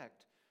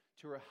respect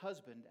to her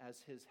husband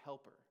as his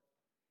helper.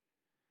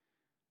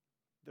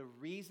 The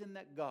reason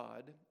that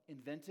God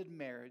invented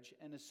marriage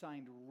and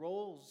assigned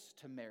roles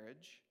to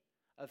marriage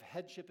of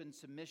headship and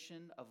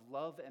submission, of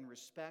love and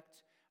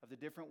respect, of the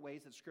different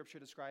ways that Scripture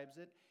describes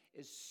it,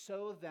 is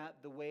so that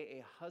the way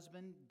a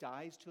husband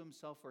dies to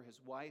himself for his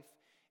wife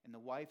and the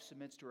wife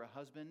submits to her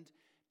husband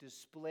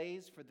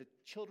displays for the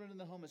children in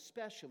the home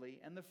especially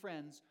and the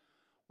friends,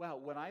 wow,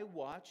 when I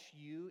watch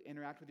you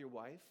interact with your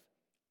wife,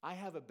 I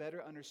have a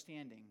better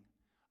understanding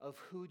of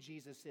who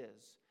Jesus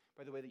is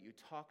by the way that you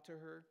talk to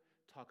her,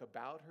 talk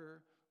about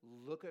her,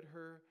 look at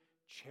her,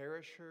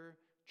 cherish her,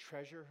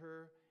 treasure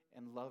her,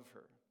 and love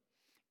her.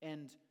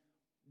 And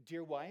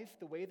dear wife,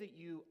 the way that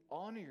you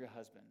honor your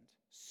husband,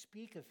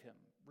 speak of him,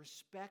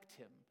 respect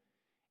him,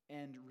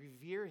 and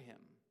revere him,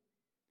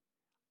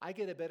 I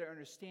get a better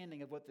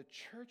understanding of what the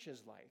church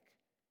is like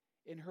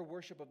in her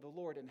worship of the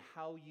Lord and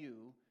how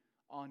you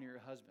honor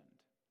your husband.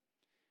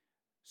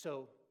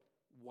 So,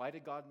 why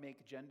did God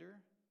make gender?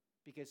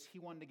 because he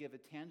wanted to give a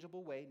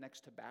tangible way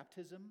next to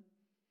baptism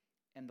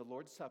and the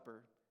Lord's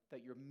Supper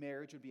that your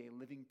marriage would be a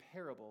living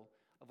parable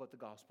of what the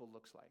gospel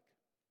looks like.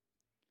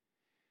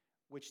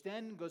 Which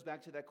then goes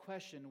back to that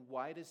question,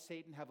 why does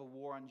Satan have a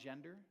war on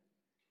gender?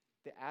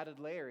 The added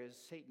layer is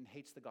Satan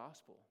hates the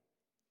gospel.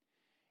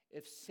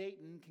 If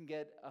Satan can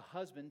get a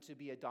husband to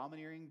be a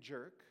domineering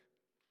jerk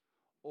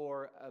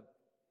or a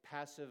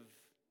passive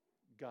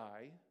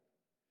guy,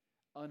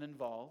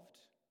 uninvolved,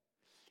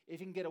 if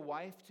he can get a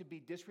wife to be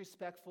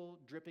disrespectful,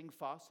 dripping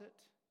faucet,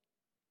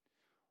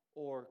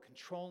 or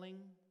controlling,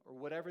 or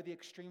whatever the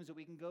extremes that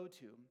we can go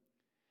to,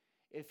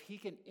 if he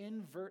can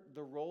invert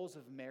the roles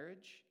of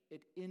marriage,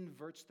 it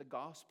inverts the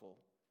gospel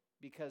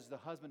because the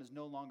husband is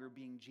no longer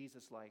being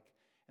Jesus-like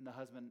and the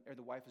husband or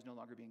the wife is no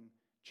longer being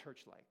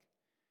church-like.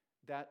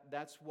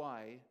 That's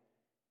why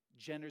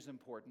gender is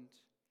important.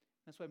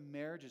 That's why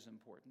marriage is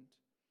important.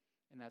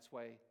 And that's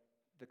why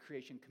the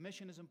Creation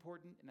Commission is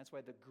important. And that's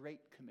why the Great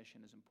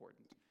Commission is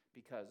important,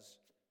 because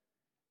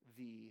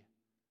the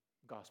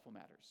gospel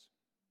matters.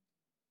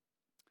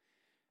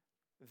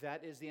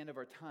 That is the end of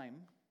our time.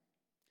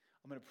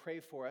 I'm going to pray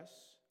for us,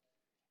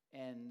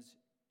 and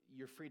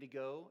you're free to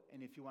go.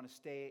 And if you want to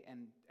stay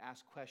and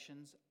ask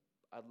questions,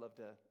 I'd love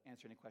to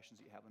answer any questions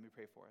that you have. Let me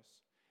pray for us.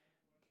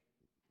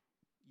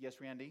 Yes,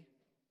 Randy?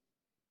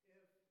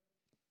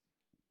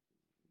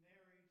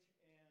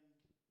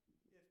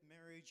 If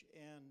marriage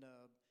and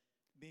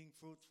being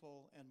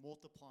fruitful and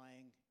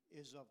multiplying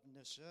is of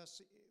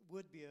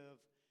would be of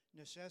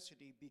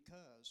necessity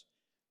because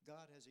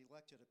God has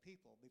elected a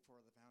people before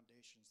the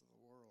foundations of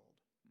the world.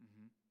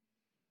 Mm-hmm.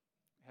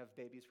 Have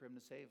babies for him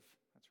to save.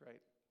 That's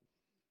right.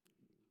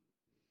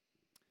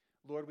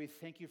 Lord, we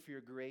thank you for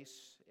your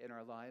grace in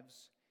our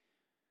lives.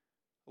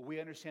 We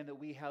understand that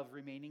we have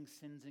remaining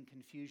sins and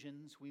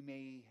confusions.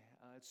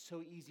 It's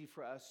so easy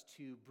for us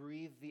to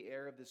breathe the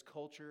air of this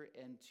culture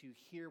and to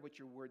hear what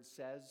your word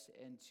says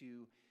and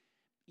to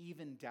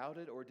even doubt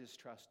it or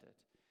distrust it.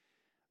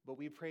 But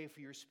we pray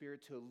for your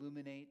Spirit to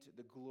illuminate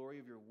the glory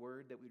of your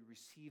word, that we'd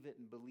receive it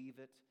and believe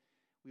it.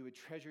 We would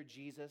treasure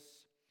Jesus,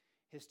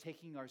 his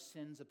taking our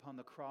sins upon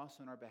the cross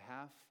on our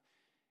behalf,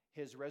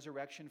 his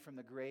resurrection from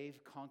the grave,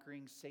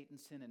 conquering Satan,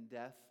 sin, and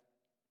death,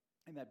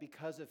 and that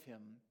because of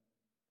him,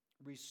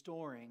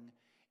 restoring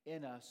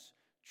in us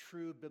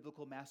true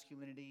biblical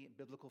masculinity,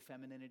 biblical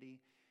femininity,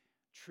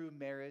 true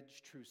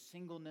marriage, true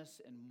singleness,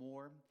 and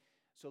more.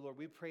 So, Lord,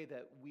 we pray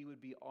that we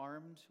would be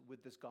armed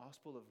with this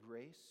gospel of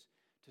grace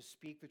to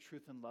speak the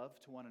truth in love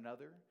to one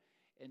another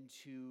and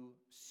to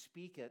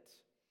speak it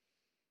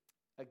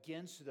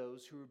against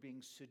those who are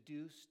being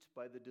seduced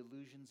by the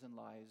delusions and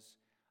lies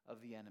of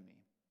the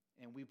enemy.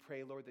 And we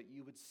pray, Lord, that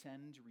you would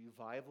send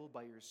revival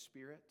by your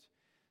Spirit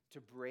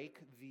to break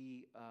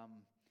the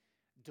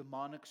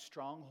demonic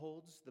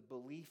strongholds, the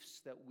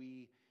beliefs that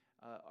we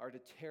are to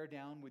tear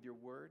down with your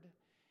word,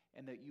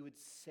 and that you would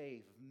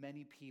save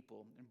many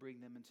people and bring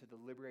them into the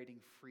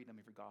liberating freedom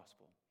of your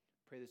gospel.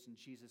 Pray this in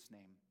Jesus'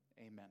 name.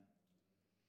 Amen.